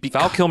 Maybe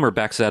Val Kilmer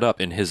backs that up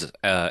in his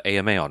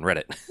AMA on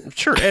Reddit.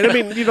 Sure. And I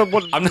mean, you know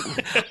what?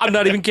 I'm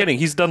not even kidding.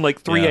 He's done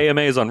like 3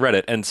 AMAs on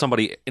Reddit, and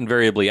somebody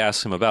invariably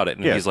asks him about it,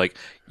 and he's like,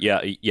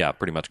 "Yeah,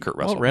 pretty much." Kurt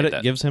Russell. Well, made Reddit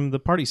that. gives him the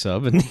party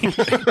sub, and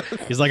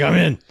he's like, "I'm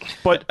in."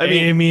 But I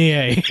mean,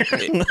 AMEA.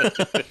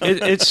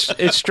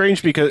 it's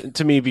strange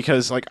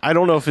because like I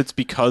don't know if it's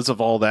because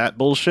of all that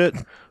bullshit,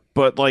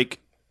 but like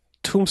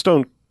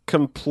Tombstone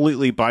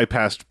completely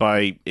bypassed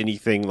by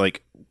anything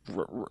like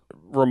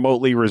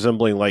remotely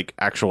resembling like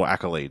actual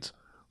accolades.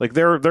 Like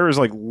there is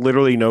like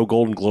literally no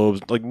Golden Globes,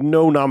 like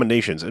no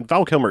nominations, and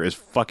Val Kilmer is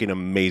fucking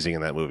amazing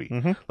in that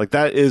movie. Like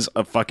that is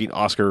a fucking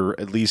Oscar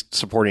at least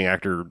supporting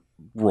actor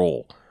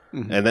role,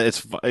 and that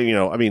it's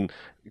I mean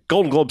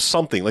Golden Globe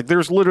something like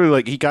there's literally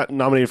like he got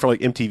nominated for like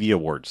MTV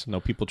awards. No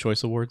People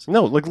Choice Awards.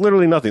 No, like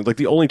literally nothing. Like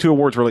the only 2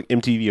 awards were like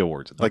MTV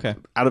awards. Like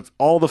out of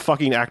all the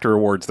fucking actor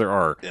awards there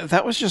are.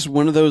 That was just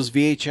one of those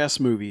VHS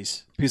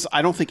movies because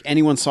I don't think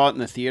anyone saw it in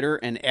the theater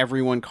and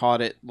everyone caught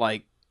it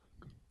like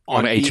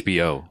on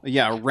HBO.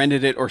 Yeah,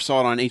 rented it or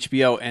saw it on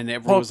HBO and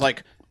everyone was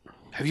like,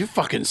 have you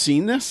fucking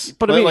seen this?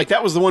 But I mean, like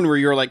that was the one where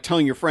you're like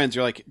telling your friends,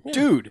 you're like,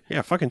 dude,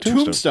 yeah, fucking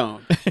Tombstone.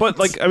 Tombstone. But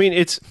like, I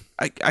mean,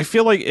 I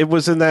feel like it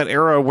was in that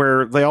era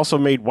where they also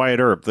made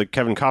Wyatt Earp, the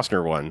Kevin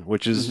Costner one,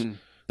 which is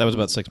That was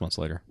about 6 months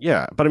later.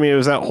 yeah. But I mean, it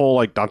was that whole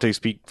like Dante's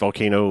Peak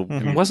volcano.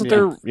 Wasn't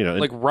there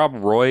like Rob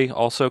Roy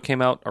also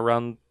came out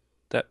around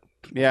that?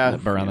 Yeah,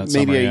 Around that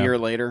maybe summer, a yeah. year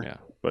later. Yeah.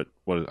 But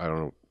I don't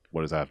know.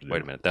 What does that have to do?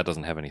 Wait a minute, that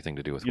doesn't have anything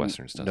to do with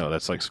westerns, does it? No,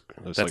 that's like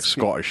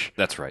Scottish.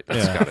 That's right.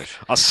 That's Scottish.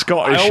 A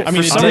Scottish. I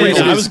mean, for some I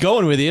reason, was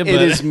going with you, but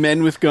It is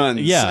Men with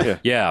Guns. yeah.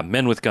 Yeah,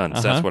 Men with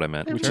Guns. That's what I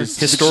meant. Which is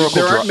historical.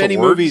 There aren't many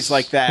movies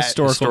like that.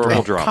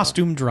 Historical drama.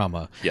 Costume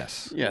drama.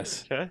 Yes.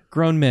 Yes,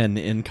 Grown men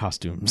in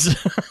costumes.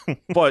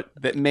 but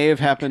that may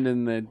have happened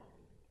in the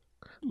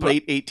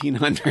late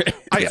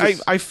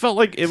 1800s. I felt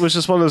like it was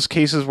just one of those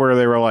cases where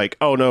they were like,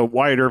 oh no,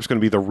 Wyatt Earp's going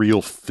to be the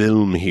real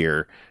film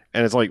here,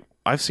 and it's like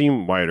I've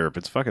seen Wyatt Earp.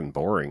 It's fucking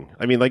boring.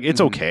 I mean, like it's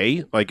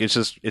okay. Like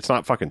it's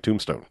not fucking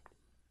Tombstone.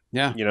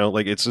 Yeah, you know,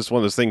 like it's just one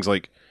of those things.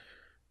 Like,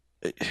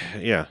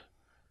 yeah,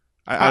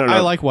 I don't know. I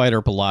like Wyatt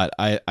Earp a lot.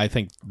 I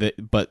think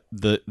that, but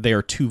they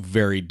are 2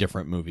 very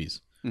different movies.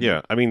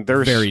 Yeah, I mean,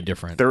 there's very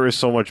different. There is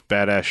so much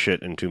badass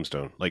shit in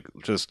Tombstone. Like,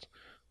 just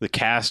the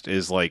cast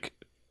is like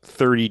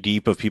 30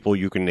 deep of people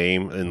you can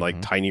name in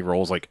like tiny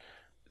roles. Like,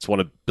 it's one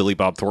of Billy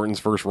Bob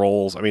Thornton's first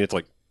roles. I mean, it's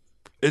like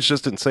it's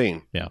just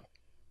insane. Yeah,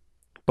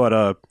 but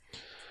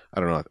I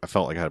don't know. I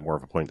felt like I had more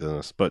of a point than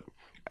this, but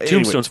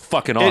Tombstone's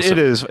fucking awesome. It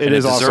is. It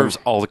is awesome. Deserves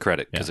all the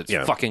credit because it's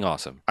fucking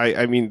awesome.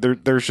 I mean,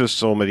 there's just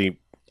so many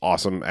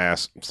awesome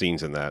ass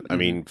scenes in that. I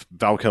mean,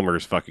 Val Kilmer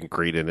is fucking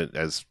great in it,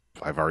 as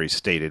I've already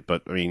stated.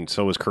 But I mean,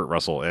 so is Kurt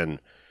Russell,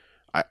 and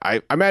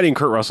I'm adding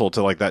Kurt Russell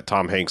to like that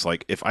Tom Hanks.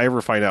 Like, if I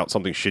ever find out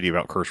something shitty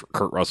about Kurt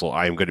Russell,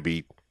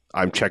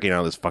 I'm checking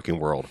out this fucking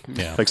world.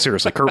 Yeah. Like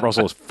seriously, Kurt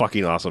Russell is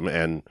fucking awesome,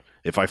 and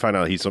if I find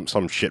out he's some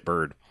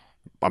shitbird,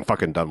 I'm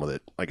fucking done with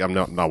it. Like, I'm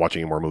not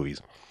watching any more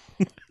movies.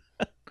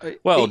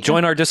 Well,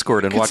 join our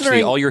Discord and watch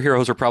the All Your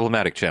Heroes Are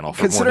Problematic channel.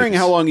 For considering more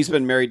how long he's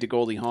been married to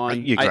Goldie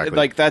Hawn, exactly.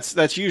 like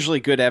that's usually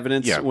good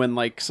evidence when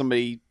like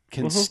somebody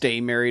can stay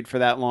married for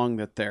that long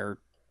that they're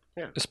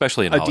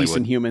especially in a Hollywood.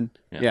 decent human.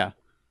 Yeah.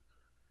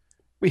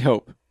 We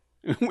hope.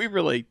 We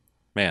really.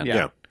 Man,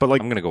 yeah. But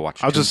like, I'm gonna go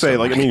watch. I'll just say,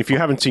 like, I mean, if you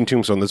haven't seen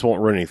Tombstone, this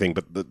won't ruin anything.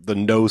 But the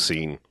no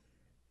scene,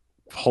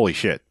 holy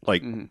shit!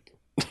 Like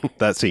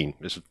that scene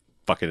is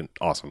fucking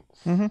awesome.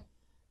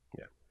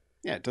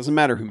 Yeah, it doesn't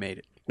matter who made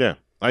it. Yeah,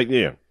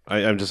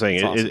 I'm just saying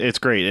It's awesome. it's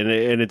great,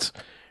 and it's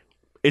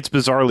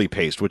bizarrely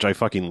paced, which I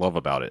fucking love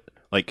about it.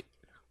 Like,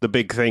 the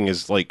big thing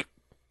is like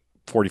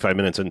 45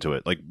 minutes into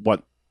it. Like,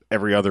 what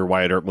every other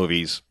Wyatt Earp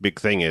movie's big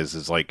thing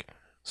is like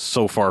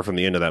so far from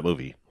the end of that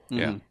movie.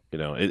 Yeah. You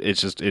know,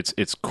 it's just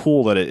it's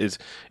cool that it's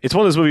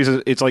one of those movies.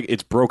 It's like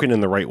it's broken in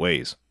the right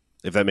ways,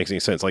 if that makes any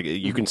sense. Like,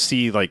 you can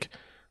see like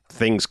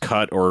things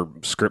cut or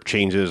script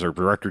changes or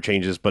director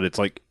changes, but it's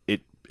like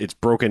it it's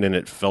broken and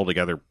it fell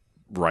together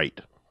right,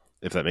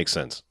 if that makes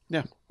sense.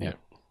 Yeah.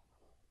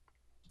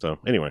 So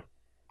anyway,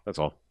 that's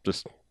all.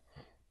 Just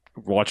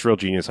watch Real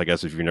Genius, I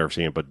guess, if you've never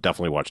seen it, but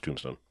definitely watch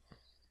Tombstone.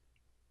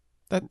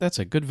 That's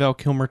a good Val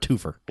Kilmer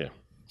twofer. Yeah.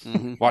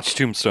 Mm-hmm. Watch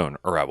Tombstone,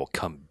 or I will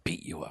come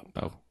beat you up.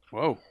 Oh,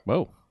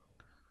 Whoa.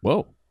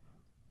 whoa.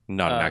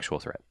 Not an actual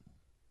threat.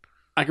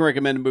 I can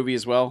recommend a movie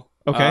as well.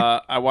 Okay.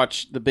 I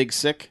watched The Big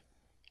Sick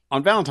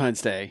on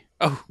Valentine's Day.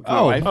 Oh, with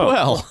my wife.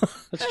 Well,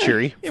 That's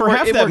cheery. It for wor-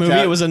 half it that worked movie,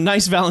 out. it was a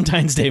nice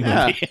Valentine's Day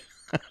movie.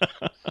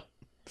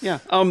 Yeah.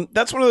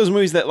 That's one of those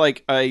movies that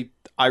like I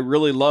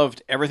really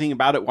loved everything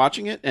about it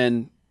watching it,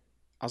 and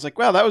I was like,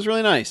 wow, that was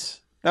really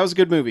nice. That was a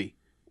good movie.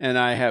 And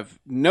I have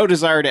no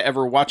desire to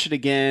ever watch it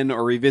again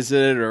or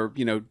revisit it or,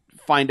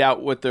 find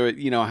out what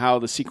how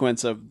the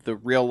sequence of the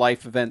real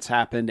life events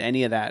happened,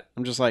 any of that.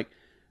 I'm just like,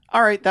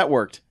 all right, that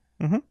worked.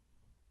 Mhm.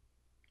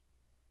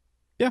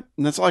 Yeah.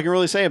 And that's all I can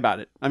really say about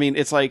it. I mean,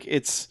 it's like,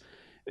 it's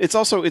one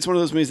of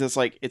those movies that's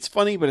like, it's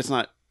funny, but it's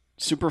not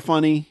super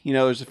funny.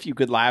 There's a few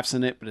good laughs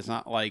in it, but it's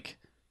not like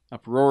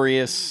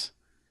uproarious.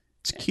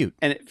 It's cute.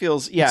 And it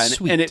feels, It's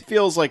sweet. and it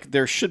feels like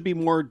there should be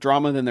more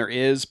drama than there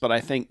is. But I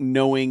think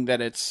knowing that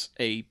it's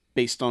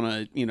based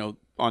on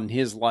on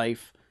his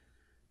life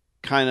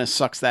kind of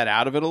sucks that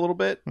out of it a little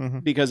bit,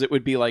 Mhm. because it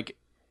would be like,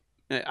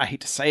 I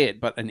hate to say it,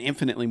 but an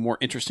infinitely more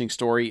interesting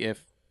story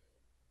if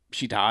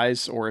she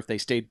dies or if they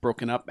stayed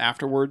broken up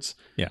afterwards.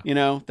 Yeah.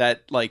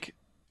 That like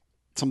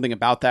something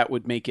about that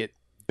would make it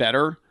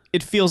better.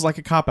 It feels like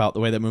a cop-out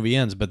the way that movie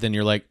ends, but then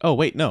you're like, oh,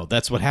 wait, no,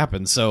 that's what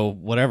happened, so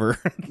whatever.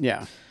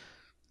 Yeah.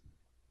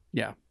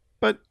 Yeah.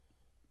 But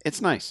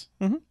it's nice.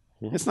 Mhm.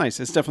 It's nice.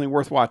 It's definitely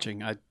worth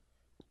watching.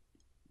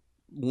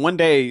 One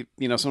day,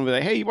 someone will be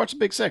like, hey, you watched The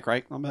Big Sick,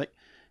 right? I'll be like,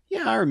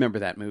 yeah, I remember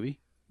that movie.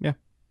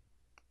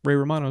 Ray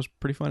Romano's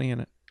pretty funny in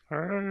it.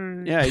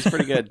 Yeah, he's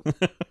pretty good.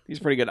 He's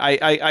pretty good.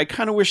 I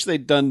kind of wish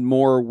they'd done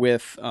more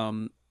with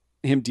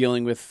him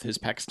dealing with his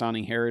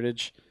Pakistani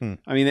heritage.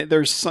 I mean,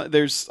 there's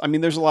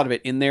a lot of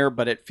it in there,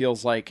 but it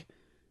feels like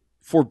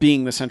for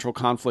being the central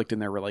conflict in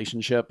their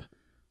relationship,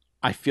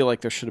 I feel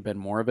like there should have been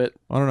more of it.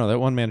 I don't know. That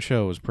one-man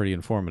show was pretty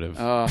informative.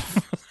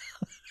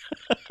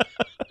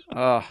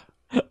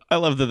 I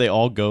love that they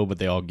all go, but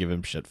they all give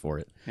him shit for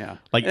it. Yeah.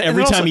 Like, And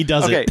every also- time he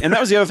does okay, it. and that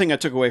was the other thing I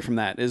took away from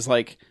that is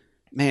like,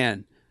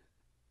 man,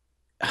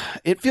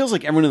 it feels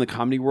like everyone in the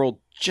comedy world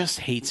just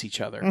hates each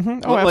other.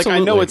 Mhm. Oh, Like I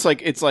know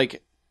absolutely.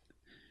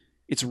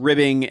 it's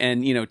ribbing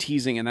and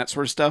teasing and that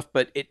sort of stuff,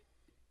 but it,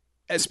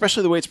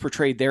 especially the way it's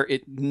portrayed there,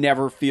 it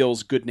never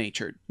feels good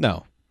natured.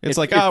 No. It's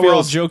It- like, it we're all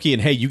feels- joking,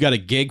 and hey, you got a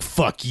gig?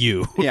 Fuck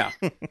you. Yeah.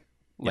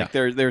 Like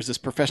there's this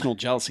professional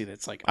jealousy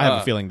that's like, I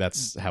have a feeling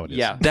that's how it is.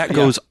 yeah. that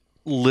goes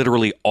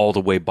literally all the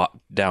way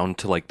down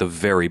to like the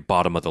very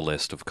bottom of the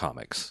list of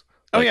comics.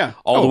 Oh Like, yeah,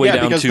 all the way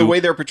down because to the way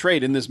they're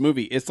portrayed in this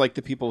movie, it's like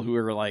the people who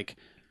are like,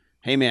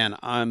 "Hey man,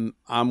 I'm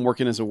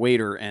working as a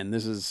waiter, and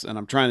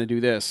I'm trying to do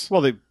this."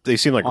 Well, they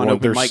seem like On one-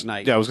 open they're mic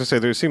night. Yeah, I was gonna say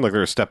they seem like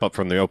they're a step up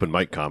from the open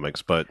mic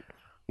comics, but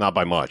not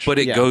by much. But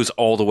it Yeah. goes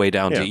all the way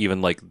down Yeah. to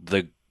even like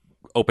the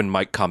open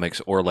mic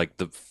comics or like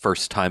the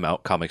first time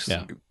out comics.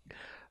 Yeah.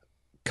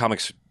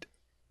 Comics,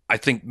 I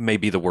think, may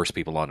be the worst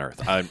people on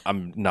earth.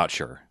 I'm not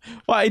sure.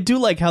 Well, I do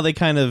like how they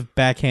kind of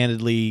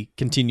backhandedly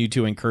continue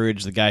to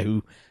encourage the guy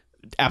who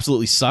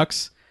absolutely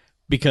sucks,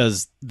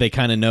 because they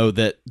kind of know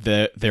that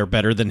they're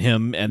better than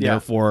him, and Yeah.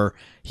 therefore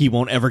he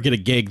won't ever get a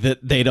gig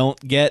that they don't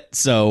get.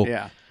 So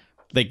Yeah,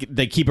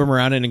 they keep him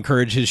around and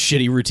encourage his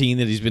shitty routine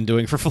that he's been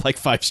doing for like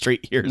 5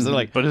 straight years. They're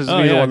like, but isn't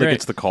oh, he the yeah, one that great.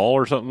 gets the call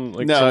or something?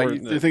 Like no, somewhere-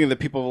 you're thinking that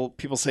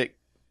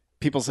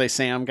people say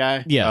Sam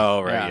guy. Yeah.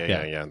 Oh right,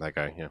 Yeah. yeah, that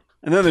guy. Yeah,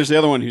 And then there's the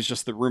other one who's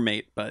just the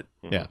roommate, but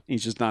Yeah.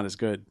 he's just not as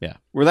good. Yeah.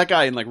 Where that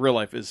guy in like real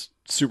life is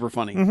super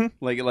funny. Mhm.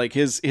 Like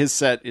his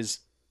set is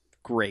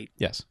great.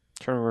 Yes.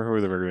 I'm trying to remember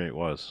who the roommate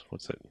was.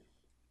 What's it?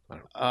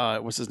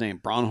 What's his name?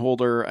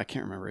 Braunholder. I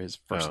can't remember his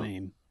first Oh.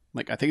 name.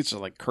 Like I think it's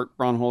just like Kurt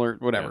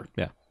Braunholder, whatever.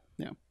 Yeah.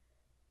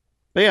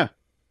 But yeah,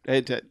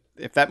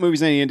 if that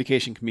movie's any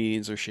indication,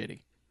 comedians are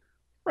shitty.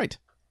 Right.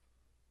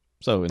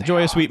 So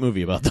enjoy a sweet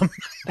movie about them.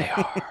 They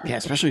are. Yeah,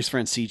 especially his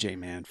friend CJ.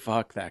 Man,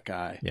 fuck that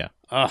guy. Yeah.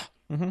 Ugh.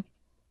 Mhm.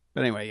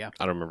 But anyway, yeah.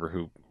 I don't remember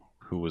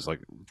who was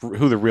like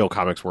who the real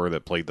comics were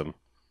that played them.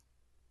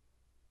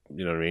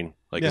 You know what I mean?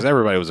 Like, because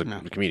everybody was a No.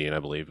 comedian, I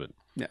believe, but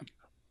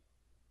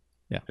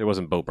Yeah. it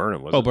wasn't Bo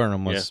Burnham, was Bo it?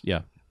 Burnham was,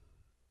 yeah.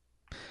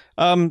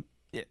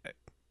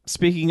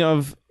 Speaking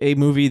of a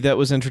movie that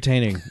was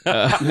entertaining,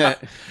 Nice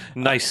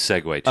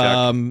segue,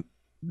 Chuck.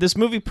 this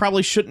movie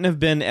probably shouldn't have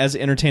been as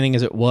entertaining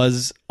as it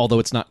was, although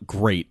it's not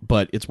great,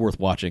 but it's worth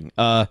watching.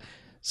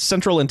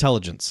 Central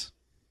Intelligence,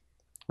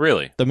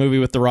 Really? the movie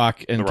with The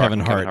Rock and The Rock Kevin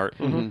and Hart.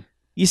 Mhm.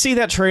 You see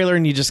that trailer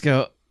and you just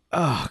go,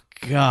 oh,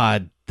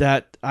 God,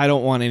 that I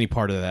don't want any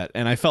part of that.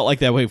 And I felt like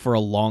that way for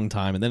a long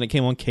time. And then it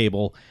came on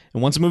cable.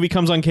 And once a movie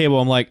comes on cable,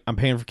 I'm like, I'm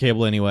paying for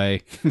cable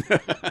anyway.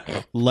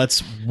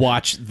 Let's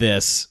watch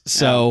this.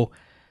 So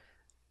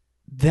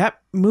that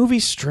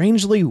movie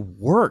strangely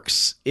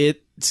works.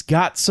 It's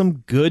got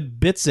some good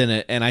bits in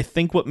it. And I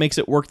think what makes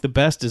it work the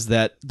best is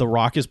that The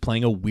Rock is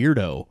playing a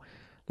weirdo.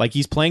 Like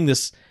he's playing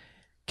this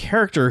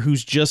character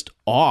who's just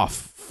off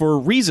for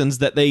reasons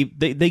that they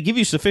give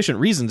you sufficient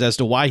reasons as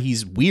to why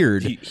he's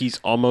weird. He's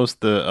almost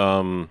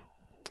the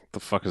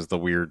fuck is the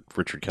weird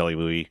Richard Kelly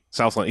movie?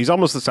 Southland. He's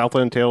almost the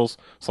Southland Tales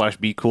 /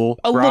 Be Cool.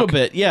 A rock. little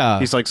bit, yeah.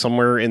 He's like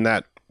somewhere in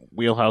that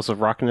wheelhouse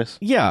of rockiness.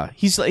 Yeah,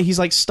 he's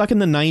like stuck in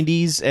the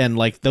 90s, and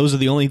like those are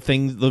the only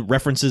the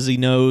references he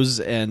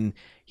knows, and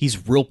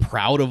he's real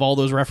proud of all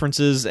those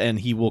references, and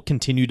he will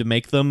continue to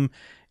make them.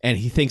 And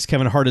he thinks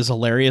Kevin Hart is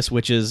hilarious,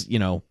 which is,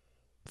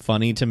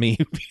 funny to me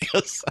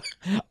because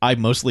I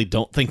mostly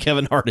don't think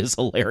Kevin Hart is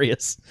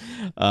hilarious.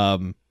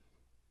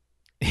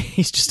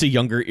 He's just a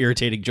younger,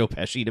 irritating Joe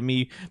Pesci to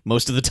me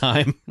most of the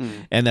time,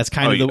 and that's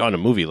kind of on a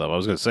movie level. I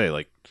was going to say,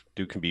 like,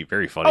 dude can be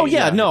very funny. Oh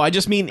yeah, no, I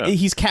just mean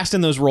he's cast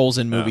in those roles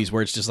in movies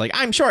where it's just like,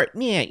 I'm short,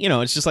 yeah,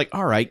 it's just like,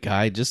 all right,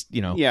 guy, just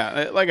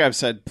Yeah, like I've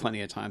said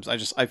plenty of times,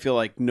 I feel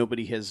like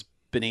nobody has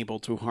been able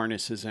to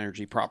harness his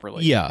energy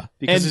properly. Yeah,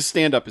 because his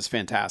stand-up is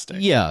fantastic.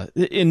 Yeah,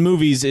 in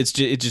movies, it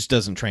just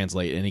doesn't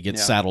translate, and he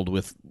gets saddled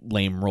with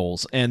lame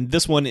roles. And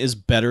this one is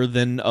better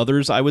than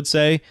others, I would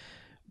say.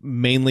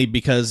 Mainly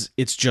because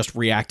it's just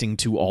reacting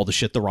to all the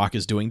shit The Rock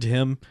is doing to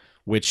him,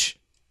 which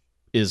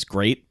is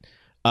great.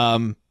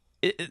 The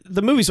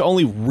movie's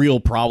only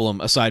real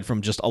problem, aside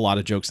from just a lot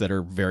of jokes that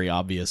are very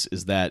obvious,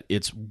 is that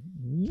it's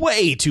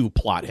way too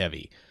plot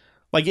heavy.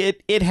 Like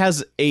it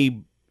has a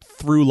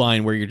through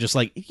line where you're just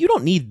like, you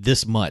don't need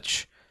this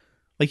much.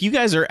 Like you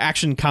guys are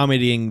action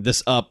comedying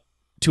this up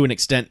to an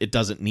extent it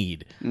doesn't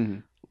need.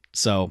 Mm-hmm.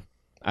 So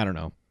I don't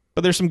know,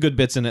 but there's some good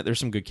bits in it. There's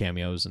some good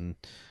cameos and.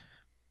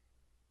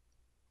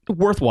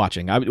 Worth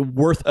watching,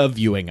 worth a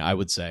viewing, I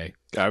would say.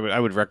 I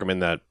would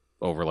recommend that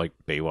over like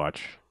Baywatch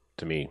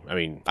to me. I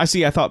mean, I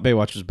thought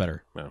Baywatch was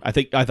better. No. I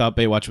thought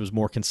Baywatch was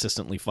more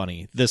consistently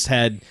funny. This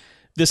had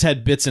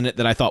bits in it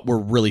that I thought were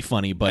really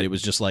funny, but it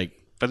was just like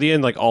at the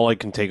end, like all I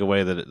can take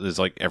away that is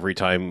like every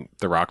time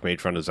The Rock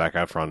made fun of Zac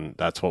Efron,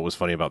 that's what was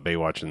funny about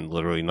Baywatch, and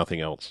literally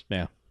nothing else.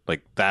 Yeah,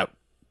 like that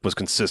was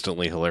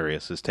consistently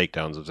hilarious. His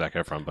takedowns of Zac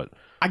Efron, but.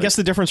 I guess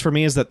the difference for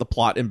me is that the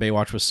plot in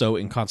Baywatch was so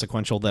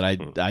inconsequential that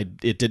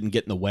it didn't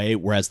get in the way,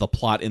 whereas the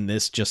plot in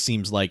this just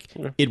seems like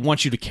it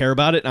wants you to care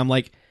about it. And I'm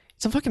like,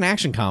 it's a fucking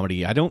action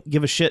comedy. I don't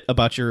give a shit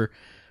about your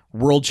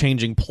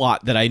world-changing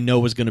plot that I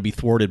know is going to be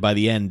thwarted by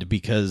the end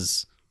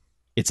because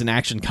it's an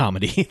action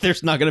comedy.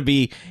 There's not going to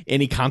be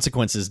any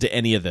consequences to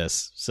any of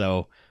this.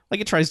 So, like,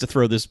 it tries to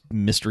throw this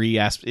mystery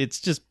aspect.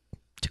 It's just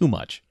too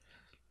much.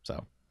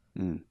 So,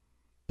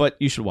 but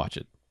you should watch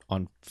it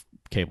on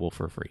cable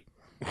for free.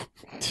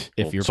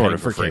 If you're sort paying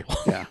of for free. cable.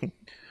 Yeah.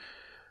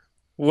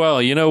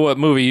 Well, you know what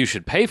movie you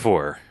should pay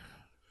for?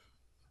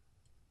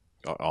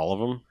 All of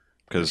them?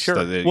 Because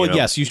Sure.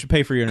 Yes, you should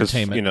pay for your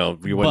entertainment.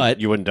 you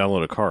wouldn't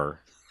download a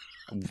car.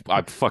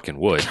 I fucking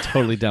would.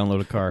 Totally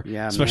download a car.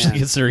 Yeah, especially man.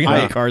 considering how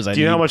many cars I Do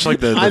you know how need. much like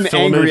the I'm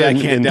filament angry I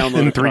in, can't in, download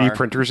in a 3D car.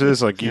 printers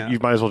is? Like Yeah. you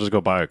might as well just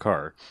go buy a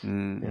car. I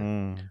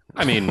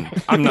mean,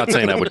 I'm not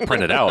saying I would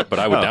print it out, but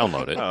I would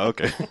download it. Oh,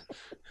 okay.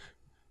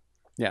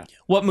 Yeah.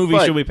 What movie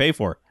But- should we pay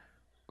for?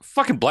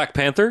 Fucking Black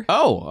Panther.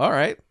 Oh, all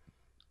right.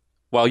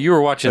 While you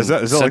were watching Is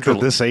that like Central...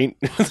 this ain't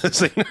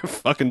this ain't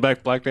fucking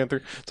Black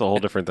Panther? It's a whole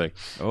different thing.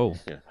 Oh.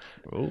 Yeah.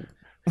 Oh.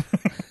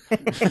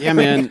 Yeah,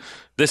 man.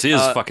 This is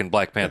fucking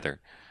Black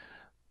Panther.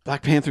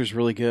 Black Panther's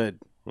really good.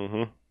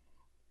 Mm-hmm.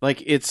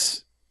 Like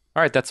it's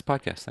All right, that's the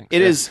podcast. Thanks.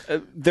 it is.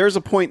 There's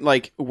a point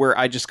like where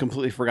I just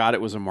completely forgot it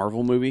was a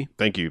Marvel movie.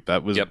 Thank you.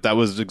 That was Yep. that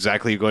was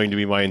exactly going to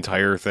be my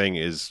entire thing.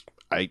 Is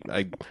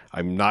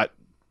I'm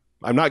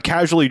not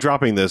casually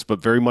dropping this,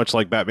 but very much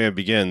like Batman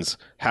Begins.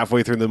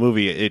 Halfway through the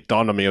movie, it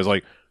dawned on me. I was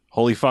like,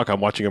 "Holy fuck!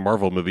 I'm watching a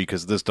Marvel movie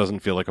because this doesn't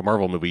feel like a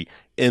Marvel movie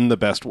in the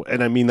best way,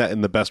 and I mean that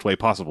in the best way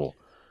possible."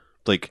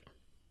 Like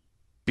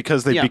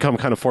because they've become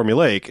kind of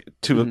formulaic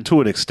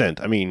to an extent.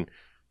 I mean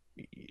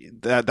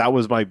that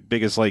was my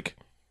biggest like,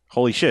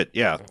 holy shit!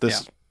 Yeah,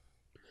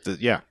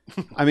 yeah.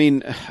 I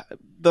mean,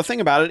 the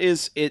thing about it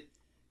is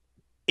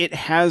it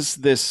has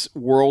this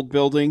world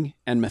building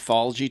and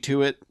mythology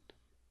to it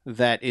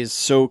that is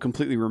so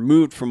completely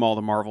removed from all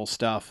the Marvel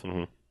stuff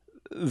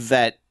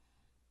that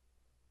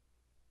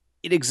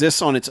it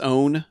exists on its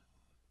own,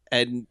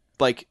 and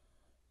like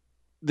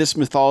this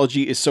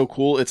mythology is so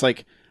cool. It's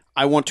like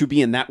I want to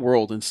be in that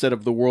world instead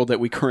of the world that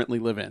we currently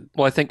live in.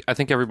 Well, I think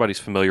everybody's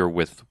familiar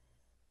with,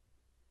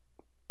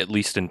 at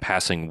least in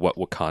passing, what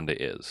Wakanda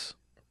is,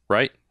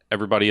 right?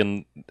 Everybody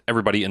in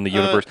the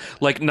universe,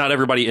 like not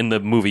everybody in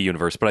the movie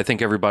universe, but I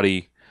think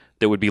everybody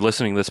that would be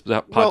listening to this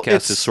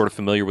podcast is sort of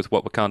familiar with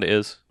what Wakanda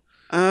is.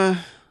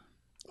 I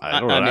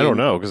don't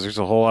know because there's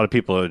a whole lot of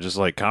people that are just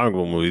like comic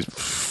book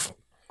movies.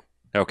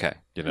 Okay.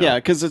 You know? Yeah,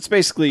 because it's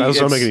basically That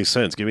doesn't make any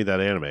sense. Give me that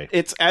anime.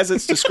 It's as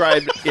it's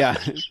described. Yeah,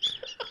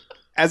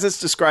 as it's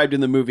described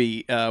in the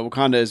movie,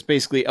 Wakanda is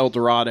basically El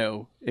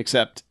Dorado,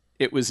 except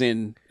it was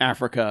in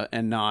Africa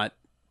and not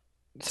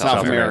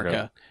South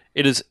America.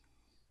 It is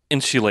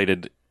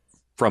insulated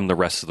from the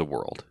rest of the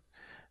world.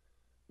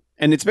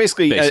 And it's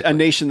basically a Basically.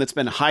 nation that's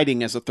been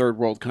hiding as a third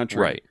world country.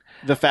 Right.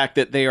 The fact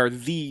that they are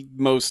the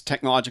most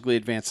technologically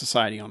advanced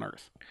society on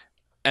Earth.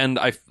 And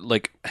I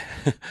like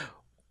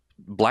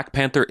Black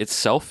Panther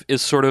itself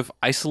is sort of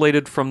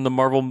isolated from the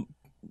Marvel,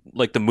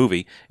 like the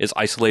movie is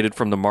isolated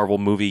from the Marvel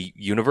movie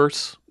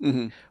universe,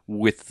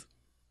 with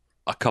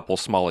a couple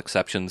small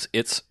exceptions.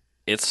 It's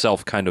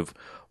itself kind of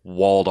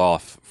walled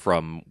off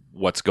from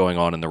what's going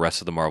on in the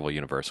rest of the Marvel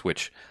universe,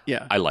 which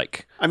I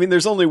like. I mean,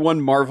 there's only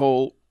one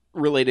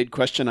Marvel-related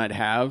question I'd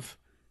have,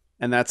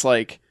 and that's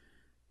like,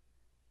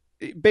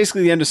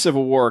 basically the end of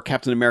Civil War,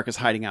 Captain America's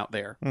hiding out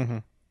there.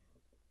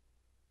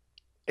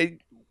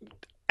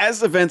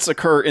 As events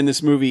occur in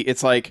this movie,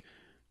 it's like,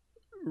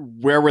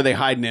 where were they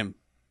hiding him?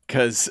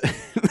 Because...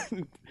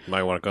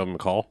 Might want to come and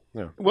call?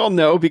 Yeah. Well,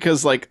 no,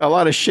 because like a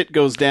lot of shit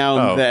goes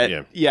down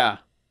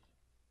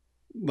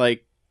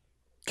like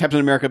Captain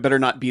America better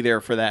not be there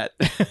for that,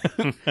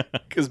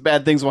 because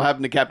bad things will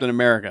happen to Captain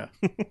America.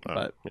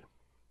 But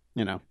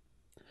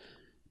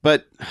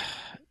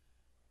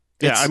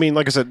I mean,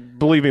 like I said,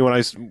 believe me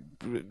when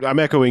I'm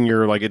echoing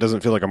your, like, it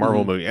doesn't feel like a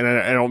Marvel movie, and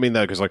I don't mean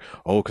that because like,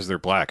 because they're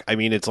black. I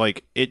mean, it's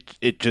like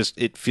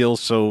it feels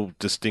so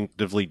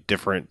distinctively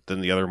different than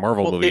the other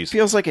Marvel movies. It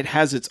feels like it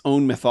has its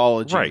own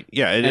mythology, right?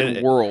 Yeah,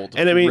 and world.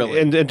 And I mean, really.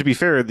 and to be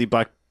fair, the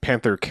Black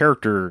Panther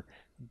character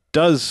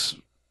does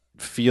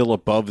feel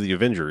above the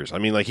Avengers. I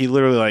mean, like, he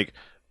literally, like,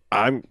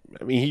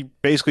 he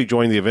basically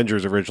joined the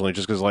Avengers originally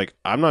just because, like,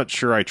 I'm not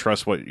sure I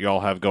trust what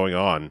y'all have going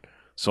on,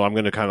 so I'm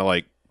going to kind of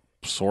like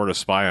sort of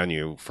spy on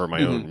you for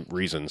my own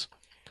reasons.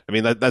 I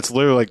mean, that's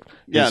literally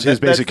like his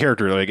basic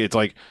character. Like, it's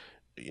like,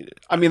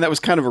 I mean, that was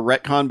kind of a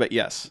retcon, but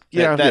yes,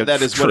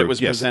 that is true. What it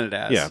was presented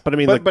as. Yeah, but I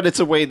mean, but it's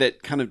a way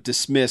that kind of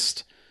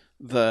dismissed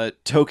the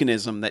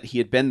tokenism that he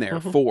had been there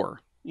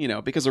for.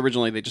 Because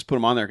originally they just put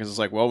him on there because it's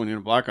like, well, we need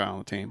a black guy on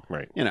the team,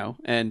 right?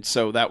 And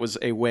so that was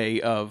a way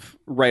of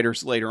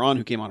writers later on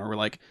who came on who were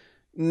like,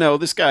 no,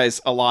 this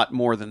guy's a lot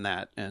more than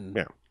that,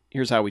 and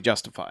here's how we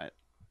justify it.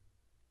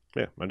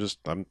 Yeah,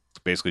 I'm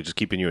basically just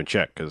keeping you in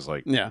check because,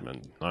 like,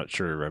 I'm not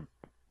sure I'm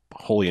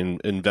wholly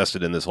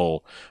invested in this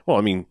whole. Well,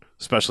 I mean,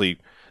 especially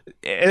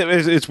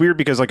it's weird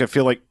because, like, I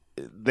feel like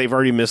they've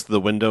already missed the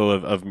window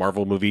of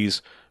Marvel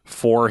movies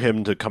for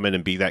him to come in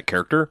and be that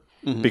character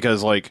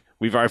because, like,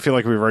 I feel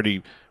like we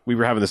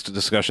were having this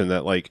discussion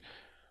that, like,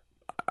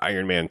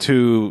 Iron Man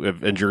 2,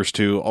 Avengers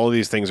 2, all of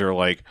these things are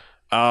like,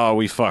 oh,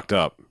 we fucked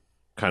up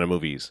kind of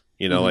movies.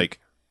 Like,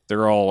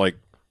 they're all like,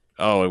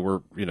 oh, we're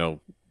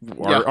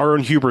our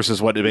own hubris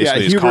is what it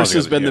basically is. Hubris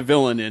has been the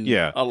villain in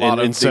a lot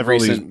of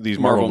several of these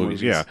Marvel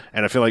movies. Yeah,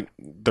 and I feel like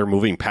they're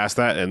moving past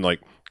that and, like,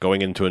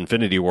 going into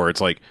Infinity War.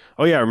 It's like,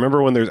 oh yeah,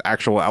 remember when there's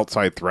actual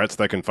outside threats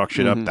that can fuck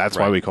shit up? That's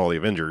why we call the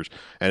Avengers.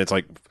 And it's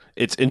like,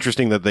 it's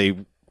interesting that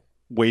they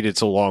waited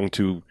so long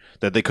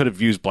that they could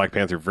have used Black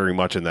Panther very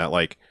much in that,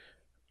 like,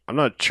 I'm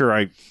not sure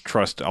I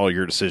trust all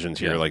your decisions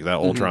here. Like, that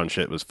Ultron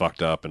shit was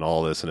fucked up and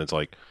all this, and it's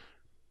like,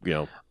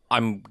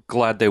 I'm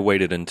glad they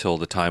waited until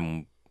the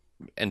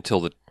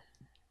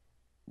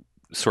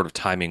sort of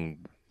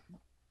timing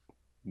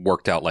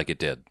worked out like it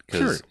did.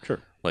 Because,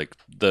 like,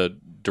 the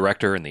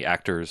director and the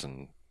actors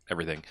and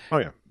everything. Oh,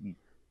 yeah.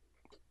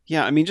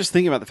 Yeah, I mean, just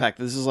thinking about the fact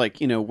that this is, like,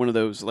 one of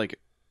those, like,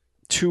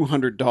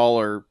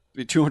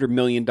 $200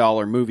 million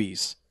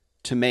movies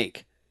to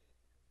make.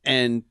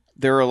 And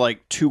there are,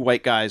 like, 2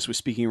 white guys with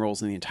speaking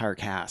roles in the entire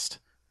cast.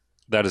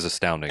 That is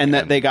astounding. And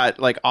that they got,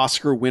 like,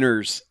 Oscar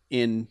winners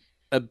in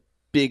a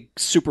big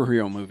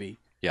superhero movie.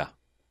 Yeah.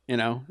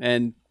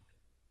 And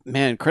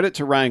man, credit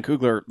to Ryan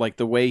Coogler, like,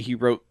 the way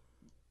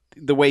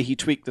he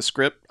tweaked the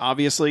script,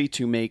 obviously,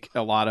 to make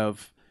a lot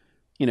of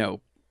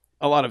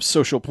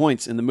social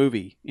points in the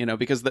movie,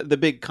 because the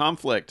big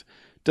conflict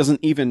doesn't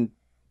even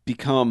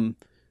become,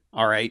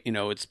 all right,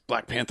 it's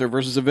Black Panther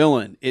versus a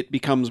villain. It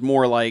becomes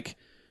more like,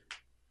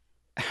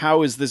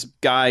 how is this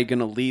guy going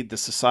to lead the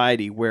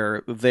society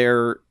where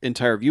their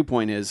entire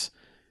viewpoint is,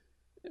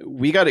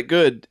 we got it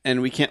good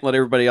and we can't let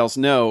everybody else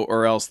know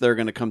or else they're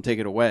going to come take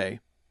it away.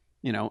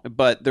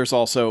 But there's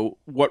also,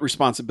 what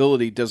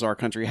responsibility does our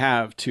country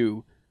have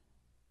to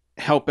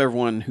help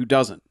everyone who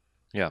doesn't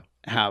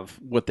have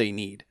what they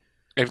need?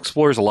 It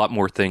explores a lot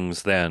more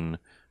things than,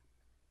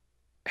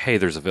 hey,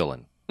 there's a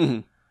villain.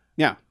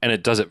 Yeah. And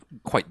it does it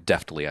quite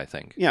deftly, I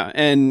think. Yeah,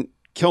 and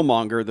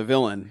Killmonger, the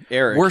villain,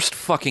 Eric. Worst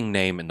fucking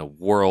name in the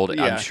world.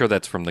 Yeah. I'm sure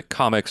that's from the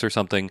comics or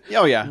something.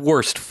 Oh, yeah.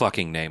 Worst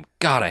fucking name.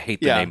 God, I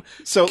hate the name.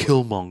 So,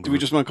 Killmonger. Do we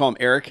just want to call him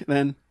Eric,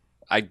 then?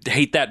 I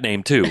hate that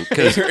name, too,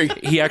 because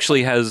he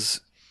actually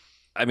has,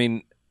 I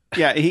mean...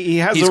 Yeah, he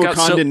has a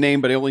Wakandan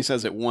name, but he only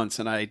says it once,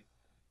 and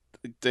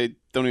they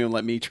don't even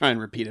let me try and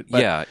repeat it.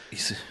 But,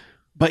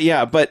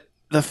 yeah. But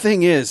the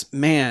thing is,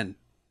 man,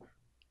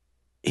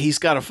 he's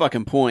got a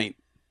fucking point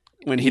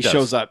when he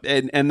shows up.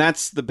 And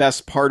that's the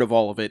best part of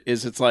all of it,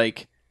 is it's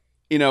like,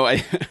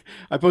 I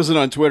posted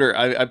on Twitter,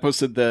 I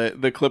posted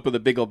the clip of the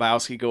Big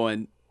Lebowski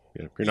going,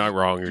 you're not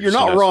wrong. You're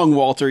not wrong,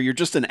 Walter. You're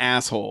just an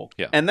asshole.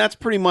 Yeah. And that's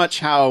pretty much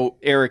how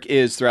Eric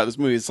is throughout this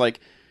movie. It's like,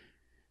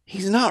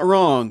 he's not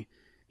wrong.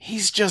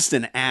 He's just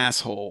an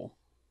asshole.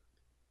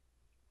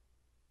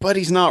 But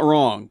he's not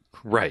wrong.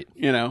 Right.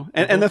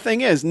 And the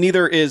thing is,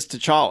 neither is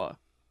T'Challa.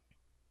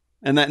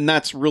 And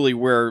that's really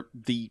where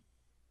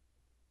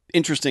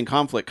interesting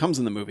conflict comes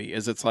in the movie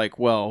is it's like,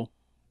 well,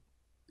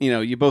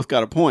 you both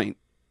got a point,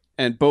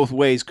 and both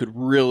ways could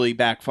really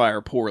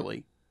backfire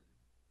poorly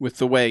with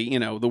the way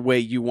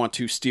you want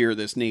to steer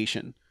this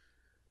nation.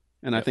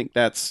 And I think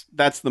that's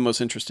the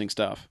most interesting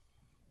stuff.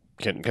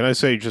 Can I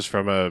say, just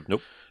from a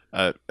Nope.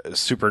 a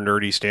super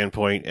nerdy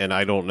standpoint, and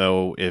I don't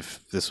know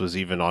if this was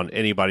even on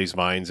anybody's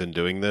minds in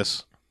doing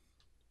this,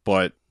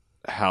 but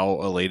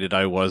how elated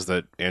I was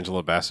that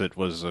Angela Bassett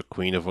was a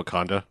queen of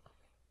Wakanda,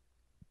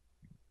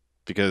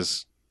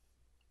 because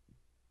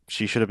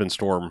she should have been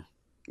Storm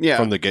Yeah.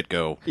 from the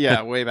get-go.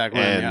 Yeah, way back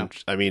when. And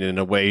Yeah. I mean, in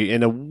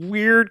a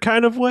weird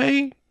kind of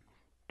way,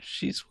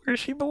 she's where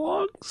she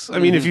belongs. I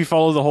mean, if you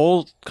follow the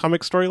whole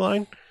comic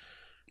storyline,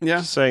 Yeah.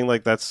 just saying,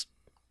 like, that's.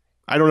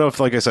 I don't know if,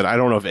 like I said, I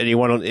don't know if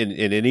anyone in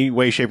any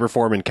way, shape, or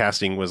form in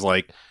casting was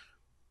like,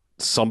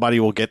 somebody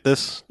will get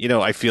this.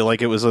 I feel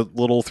like it was a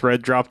little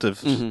thread dropped of.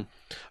 Mhm.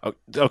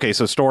 Okay,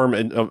 so Storm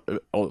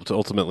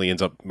ultimately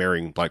ends up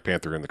marrying Black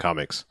Panther in the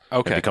comics.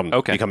 Okay. And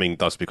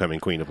becoming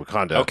Queen of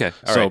Wakanda. Okay.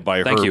 All so right.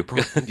 by Thank her, you.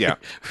 yeah.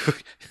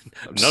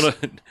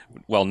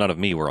 None of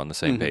me were on the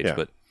same page, Yeah.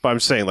 but But I'm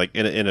saying, like,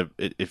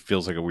 it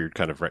feels like a weird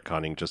kind of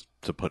retconning just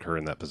to put her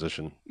in that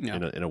position Yeah.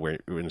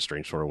 in a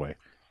strange sort of way.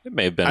 it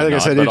may have been I think I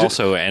not, said but it just-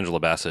 also Angela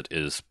Bassett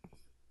is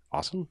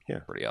Awesome, yeah.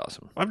 pretty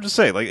awesome. I'm just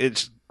saying, like,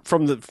 it's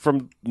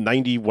from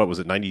 90. What was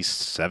it?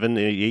 97,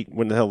 88?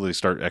 When the hell did they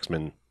start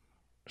X-Men?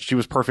 She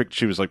was perfect.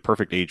 She was like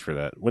perfect age for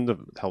that. When the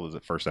hell was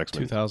it first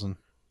X-Men? 2000.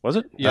 Was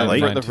it? Yeah, That late?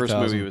 the first 2000.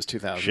 movie was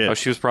 2000. Shit. Oh,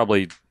 she was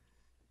probably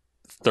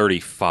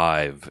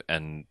 35,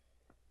 and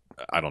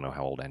I don't know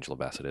how old Angela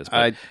Bassett is, but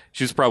I,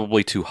 she was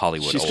probably too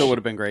Hollywood she old. still would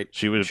have been great.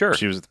 She was Sure.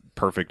 She was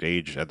perfect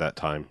age at that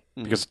time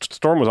Mhm. because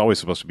Storm was always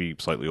supposed to be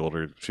slightly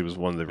older. She was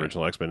one of the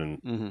original X-Men,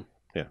 and Mm-hmm.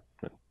 yeah.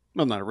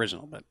 Well, not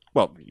original, but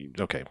Well,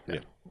 okay, yeah.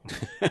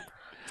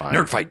 Fine.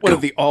 Nerd fight. one Go.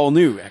 of the all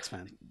new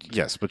X-Men.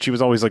 Yes, but she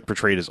was always like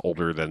portrayed as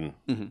older than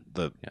Mhm.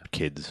 the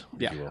kids.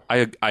 if Yeah. you will.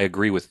 I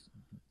agree with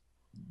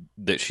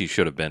that. She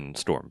should have been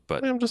Storm,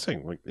 but I'm just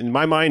saying, like, in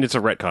my mind, it's a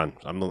retcon.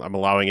 I'm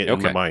allowing it in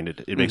my Okay.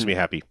 mind. It makes me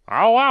happy.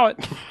 I'll allow it.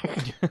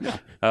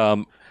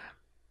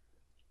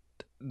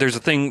 There's a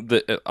thing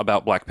that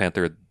about Black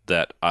Panther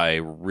that I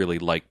really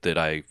like, that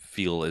I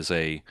feel is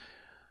a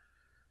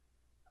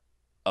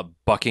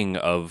bucking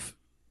of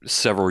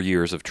several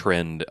years of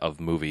trend of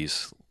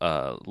movies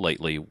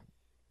lately,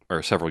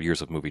 or several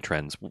years of movie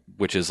trends,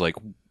 which is like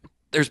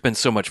there's been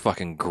so much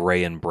fucking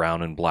gray and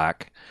brown and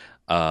black.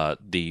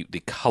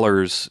 The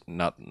colors,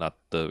 not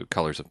the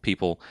colors of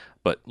people,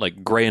 but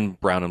like gray and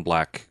brown and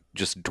black,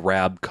 just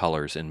drab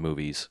colors in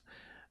movies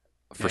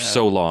for Yeah.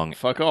 so long.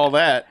 Fuck all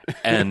that.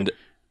 And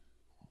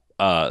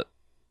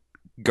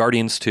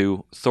Guardians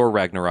 2, Thor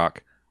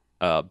Ragnarok,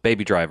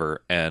 Baby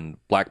Driver, and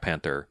Black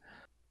Panther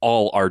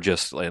all are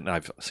just, and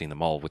I've seen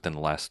them all within the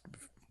last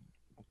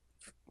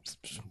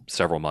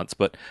several months,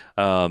 but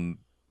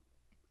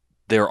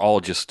they're all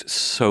just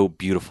so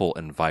beautiful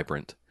and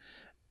vibrant,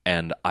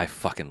 and I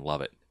fucking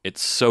love it.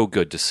 It's so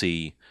good to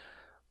see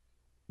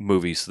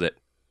movies that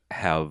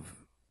have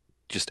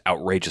just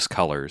outrageous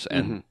colors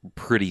and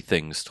pretty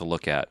things to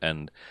look at,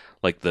 and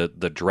like the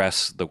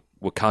dress, the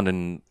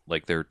Wakandan,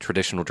 like their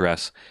traditional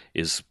dress,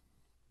 is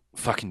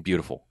fucking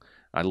beautiful.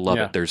 I love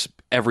Yeah. it. There's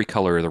every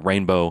color of the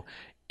rainbow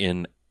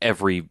in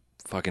every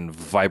fucking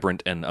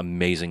vibrant and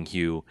amazing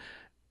hue,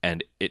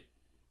 and it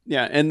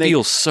Yeah, and they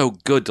feels so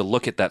good to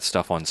look at that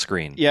stuff on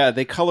screen.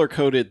 they color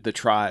coded the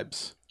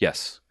tribes.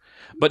 Yes,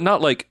 but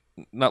not like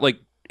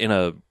in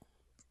a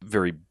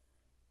very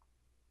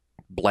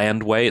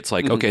bland way. It's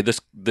like, Mhm. okay,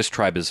 this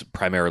tribe is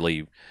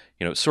primarily,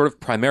 sort of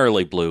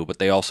primarily blue, but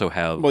they also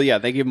have Well, yeah,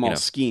 they give them all know.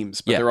 schemes,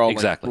 but Yeah, they're all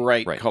exactly, like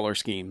bright right. color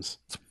schemes.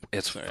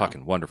 it's So, yeah.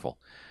 fucking wonderful,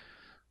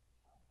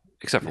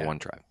 except for Yeah. one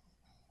tribe.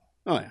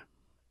 Oh yeah,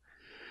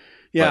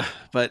 yeah,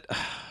 but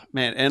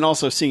man, and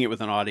also seeing it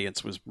with an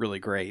audience was really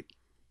great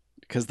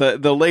because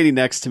the lady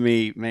next to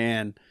me,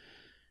 man,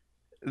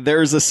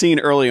 there's a scene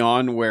early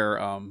on where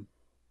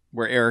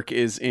Eric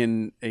is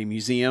in a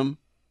museum.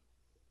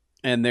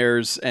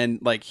 And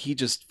like he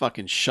just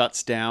fucking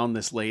shuts down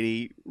this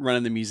lady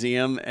running the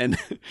museum, and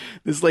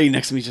this lady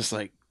next to me just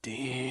like,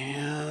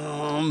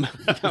 damn.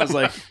 I was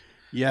like,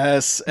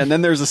 yes. And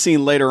then there's a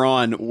scene later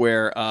on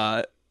where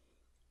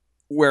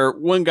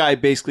one guy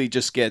basically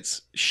just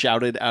gets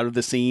shouted out of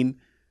the scene,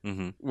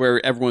 Mm-hmm.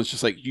 where everyone's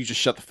just like, you just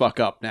shut the fuck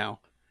up now.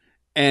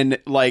 And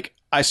like,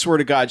 I swear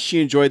to God,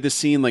 she enjoyed this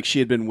scene like she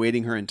had been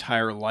waiting her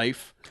entire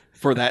life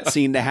for that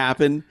scene to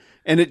happen.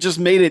 And it just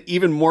made it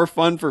even more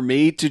fun for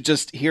me to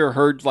just hear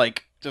her,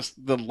 like,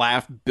 just the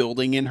laugh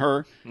building in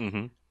her,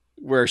 Mm-hmm.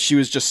 where she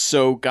was just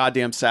so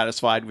goddamn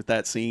satisfied with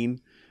that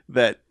scene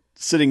that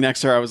sitting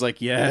next to her, I was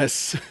like,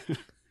 yes.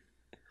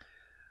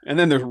 And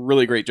then there's a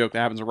really great joke that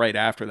happens right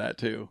after that,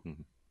 too.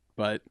 Mhm.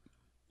 But,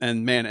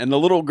 and man, and the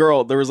little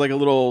girl, there was like a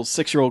little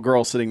 6-year-old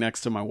girl sitting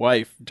next to my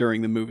wife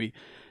during the movie.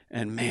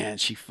 And man,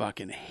 she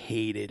fucking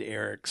hated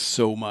Eric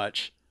so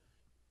much.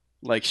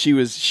 Like she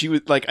was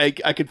like, I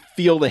could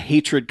feel the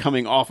hatred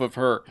coming off of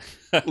her,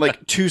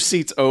 like 2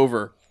 seats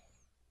over.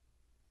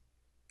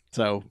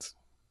 So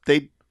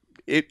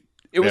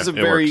it was Yeah, a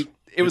very works.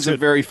 it was It's a good.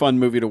 very fun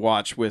movie to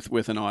watch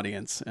with an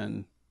audience,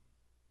 and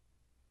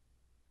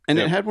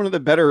Yeah. it had one of the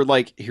better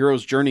like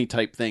hero's journey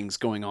type things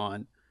going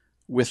on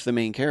with the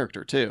main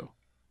character too.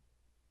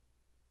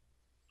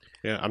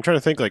 Yeah, I'm trying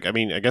to think. Like, I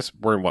mean, I guess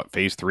we're in what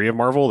phase 3 of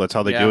Marvel. That's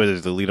how they Yeah. do it,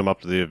 is to lead them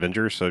up to the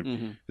Avengers. So,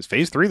 Mhm. is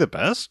phase 3 the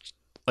best?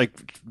 Like,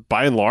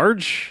 by and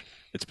large,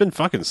 it's been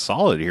fucking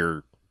solid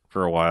here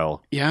for a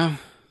while. Yeah,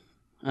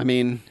 I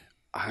mean,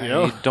 I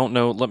know? don't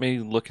know. Let me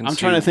look and I'm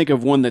see. trying to think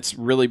of one that's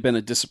really been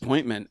a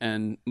disappointment,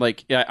 and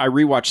like, yeah, I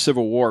rewatched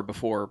Civil War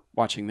before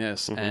watching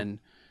this, Mhm. and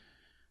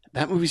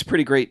that movie's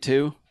pretty great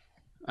too.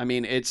 I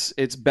mean, it's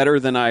better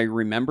than I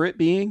remember it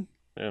being.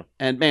 Yeah.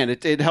 And man,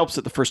 it helps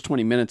that the first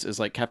 20 minutes is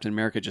like Captain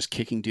America just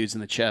kicking dudes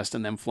in the chest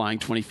and them flying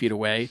 20 feet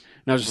away.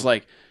 And I was just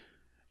like,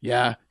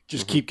 yeah,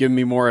 just keep giving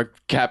me more of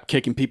Cap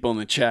kicking people in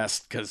the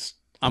chest because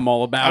I'm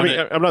all about I mean,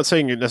 it. I'm not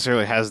saying it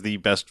necessarily has the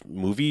best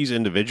movies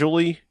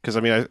individually, because I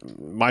mean,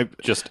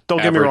 Just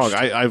don't get me wrong,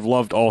 averaged. I've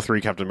loved all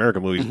 3 Captain America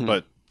movies, Mhm.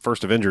 but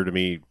First Avenger to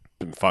me,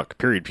 fuck,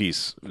 period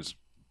piece is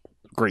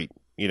great.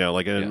 You know,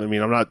 like, and, Yeah. I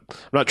mean, I'm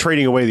not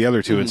trading away the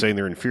other 2 and Mhm. saying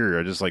they're inferior.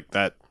 I just like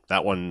that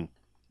one,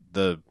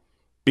 the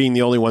being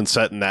the only one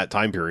set in that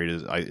time period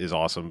is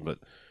awesome. But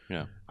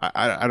Yeah.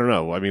 I don't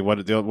know. I mean,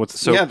 what's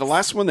So- yeah, the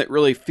last one that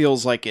really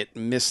feels like it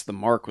missed the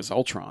mark was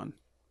Ultron.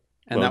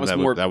 And well, that was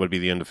more. that would be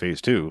the end of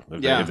phase 2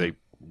 Yeah. if they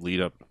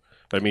lead up.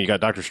 But I mean, you got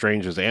Doctor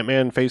Strange as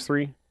Ant-Man phase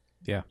 3.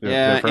 Yeah.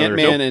 yeah,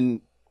 Ant-Man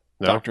and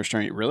No? Doctor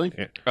Strange. Really?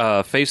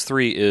 Phase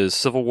 3 is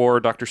Civil War,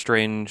 Doctor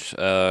Strange,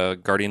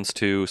 Guardians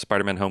 2,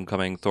 Spider-Man: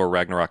 Homecoming, Thor: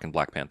 Ragnarok, and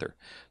Black Panther.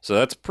 So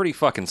that's pretty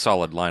fucking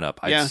solid lineup.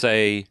 Yeah. I'd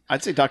say.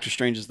 I'd say Doctor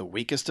Strange is the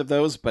weakest of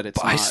those, but it's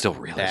But I not still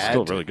really- bad.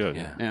 Still really good.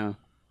 Yeah. Yeah.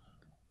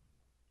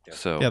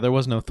 So Yeah, there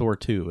was no Thor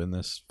 2 in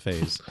this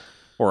phase.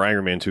 Or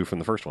Iron Man 2 from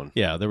the first one.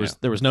 Yeah, there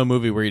was no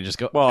movie where you just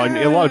go. Well, I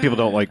mean, a lot of people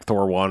don't like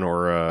Thor 1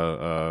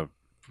 or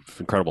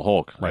Incredible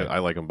Hulk. Right. I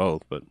like them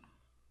both, but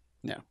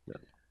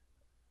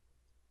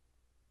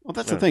Well,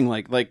 that's Yeah. the thing.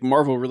 Like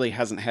Marvel really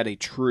hasn't had a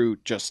true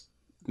just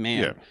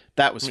man. Yeah.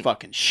 That was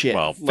fucking shit.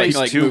 well, like,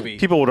 phase 2 movie.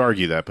 people would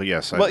argue that, but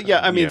yes. Well, yeah,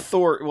 I mean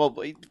Thor. Well,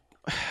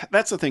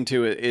 that's the thing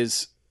too.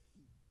 Is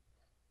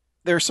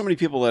there are so many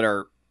people that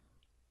are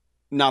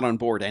not on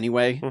board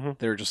anyway. Mhm.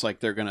 They're just like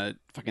they're gonna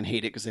fucking hate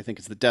it because they think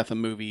it's the death of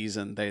movies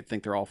and they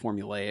think they're all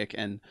formulaic.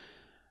 And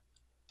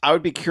I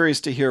would be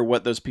curious to hear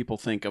what those people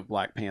think of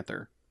Black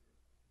Panther,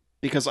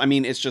 because I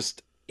mean,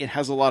 it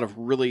has a lot of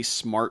really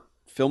smart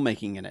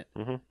filmmaking in it,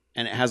 Mhm.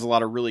 and it has a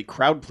lot of really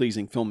crowd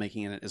pleasing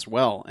filmmaking in it as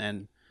well.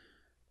 And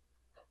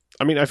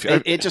I mean,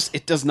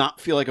 it does not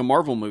feel like a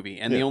Marvel movie,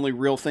 and the Yeah. only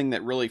real thing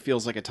that really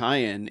feels like a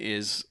tie-in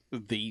is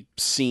the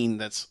scene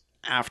that's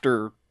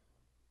after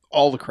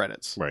all the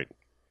credits. right.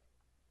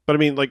 But I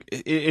mean, like,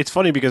 it's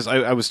funny because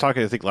I was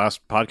talking, I think,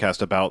 last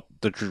podcast about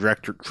the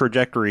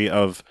trajectory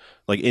of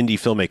like indie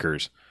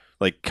filmmakers,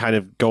 like kind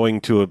of going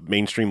to a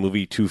mainstream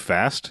movie too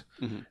fast.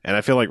 Mhm. And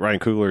I feel like Ryan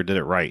Coogler did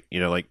it right. You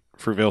know, like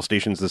Fruitvale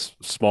Station's this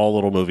small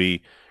little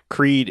movie.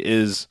 Creed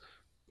is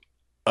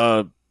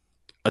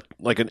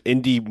like an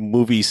indie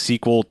movie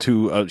sequel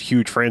to a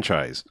huge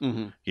franchise.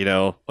 Mm-hmm. You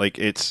know, like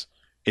it's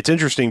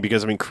interesting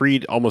because I mean,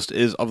 Creed almost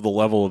is of the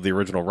level of the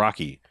original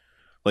Rocky,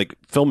 like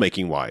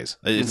filmmaking wise.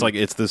 It's Mhm. like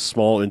it's this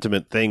small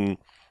intimate thing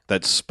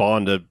that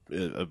spawned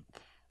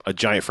a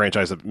giant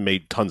franchise that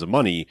made tons of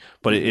money,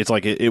 but it's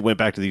like it went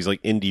back to these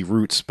like indie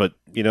roots. But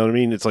you know what I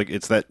mean? It's like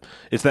it's that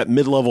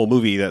mid level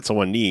movie that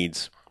someone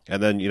needs,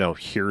 and then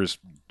here's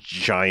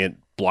giant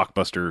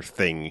blockbuster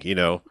thing.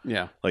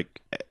 Yeah.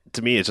 Like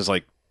to me, it's just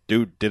like,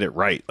 dude did it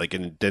right, like,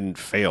 and it didn't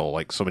fail.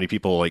 Like so many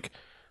people, like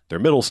their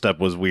middle step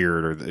was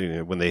weird,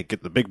 or when they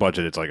get the big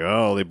budget, it's like,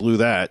 oh, they blew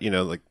that.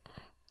 Like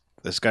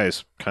this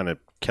guy's kind of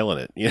killing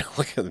it.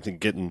 Like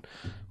getting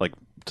like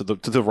to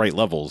the right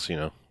levels.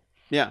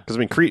 Yeah. Because I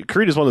mean,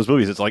 Creed is one of those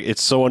movies. It's like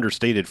it's so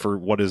understated for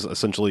what is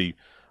essentially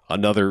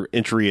another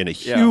entry in a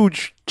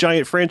huge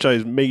giant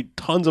franchise, made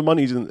tons of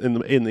money in the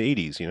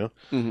 80s.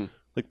 Mm-hmm.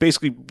 Like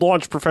basically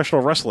launched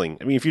professional wrestling.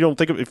 I mean, if you don't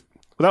think of if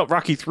without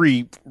Rocky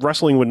 3,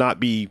 wrestling would not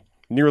be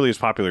nearly as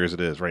popular as it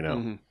is right now.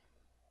 Mm-hmm.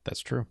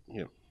 That's true.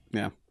 Yeah.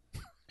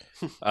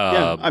 Uh,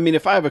 Yeah. I mean,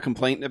 if I have a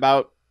complaint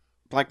about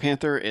Black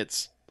Panther,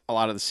 it's a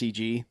lot of the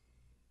CG.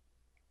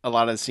 A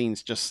lot of the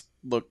scenes just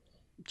look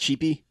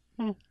cheapy.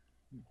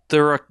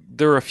 There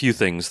are a few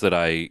things that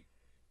I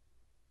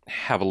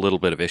have a little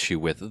bit of issue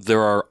with.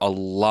 There are a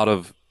lot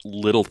of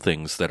little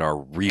things that are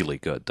really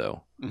good,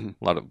 though. Mhm.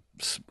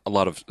 A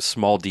lot of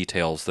small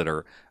details that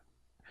are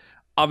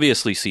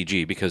obviously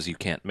CG because you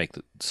can't make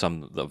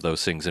some of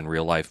those things in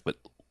real life, but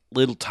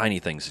little tiny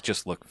things that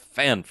just look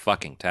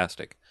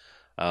fan-fucking-tastic.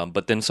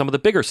 But then some of the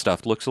bigger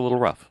stuff looks a little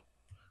rough.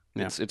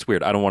 Yeah. It's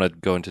weird. I don't want to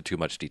go into too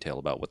much detail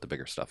about what the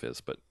bigger stuff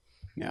is, but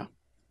Yeah.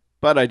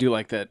 But I do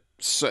like that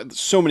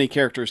so many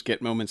characters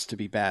get moments to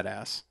be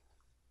badass.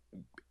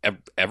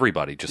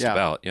 everybody just Yeah.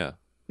 about, yeah.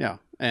 Yeah.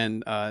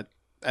 And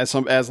as a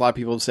lot of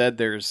people have said,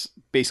 there's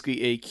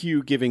basically a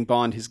Q giving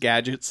Bond his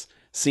gadgets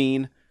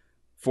scene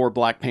for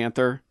Black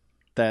Panther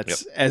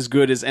that's as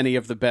good as any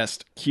of the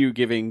best Q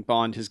giving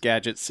Bond his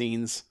gadget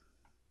scenes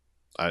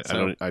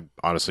I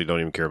honestly don't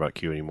even care about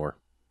Q anymore.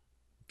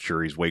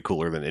 Sure, he's way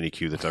cooler than any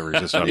Q that's ever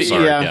existed. I'm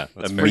sorry. Yeah,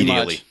 that's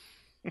immediately.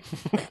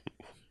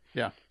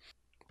 Yeah.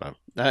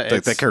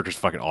 That character's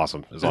fucking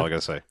awesome. Is all I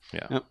gotta say.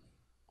 Yeah. Yep.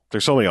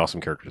 There's so many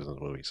awesome characters in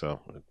the movie. So,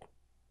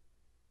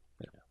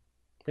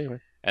 anyway,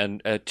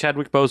 And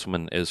Chadwick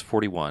Boseman is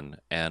 41,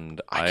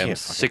 and I am can't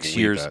fucking 6 believe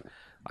years. that.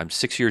 I'm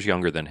 6 years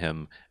younger than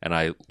him, and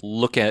I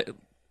look at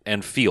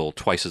and feel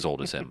twice as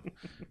old as him.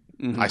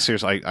 I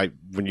seriously, I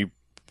when you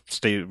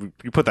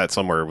put that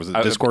somewhere. Was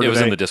it Discord? It was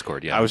today? in the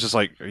Discord. Yeah, I was just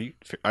like, are you?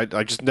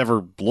 I just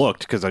never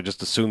looked because I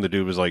just assumed the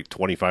dude was like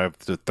 25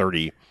 to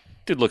 30.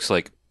 Dude looks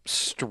like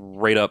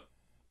straight up,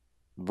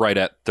 right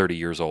at 30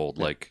 years old.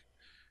 Like,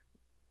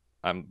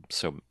 I'm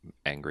so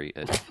angry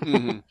at.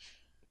 Mhm.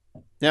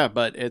 Yeah,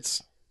 but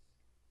it's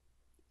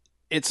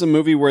a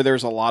movie where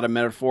there's a lot of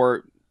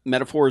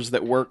metaphors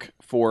that work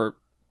for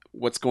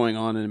what's going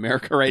on in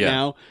America right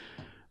Yeah.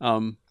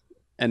 now,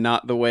 and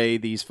not the way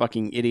these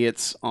fucking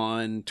idiots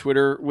on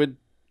Twitter would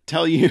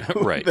tell you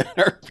Right. that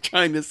are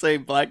trying to say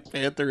Black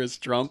Panther is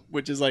Trump,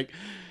 which is like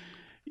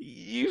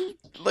you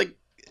like.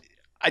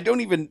 I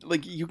don't even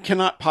like. You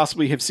cannot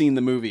possibly have seen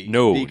the movie,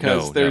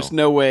 because there's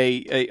no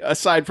way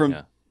aside from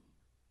Yeah.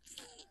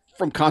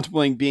 from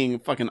contemplating being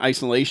fucking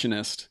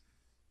isolationist,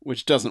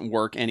 which doesn't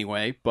work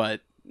anyway.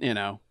 But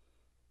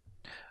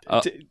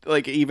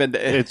like even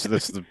That's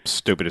the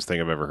stupidest thing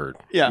I've ever heard.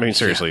 Yeah. I mean,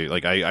 seriously,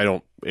 like I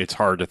don't. It's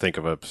hard to think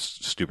of a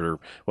stupider.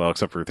 Well,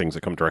 except for things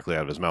that come directly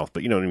out of his mouth.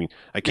 But you know what I mean.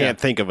 I can't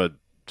think of a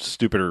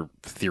stupider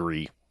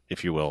theory,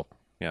 if you will.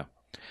 Yeah.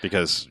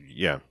 Because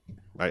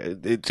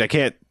I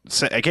can't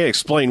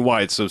explain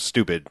why it's so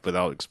stupid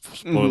without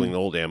spoiling the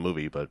whole damn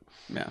movie. But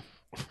yeah.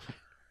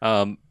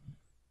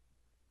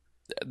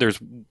 There's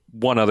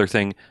one other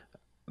thing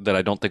that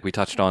I don't think we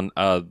touched on.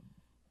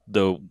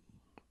 The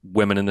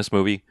women in this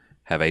movie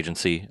have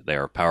agency. They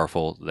are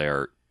powerful. They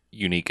are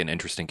unique and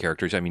interesting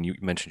characters. I mean, you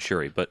mentioned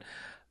Shuri, but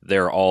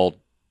they're all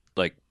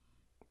like,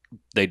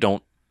 they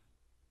don't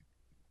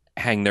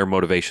hang their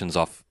motivations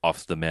off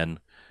the men,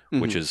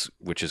 which is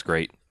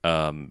great.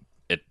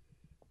 It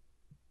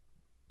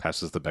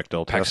passes the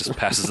Bechdel test.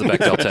 passes the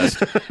Bechdel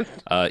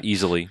test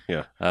easily.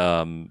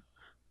 Yeah.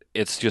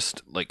 It's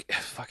just like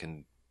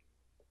fucking.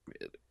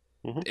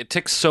 It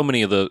ticks so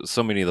many of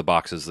the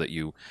boxes that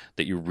you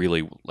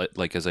really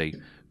like as a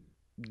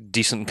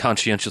decent,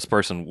 conscientious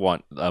person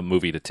want a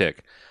movie to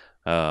tick.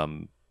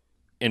 In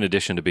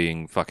addition to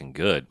being fucking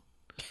good,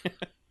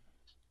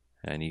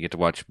 and you get to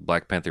watch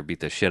Black Panther beat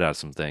the shit out of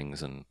some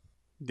things, and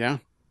Yeah,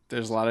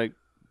 there's a lot of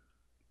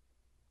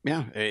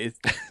it's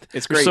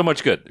there's great. so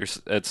much good.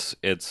 It's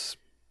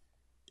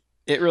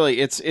It really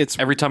it's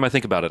every time I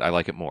think about it, I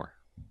like it more.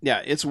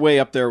 yeah, it's way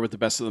up there with the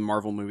best of the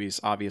Marvel movies,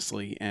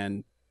 obviously,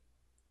 and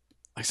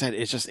like I said,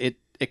 it's just it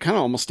kind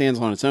of almost stands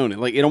on its own.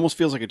 It almost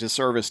feels like a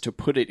disservice to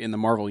put it in the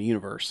Marvel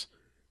universe,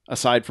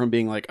 aside from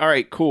being like, all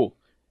right, cool,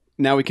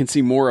 now we can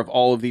see more of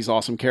all of these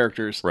awesome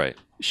characters Right.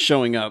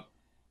 showing up,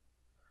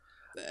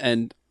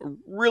 and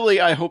really,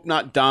 I hope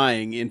not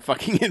dying in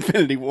fucking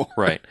Infinity War.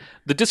 Right.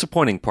 The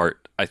disappointing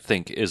part, I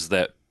think, is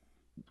that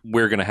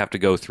we're going to have to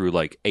go through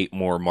like 8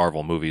 more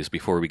Marvel movies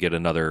before we get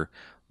another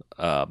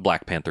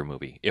Black Panther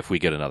movie. If we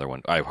get another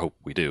one, I hope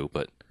we do.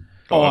 But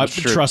I'm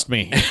sure. Trust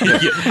me.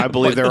 I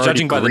believe they're already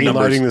Judging by the greenlighting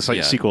numbers,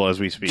 this sequel as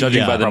we speak.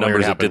 judging by the Probably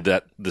numbers already that did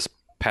that this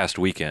past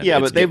weekend, Yeah,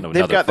 it's but they've getting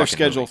another got their fucking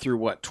schedule movie. through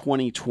what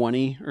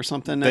 2020 or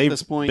something They've at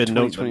this point. been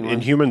 2021.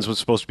 Inhumans was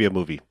supposed to be a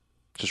movie.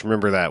 Just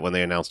remember that when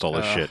they announced all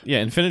this shit. Yeah,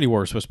 Infinity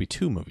War is supposed to be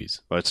 2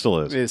 movies. But it still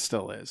is. It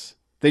still is.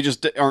 They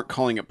just aren't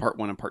calling it part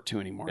 1 and part 2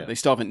 anymore. Yeah. They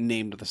still haven't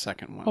named the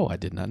second one. Oh, I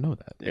did not know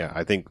that. Yeah,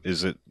 I think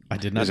I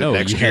did not Is it know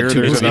next you year had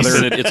 2 there's movies.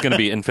 another- It's going to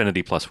be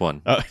Infinity plus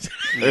 1.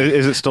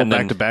 is it still And back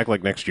then- to back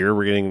like next year?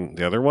 We're getting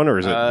the other one, or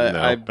is it?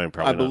 No, I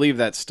probably not. believe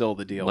that's still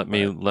the deal. Let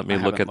me but I look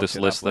haven't at this looked it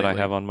up list that I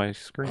lately. have on my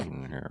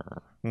screen here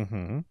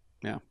Mm-hmm.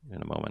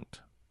 in a moment.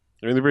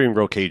 I mean, they're being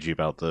real cagey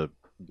about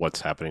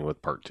what's happening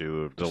with part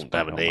 2. Don't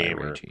have a Despite all my name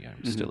or ragey,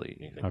 I'm still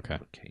eating. Okay.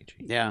 Cagey.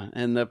 Yeah,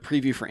 and the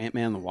preview for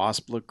Ant-Man and the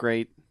Wasp looked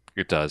great.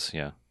 It does,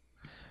 yeah.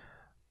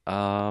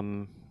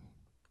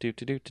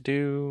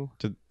 Do.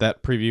 Did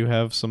that preview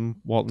have some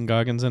Walton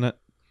Goggins in it?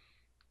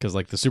 Because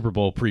like the Super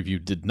Bowl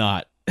preview did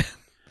not.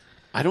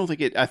 I don't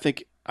think it. I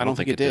don't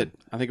think it did.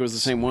 I think it was the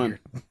same one.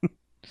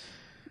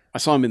 I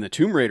saw him in the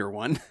Tomb Raider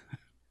one.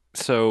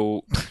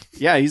 So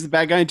Yeah, he's the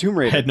bad guy in Tomb I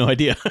Raider. had no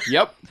idea.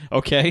 Yep.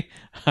 Okay,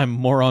 I'm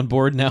more on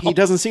board now. He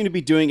doesn't seem to be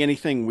doing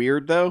anything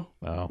weird though,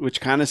 Oh. which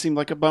kind of seemed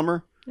like a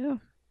bummer. Yeah.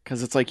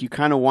 Because it's like you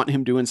kind of want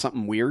him doing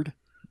something weird.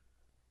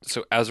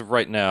 as of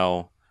right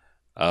now,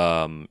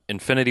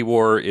 Infinity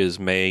War is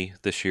May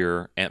this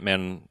year.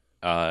 Ant-Man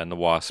and the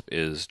Wasp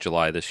is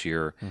July this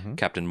year. Mhm.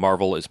 Captain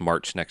Marvel is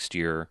March next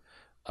year.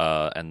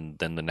 And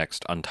then the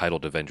next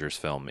Untitled Avengers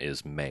film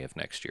is May of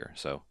next year.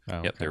 So, Oh,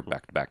 yep, okay. they're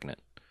back to back in it.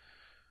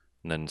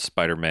 And then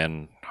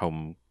Spider-Man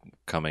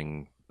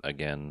Homecoming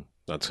again.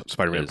 That's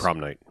Spider-Man Is- Prom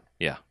Night.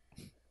 Yeah.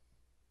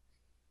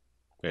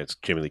 Yeah, it's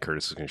Jamie Lee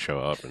Curtis is going to show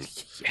up and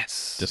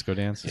Yes. Disco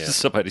dance. Yeah.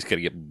 Somebody's going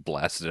to get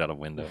blasted out a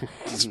window.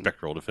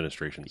 spectral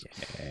defenestrations.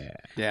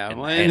 Yeah,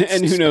 well, Enhanced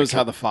and who knows spectrum.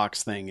 how the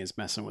Fox thing is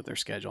messing with their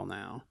schedule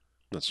now.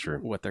 That's true.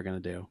 What they're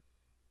going to do.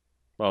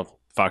 Well,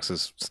 Fox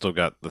has still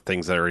got the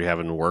things that already have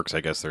in the works.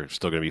 I guess they're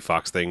still going to be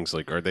Fox things.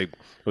 Like,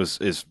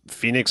 is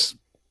Phoenix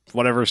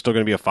whatever still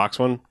going to be a Fox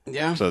one?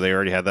 Yeah. So they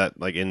already had that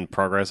like in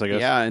progress, I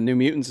guess. Yeah, and New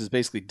Mutants is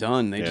basically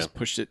done. They Yeah. just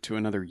pushed it to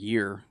another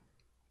year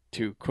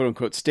to quote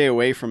unquote stay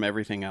away from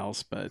everything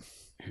else, but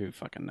who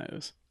fucking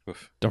knows?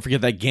 Don't forget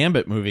that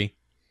Gambit movie.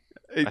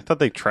 I thought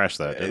they trashed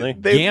that,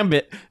 didn't they?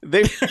 Gambit.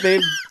 They've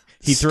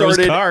He throws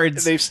started-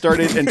 cards. They've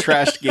started and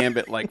trashed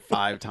Gambit like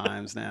 5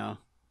 times now.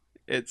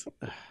 It's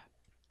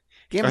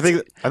I think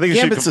it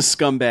Gambit's a should.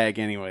 scumbag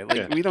anyway. Like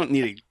Yeah. we don't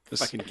need a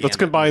fucking Gambit Let's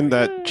combine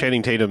movie. that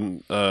Channing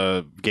Tatum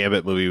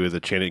Gambit movie with a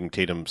Channing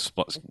Tatum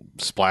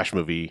Splash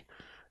movie,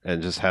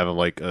 and just have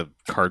like a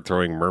card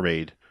throwing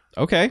mermaid.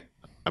 Okay.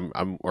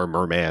 Or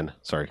merman.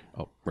 Sorry,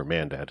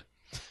 merman, Dad.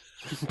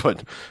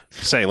 But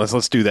saying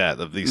let's do that.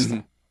 Of these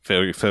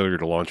failure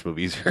to launch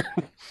movies here.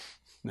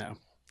 No.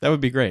 That would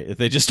be great if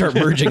they just start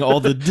merging all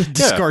the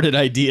discarded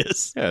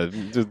ideas. Yeah,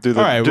 do the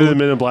All right, do well- the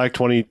Men in Black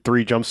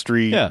 23 Jump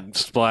Street Yeah.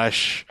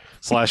 Splash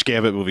 /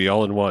 Gambit movie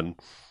all in one.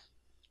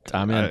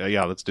 I'm in.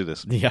 Yeah, let's do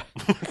this. Yeah.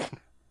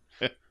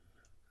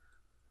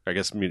 I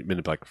guess Men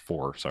in Black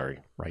 4. Sorry,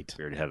 Right.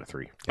 we already had a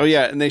 3. Oh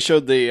yeah, and they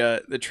showed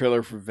the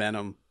trailer for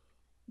Venom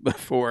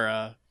before.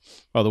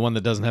 Oh, the one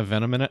that doesn't have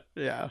Venom in it?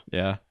 Yeah,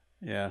 Yeah.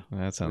 yeah.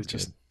 That It sounds was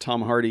just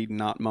Tom Hardy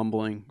not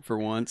mumbling for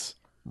once.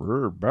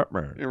 good.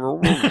 Batman.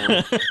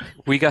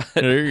 We got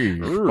Hey,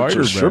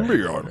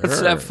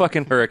 what's that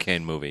fucking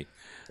hurricane movie?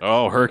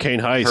 Oh,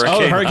 Hurricane Heist.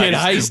 Oh, Hurricane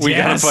Heist, We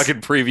yes. got a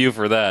fucking preview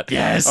for that.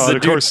 Yes. Oh, and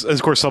of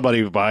course,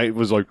 somebody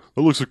was like,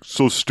 "It looks like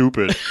so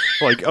stupid."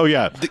 Like, oh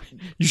yeah,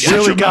 You shut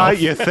really, your guy?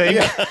 mouth. You think?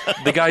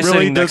 The guy Really?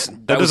 sitting next.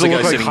 That That was the doesn't guy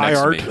look like sitting high next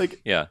art? to me.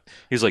 Like- Yeah,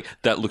 he's like,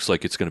 that looks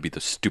like it's going to be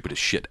the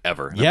stupidest shit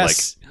ever. And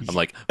Yes. I'm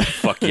like,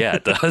 fuck yeah,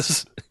 it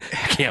does. I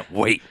can't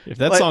wait. If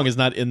that Like- song is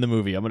not in the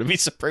movie, I'm going to be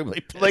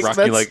supremely pissed. Like, Rocky,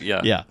 that's- like,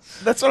 yeah, yeah.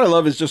 That's what I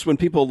love is just when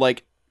people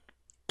like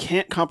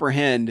can't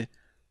comprehend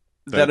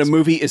that a That's-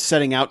 movie is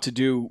setting out to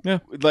do, Yeah.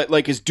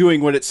 like is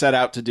doing what it set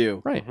out to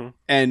do, Right.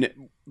 and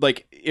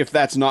like if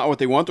that's not what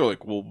they want, they're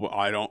like, well,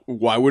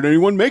 why would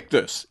anyone make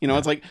this? You know,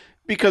 it's like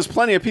because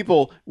plenty of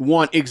people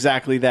want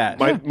exactly that.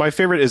 My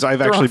favorite is I've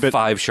There actually are been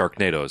 5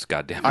 Sharknadoes.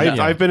 Goddamn.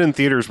 I've been in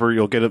theaters where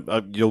you'll get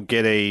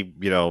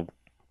a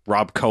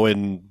Rob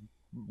Cohen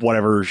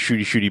whatever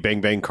shooty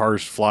bang bang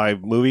cars fly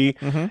movie,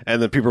 and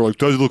then people are like,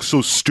 "Does it look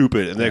so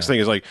stupid?" And the next thing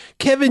is like,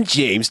 Kevin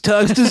James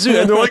talks to Zoo,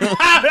 and they're like,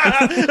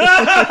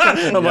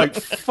 I'm like,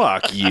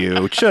 "Fuck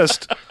you,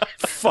 just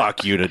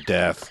fuck you to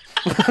death."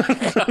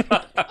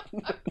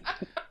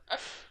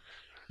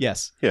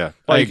 Yes. Yeah,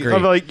 I like agree.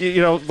 I'm like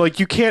like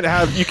you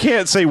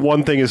can't say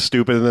one thing is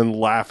stupid and then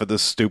laugh at the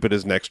stupid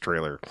as next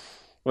trailer.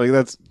 Like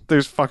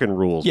there's fucking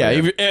rules. Yeah,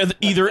 man.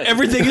 either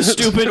everything is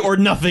stupid or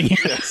nothing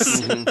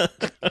is.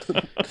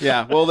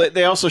 Yeah, well,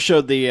 they also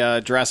showed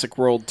the Jurassic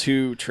World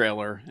 2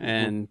 trailer,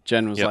 and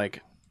Jen was Yep.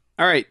 like,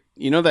 "All right,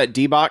 you know that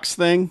D-Box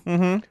thing?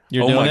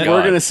 You're Oh doing my it? God.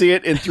 We're going to see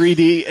it in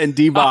 3D and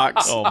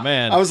D-Box." Oh,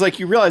 man. I was like,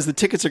 you realize the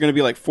tickets are going to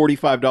be like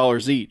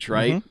 $45 each,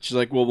 right? She's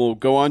like, well, we'll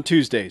go on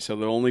Tuesday, so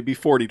they'll only be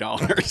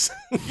 $40.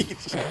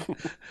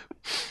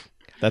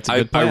 That's a I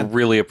good plan.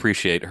 really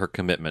appreciate her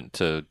commitment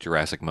to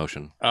Jurassic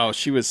Motion. Oh,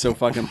 she was so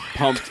fucking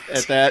pumped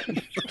at that.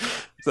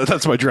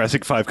 That's my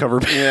Jurassic 5 cover.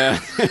 Yeah.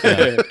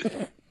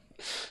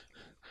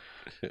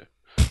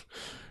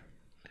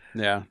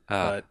 Yeah.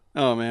 But,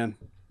 oh, man.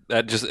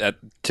 That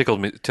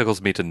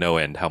tickles me to no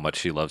end how much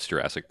she loves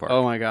Jurassic Park.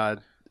 Oh, my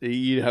God.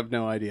 You have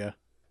no idea.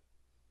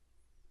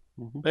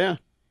 But yeah.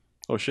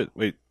 Oh shit!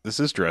 Wait, this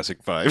is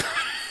Jurassic 5.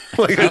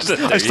 Like I just There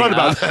you thought go.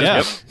 about that. Yeah.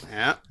 Yep.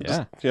 Yeah.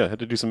 Yeah. Yeah, I had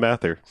to do some math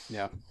there.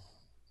 Yeah.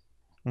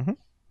 Mhm.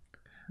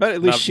 But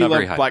at least Not- she not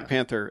very loved high. Black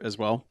Panther as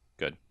well.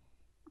 Good.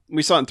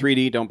 We saw it in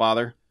 3D, don't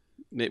bother,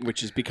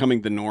 which is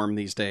becoming the norm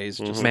these days.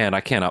 Mm-hmm. Just Man,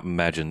 I cannot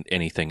imagine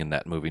anything in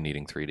that movie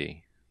needing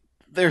 3D.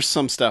 there's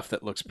some stuff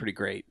that looks pretty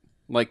great.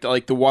 Like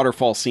the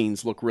waterfall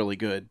scenes look really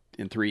good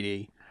in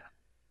 3D.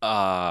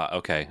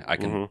 Okay, I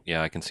can. Mhm.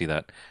 Yeah, I can see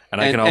that,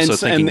 and I can also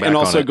thinking back and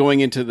also on it. going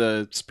into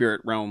the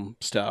spirit realm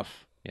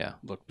stuff Yeah,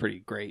 looked pretty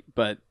great.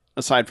 But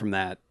aside from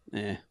that,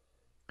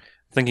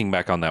 thinking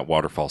back on that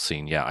waterfall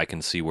scene. Yeah, I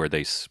can see where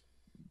they.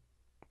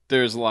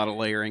 there's a lot of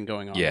layering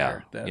going on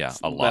Yeah, there. yeah,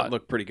 a lot. That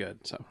looked pretty good.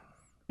 So,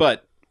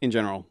 but in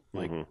general,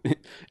 like Mhm.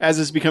 as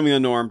it's becoming the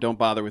norm, don't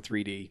bother with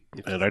 3D.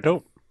 And I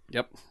don't.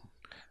 Yep.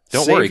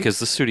 Don't Save- worry, because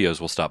the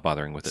studios will stop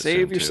bothering with it. save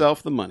soon, too.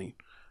 yourself the money.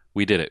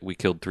 We did it. We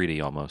killed 3D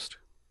almost.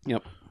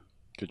 Yep.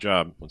 Good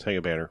job. Let's hang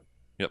a banner.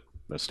 Yep.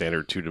 A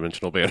standard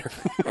 2-dimensional banner.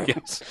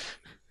 Yes.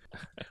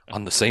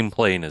 On the same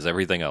plane as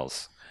everything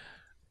else.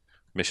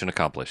 Mission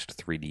accomplished.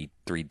 3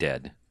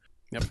 dead.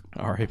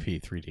 R.I.P.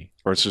 3D.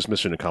 Or it's just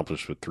mission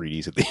accomplished with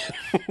 3Ds at the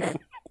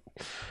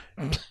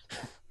end.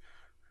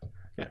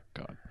 Yeah.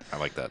 God, I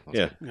like that. That's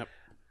Yeah. good.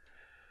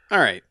 All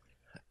right.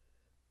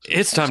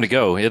 It's time to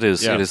go. It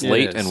is. Yeah. It is It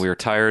late, is. and we're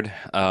tired.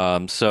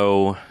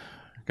 So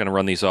going to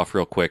run these off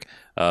real quick.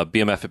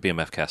 BMF at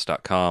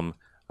bmfcast.com,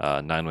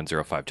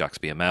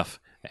 910-5JOCKSBMF,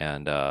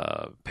 and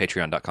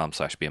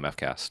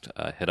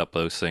patreon.com/bmfcast. Hit up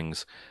those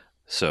things.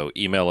 So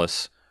email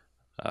us,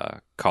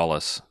 call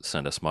us,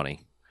 send us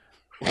money.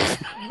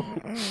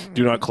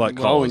 Do not collect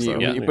Well, calls. when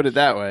though. you put it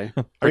that way.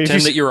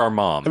 Pretend that you're our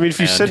mom. I mean, if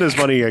you and- send us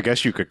money, I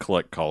guess you could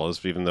collect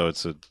calls, even though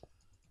it's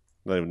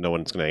no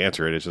one's going to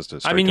answer it. It's just a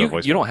straight I mean, to you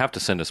voicemail. don't have to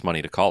send us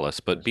money to call us,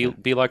 but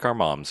be like our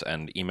moms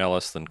and email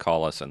us, then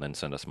call us, and then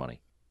send us money.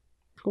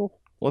 Cool.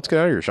 Let's get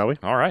out of here, shall we?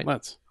 All right.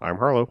 Let's. I'm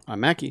Harlow. I'm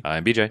Mackie.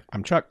 I'm BJ,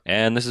 I'm Chuck.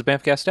 and this is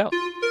Bamfcast out.